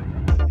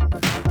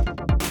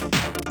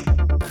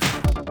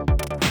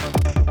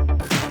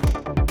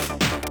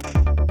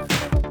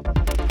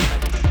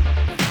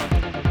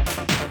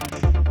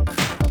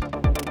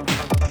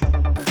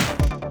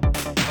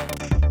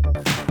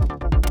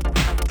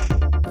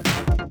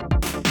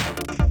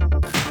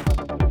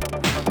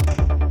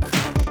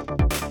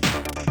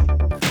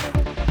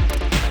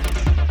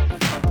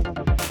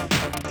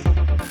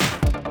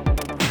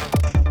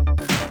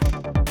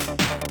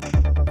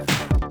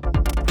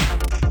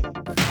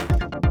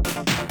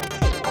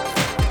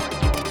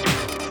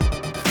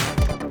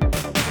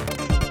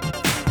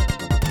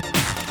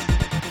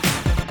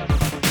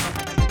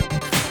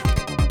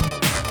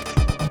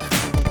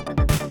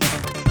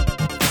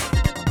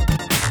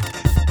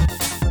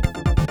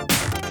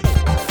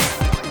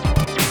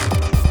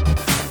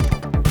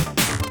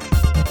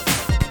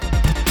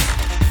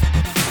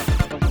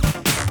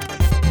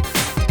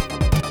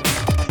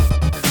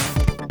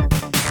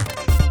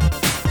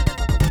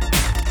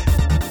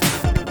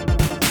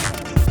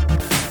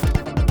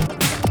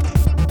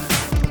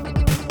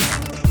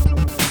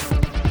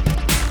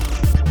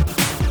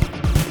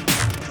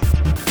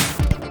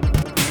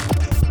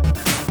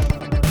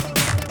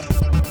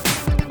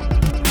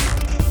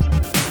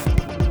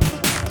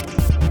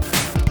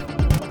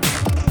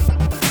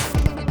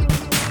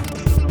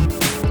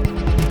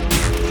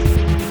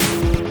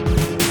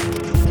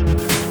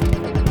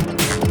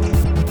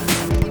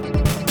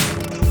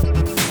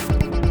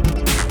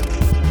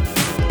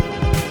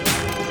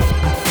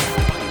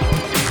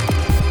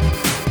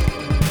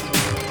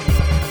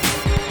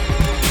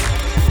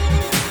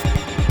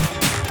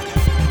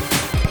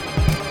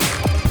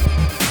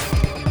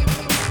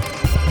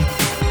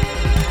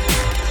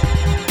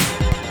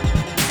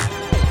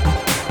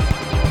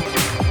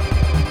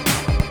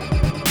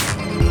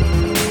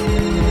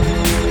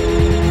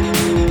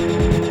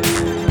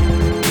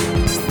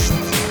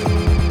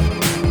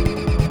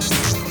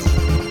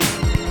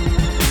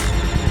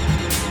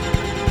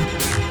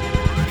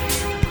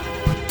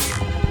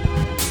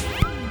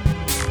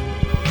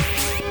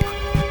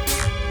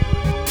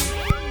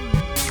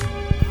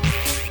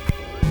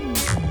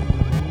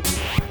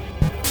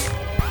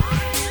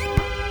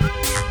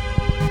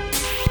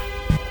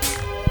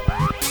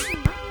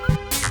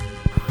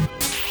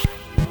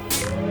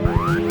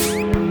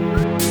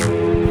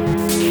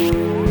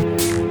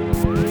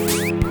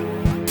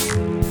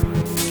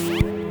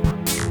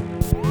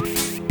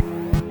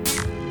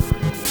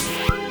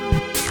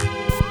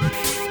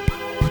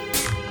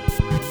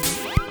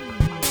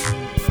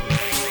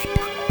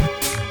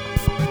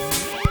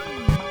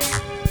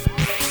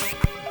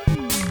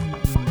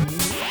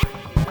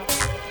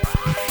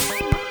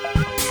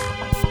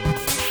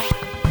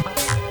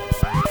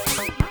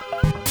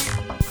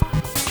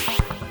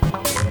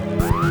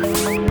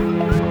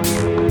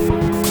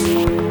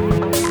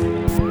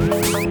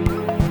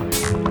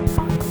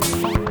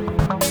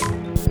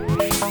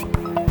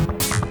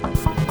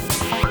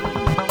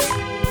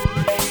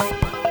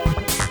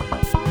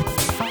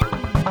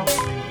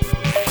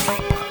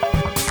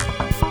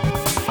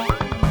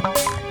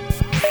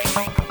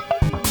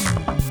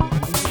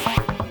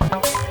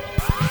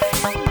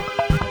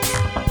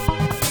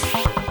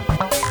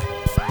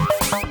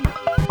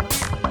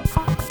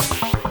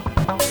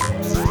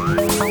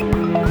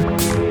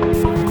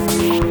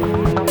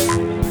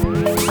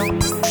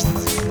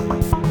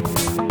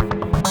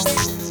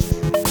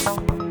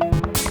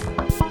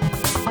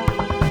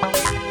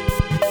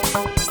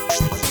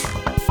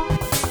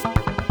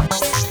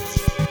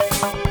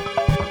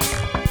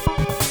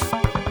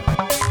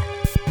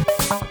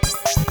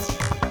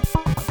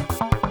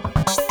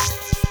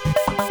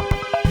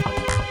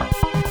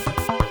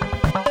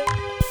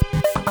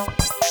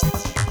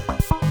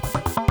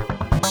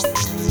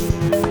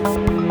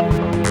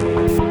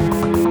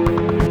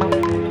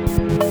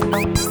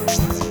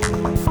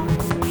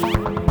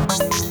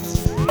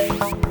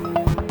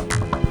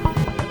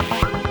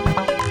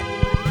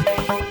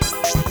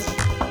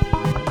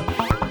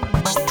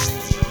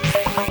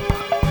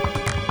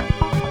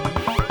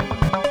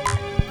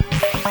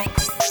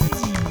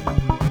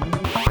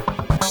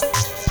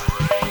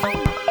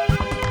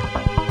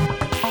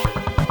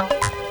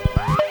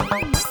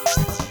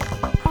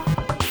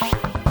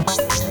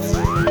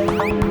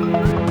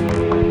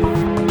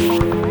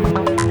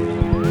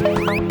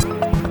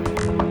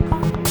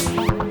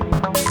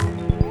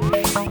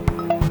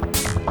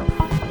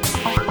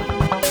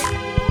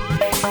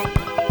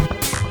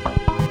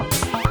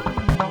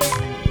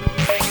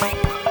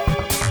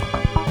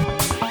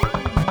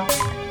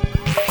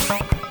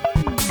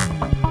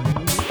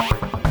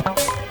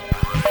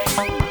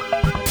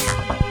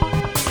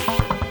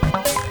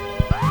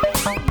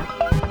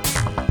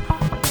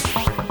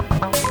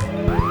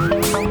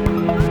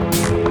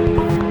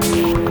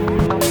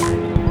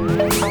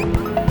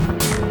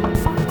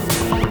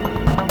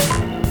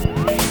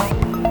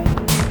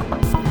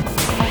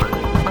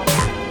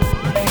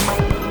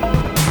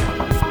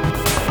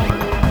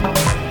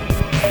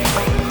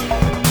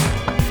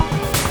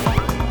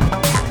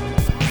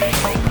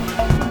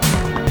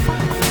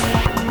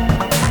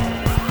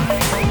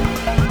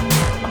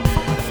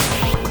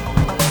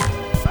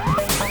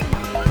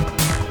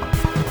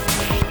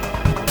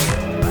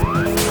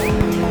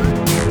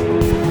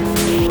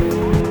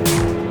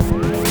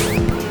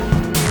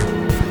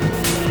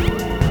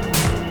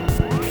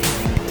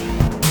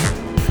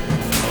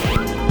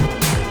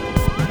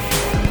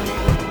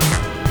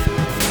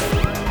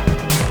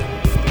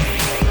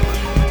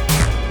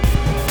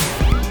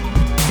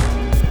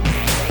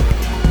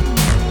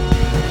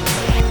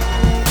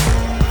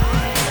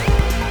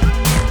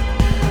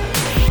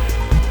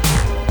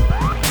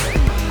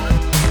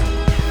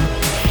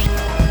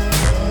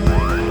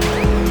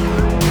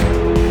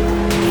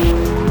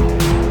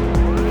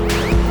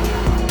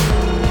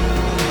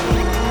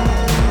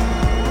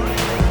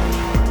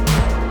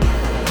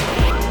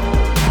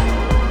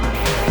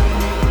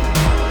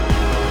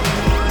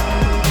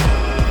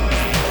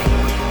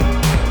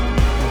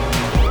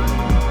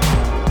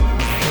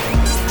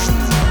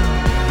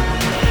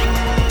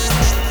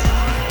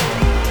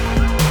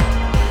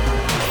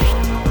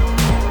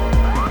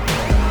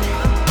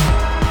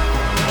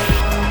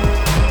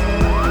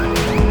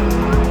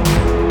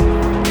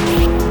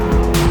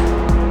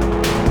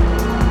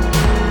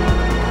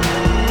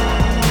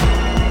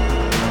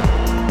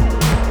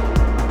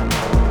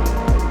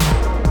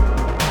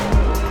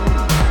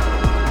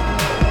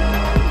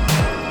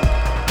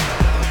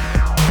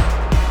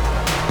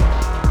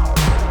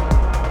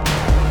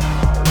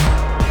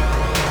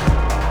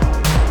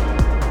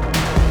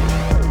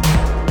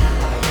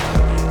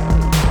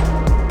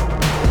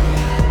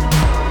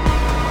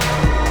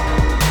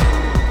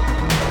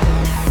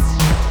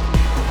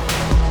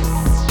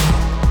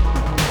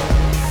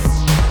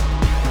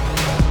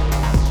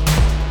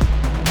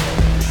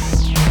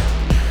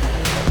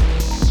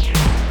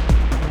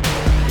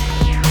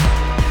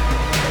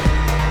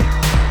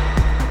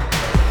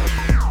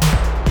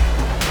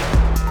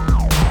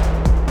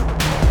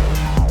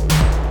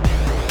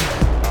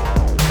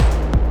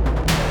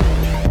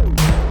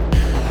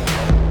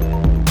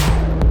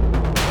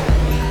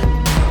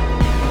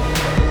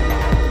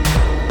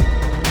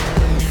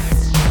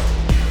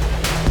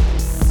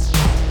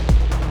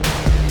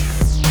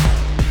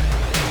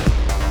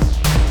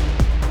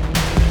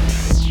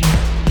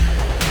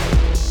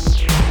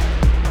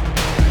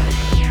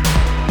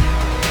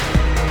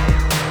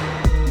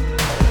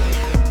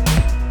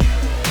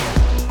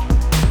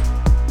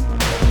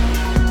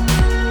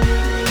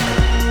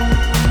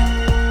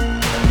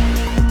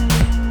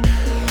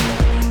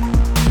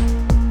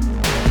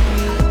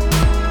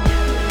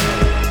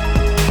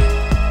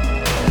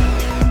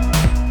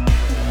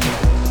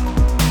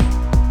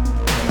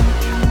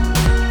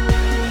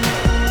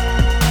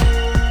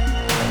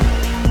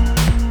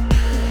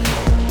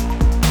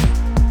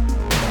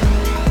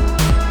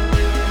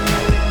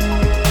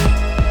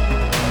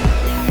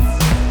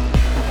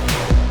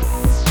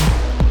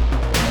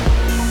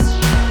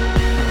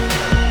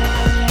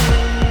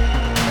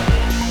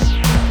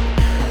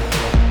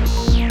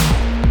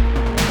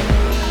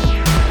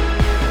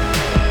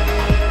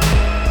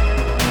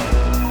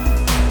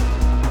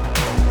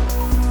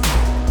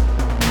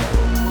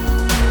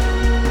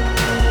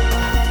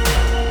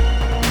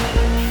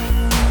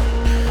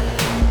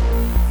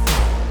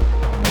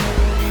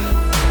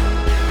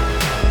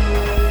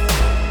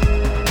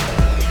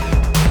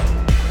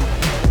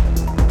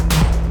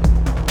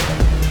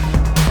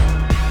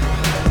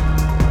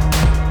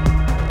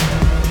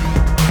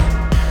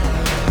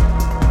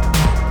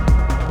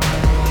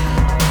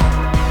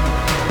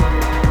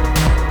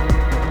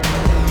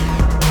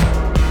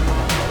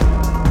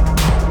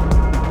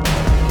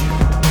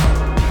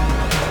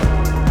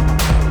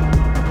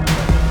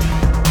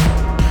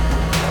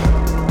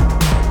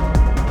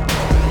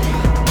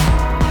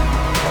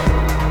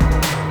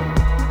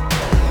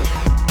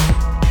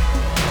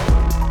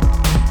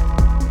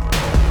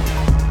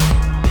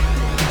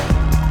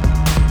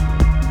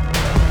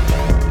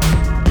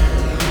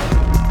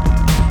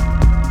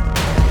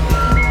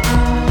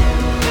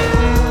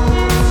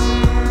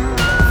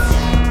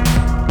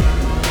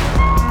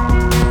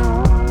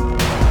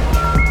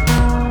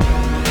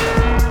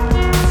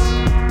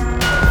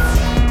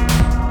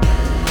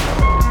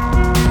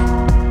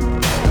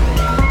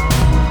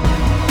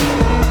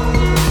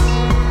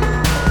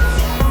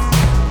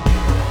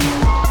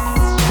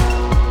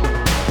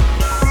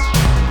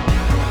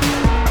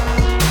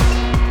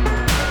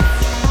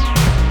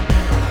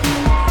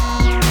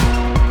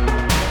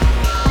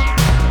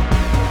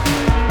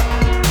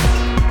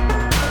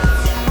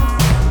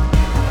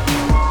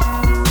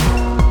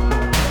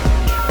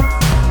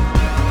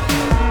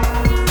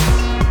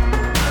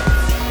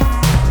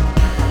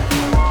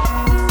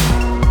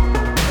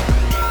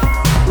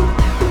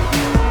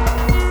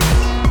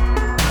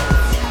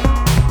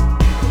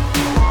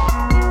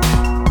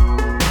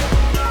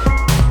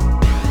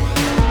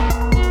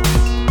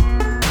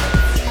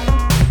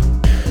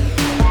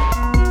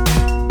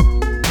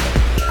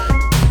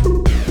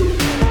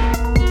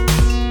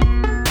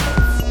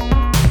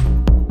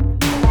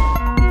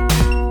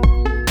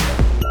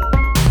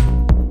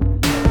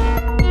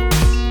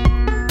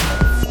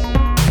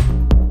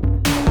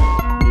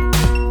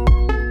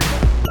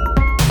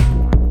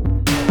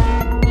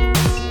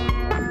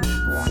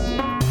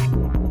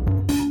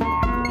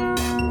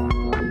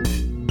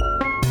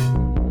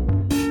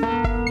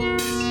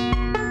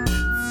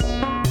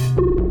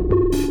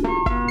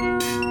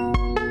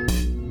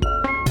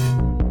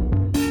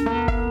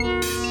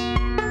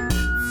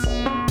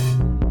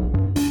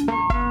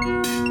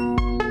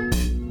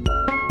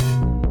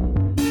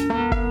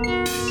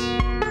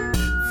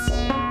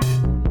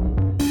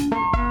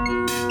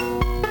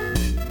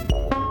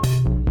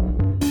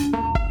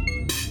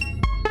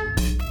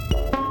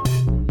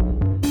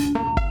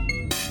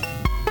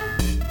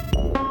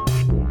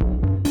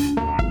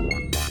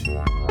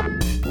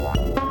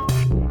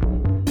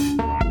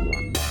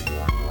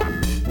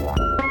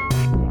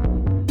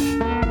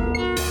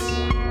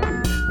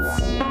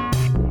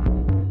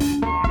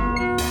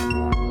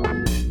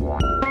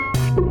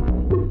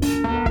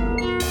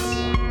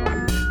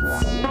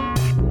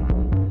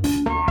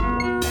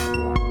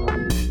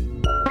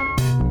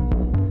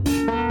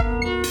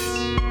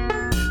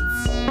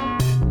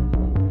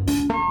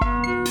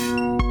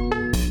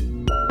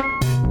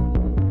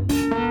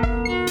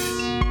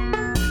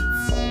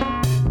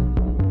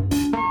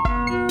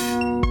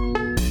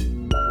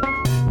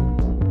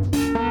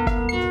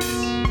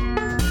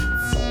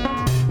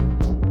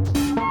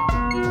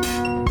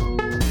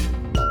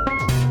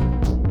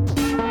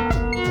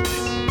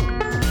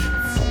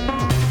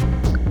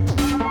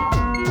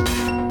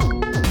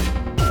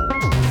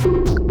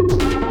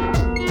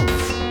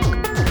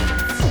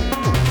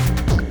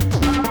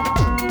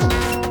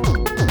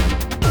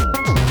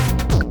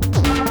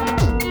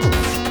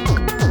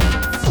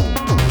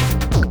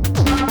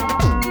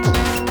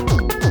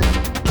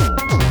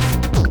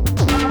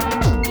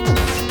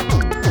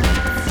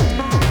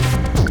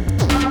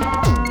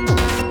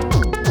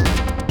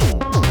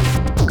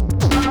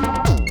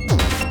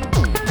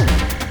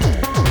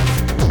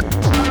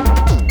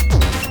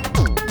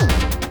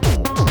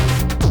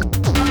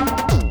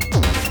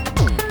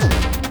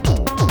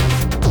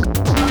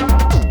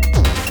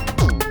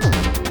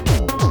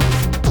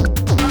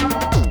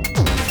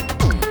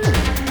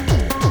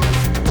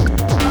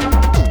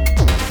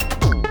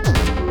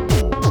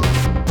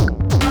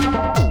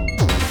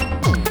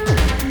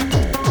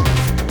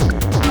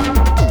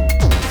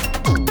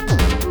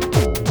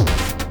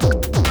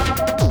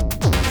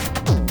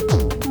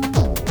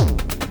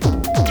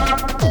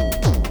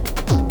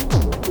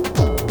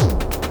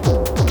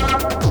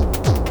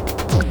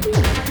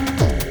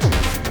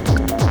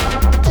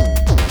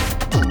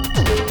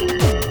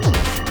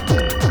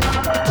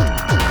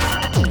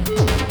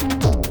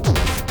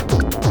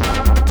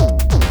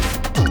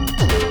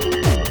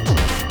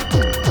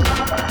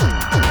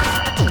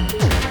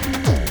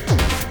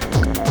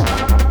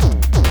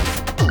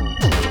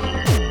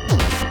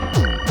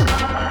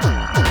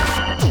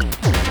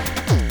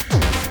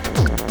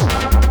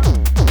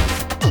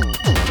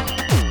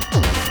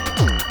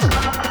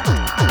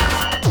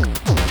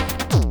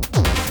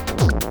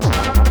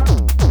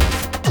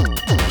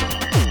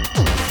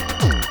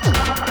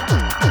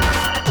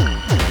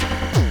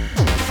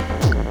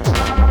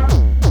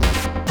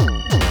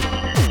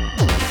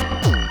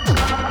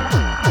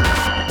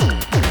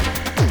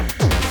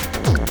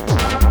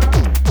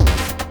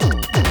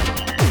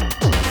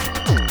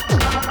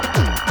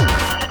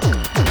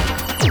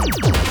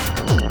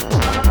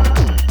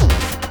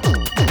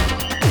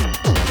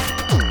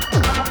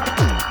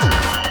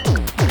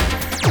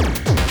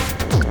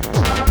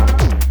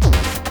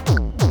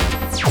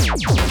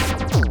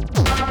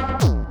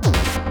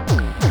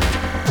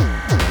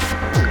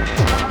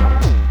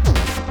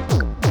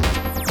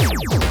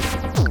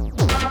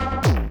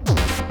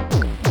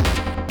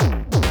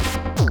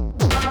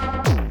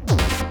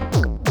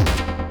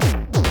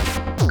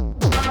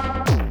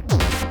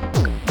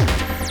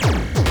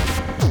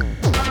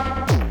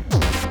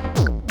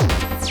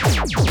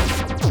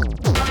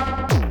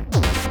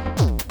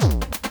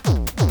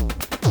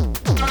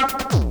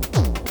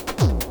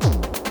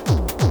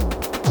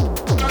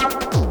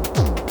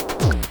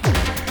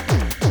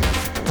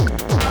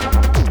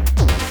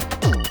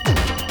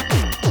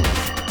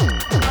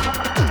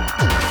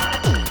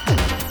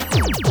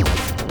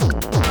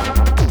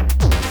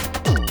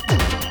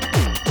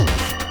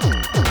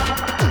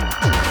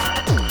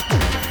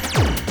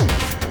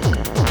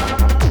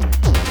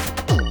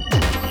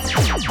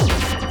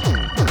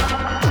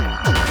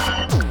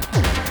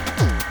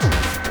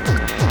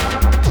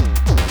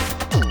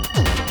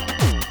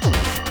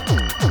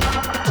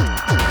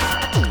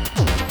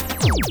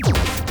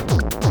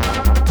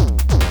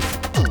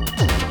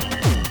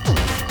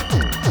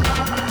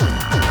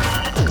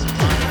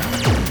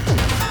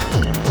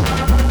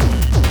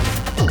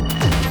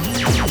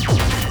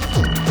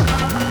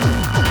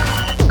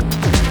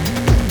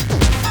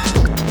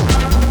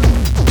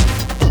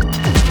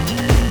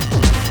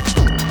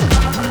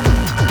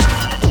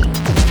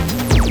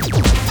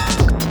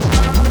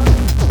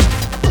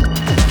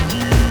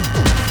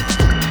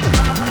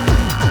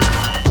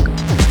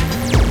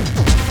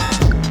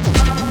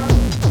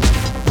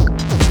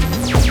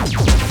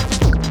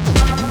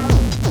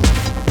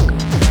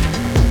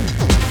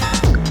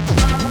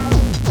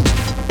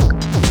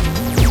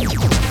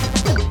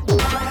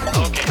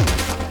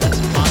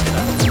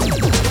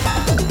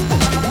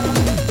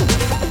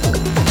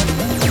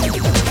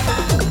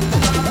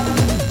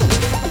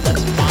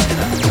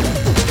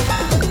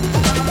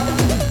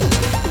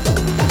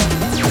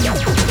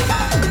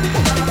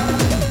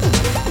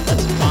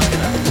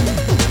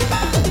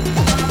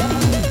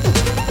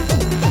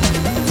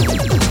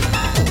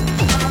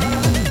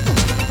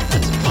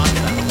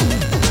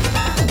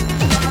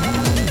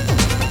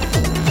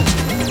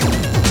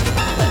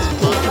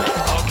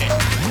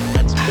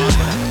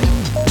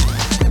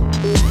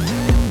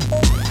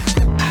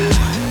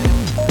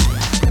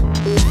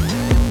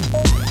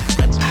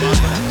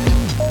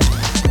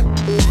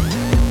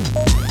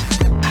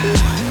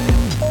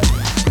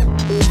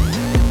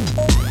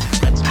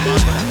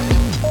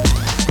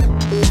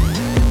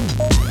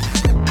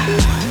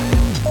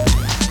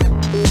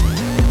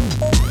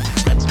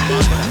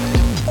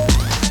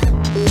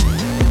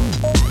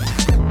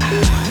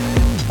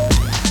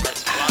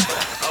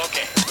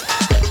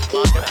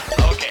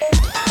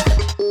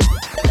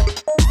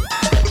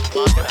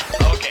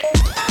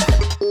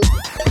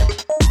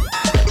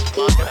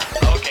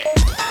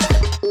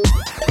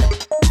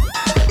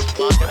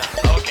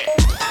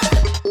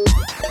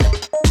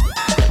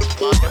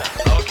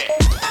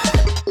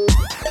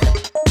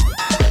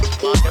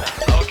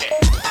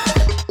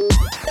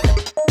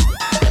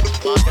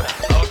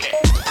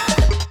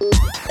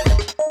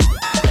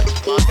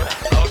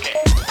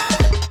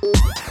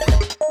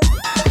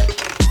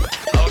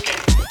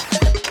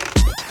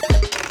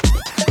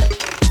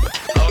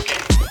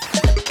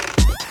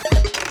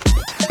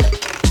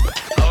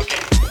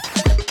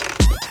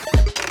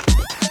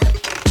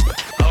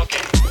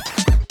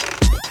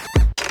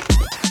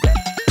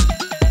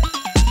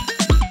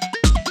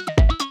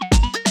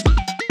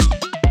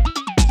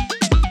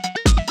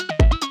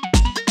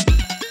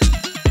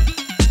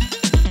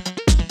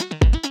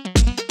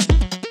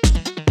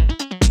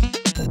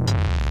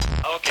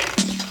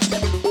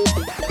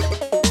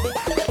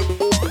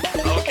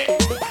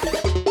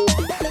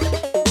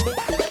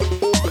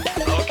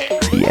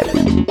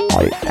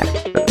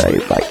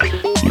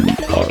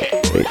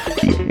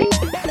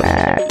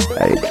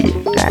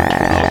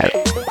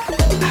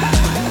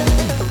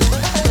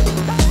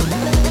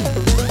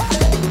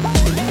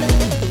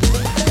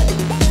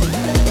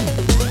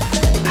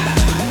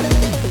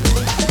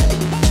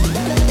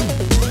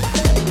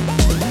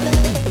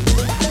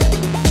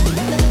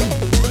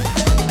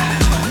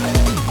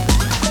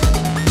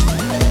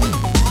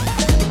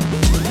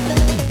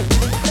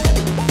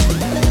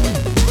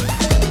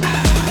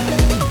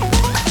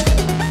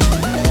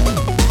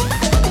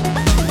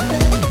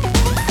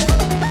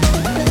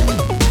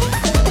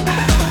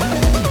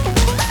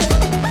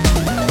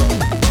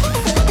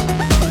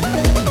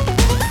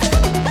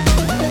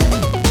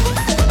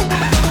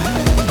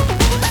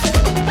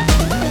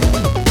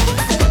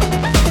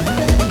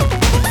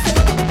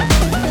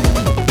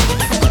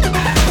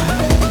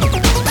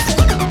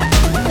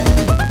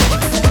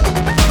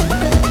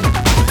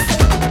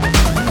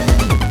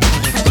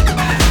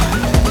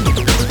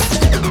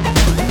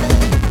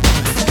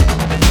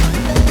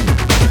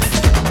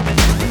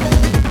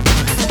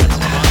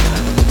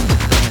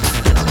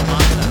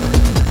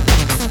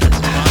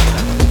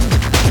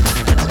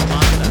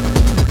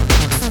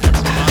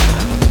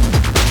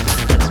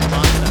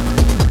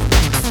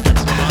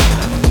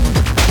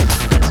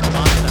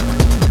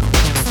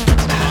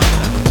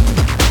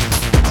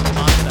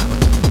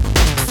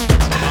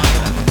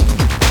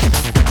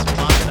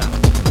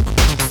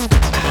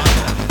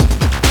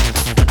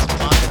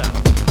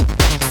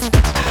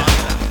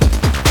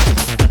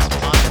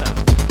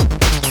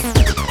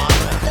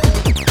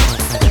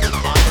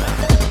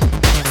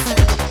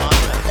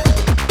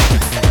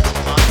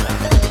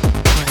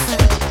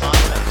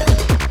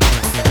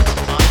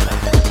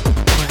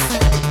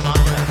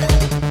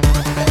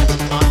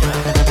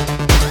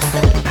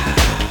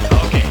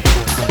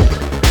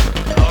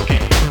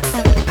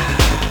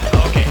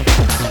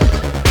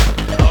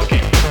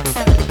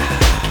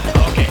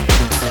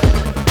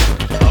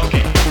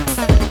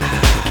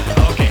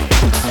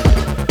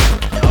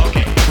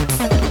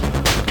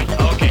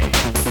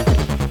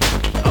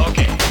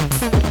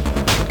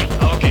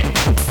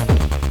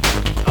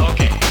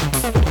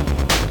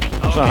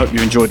 hope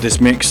you enjoyed this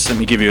mix. Let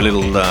me give you a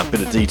little bit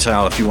of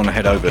detail. If you want to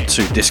head over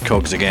to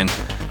Discogs again,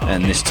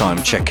 and this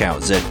time check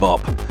out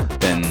ZBop,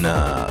 then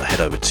head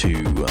over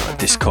to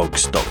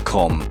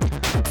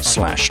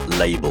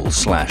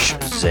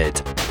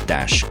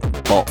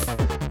discogs.com/label/Z-bop.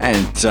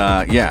 And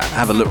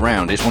have a look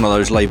round. It's one of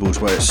those labels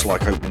where it's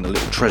like opening a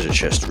little treasure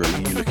chest,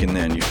 really. You look in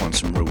there and you find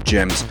some real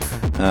gems.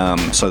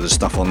 So there's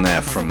stuff on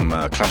there from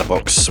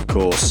Clatterbox, of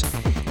course,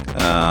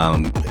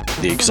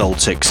 the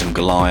Exaltics and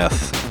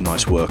Goliath.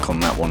 Nice work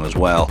on that one as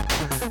well.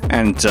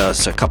 And so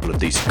a couple of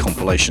decent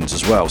compilations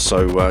as well.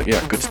 So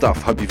good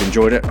stuff. Hope you've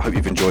enjoyed it. Hope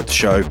you've enjoyed the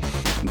show.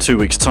 In 2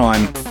 weeks'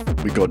 time,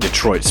 we've got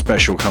Detroit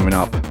special coming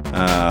up.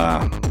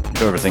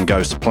 If everything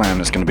goes to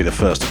plan, it's going to be the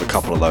first of a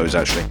couple of those,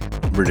 actually.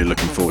 Really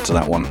looking forward to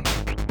that one.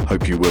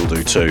 Hope you will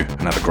do too,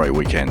 and have a great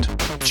weekend.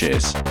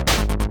 Cheers.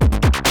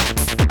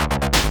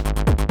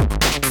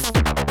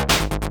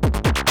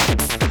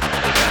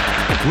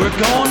 We're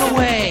going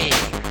away.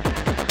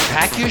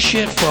 Pack your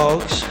shit,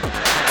 folks.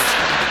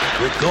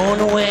 We're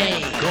going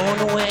away, going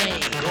away.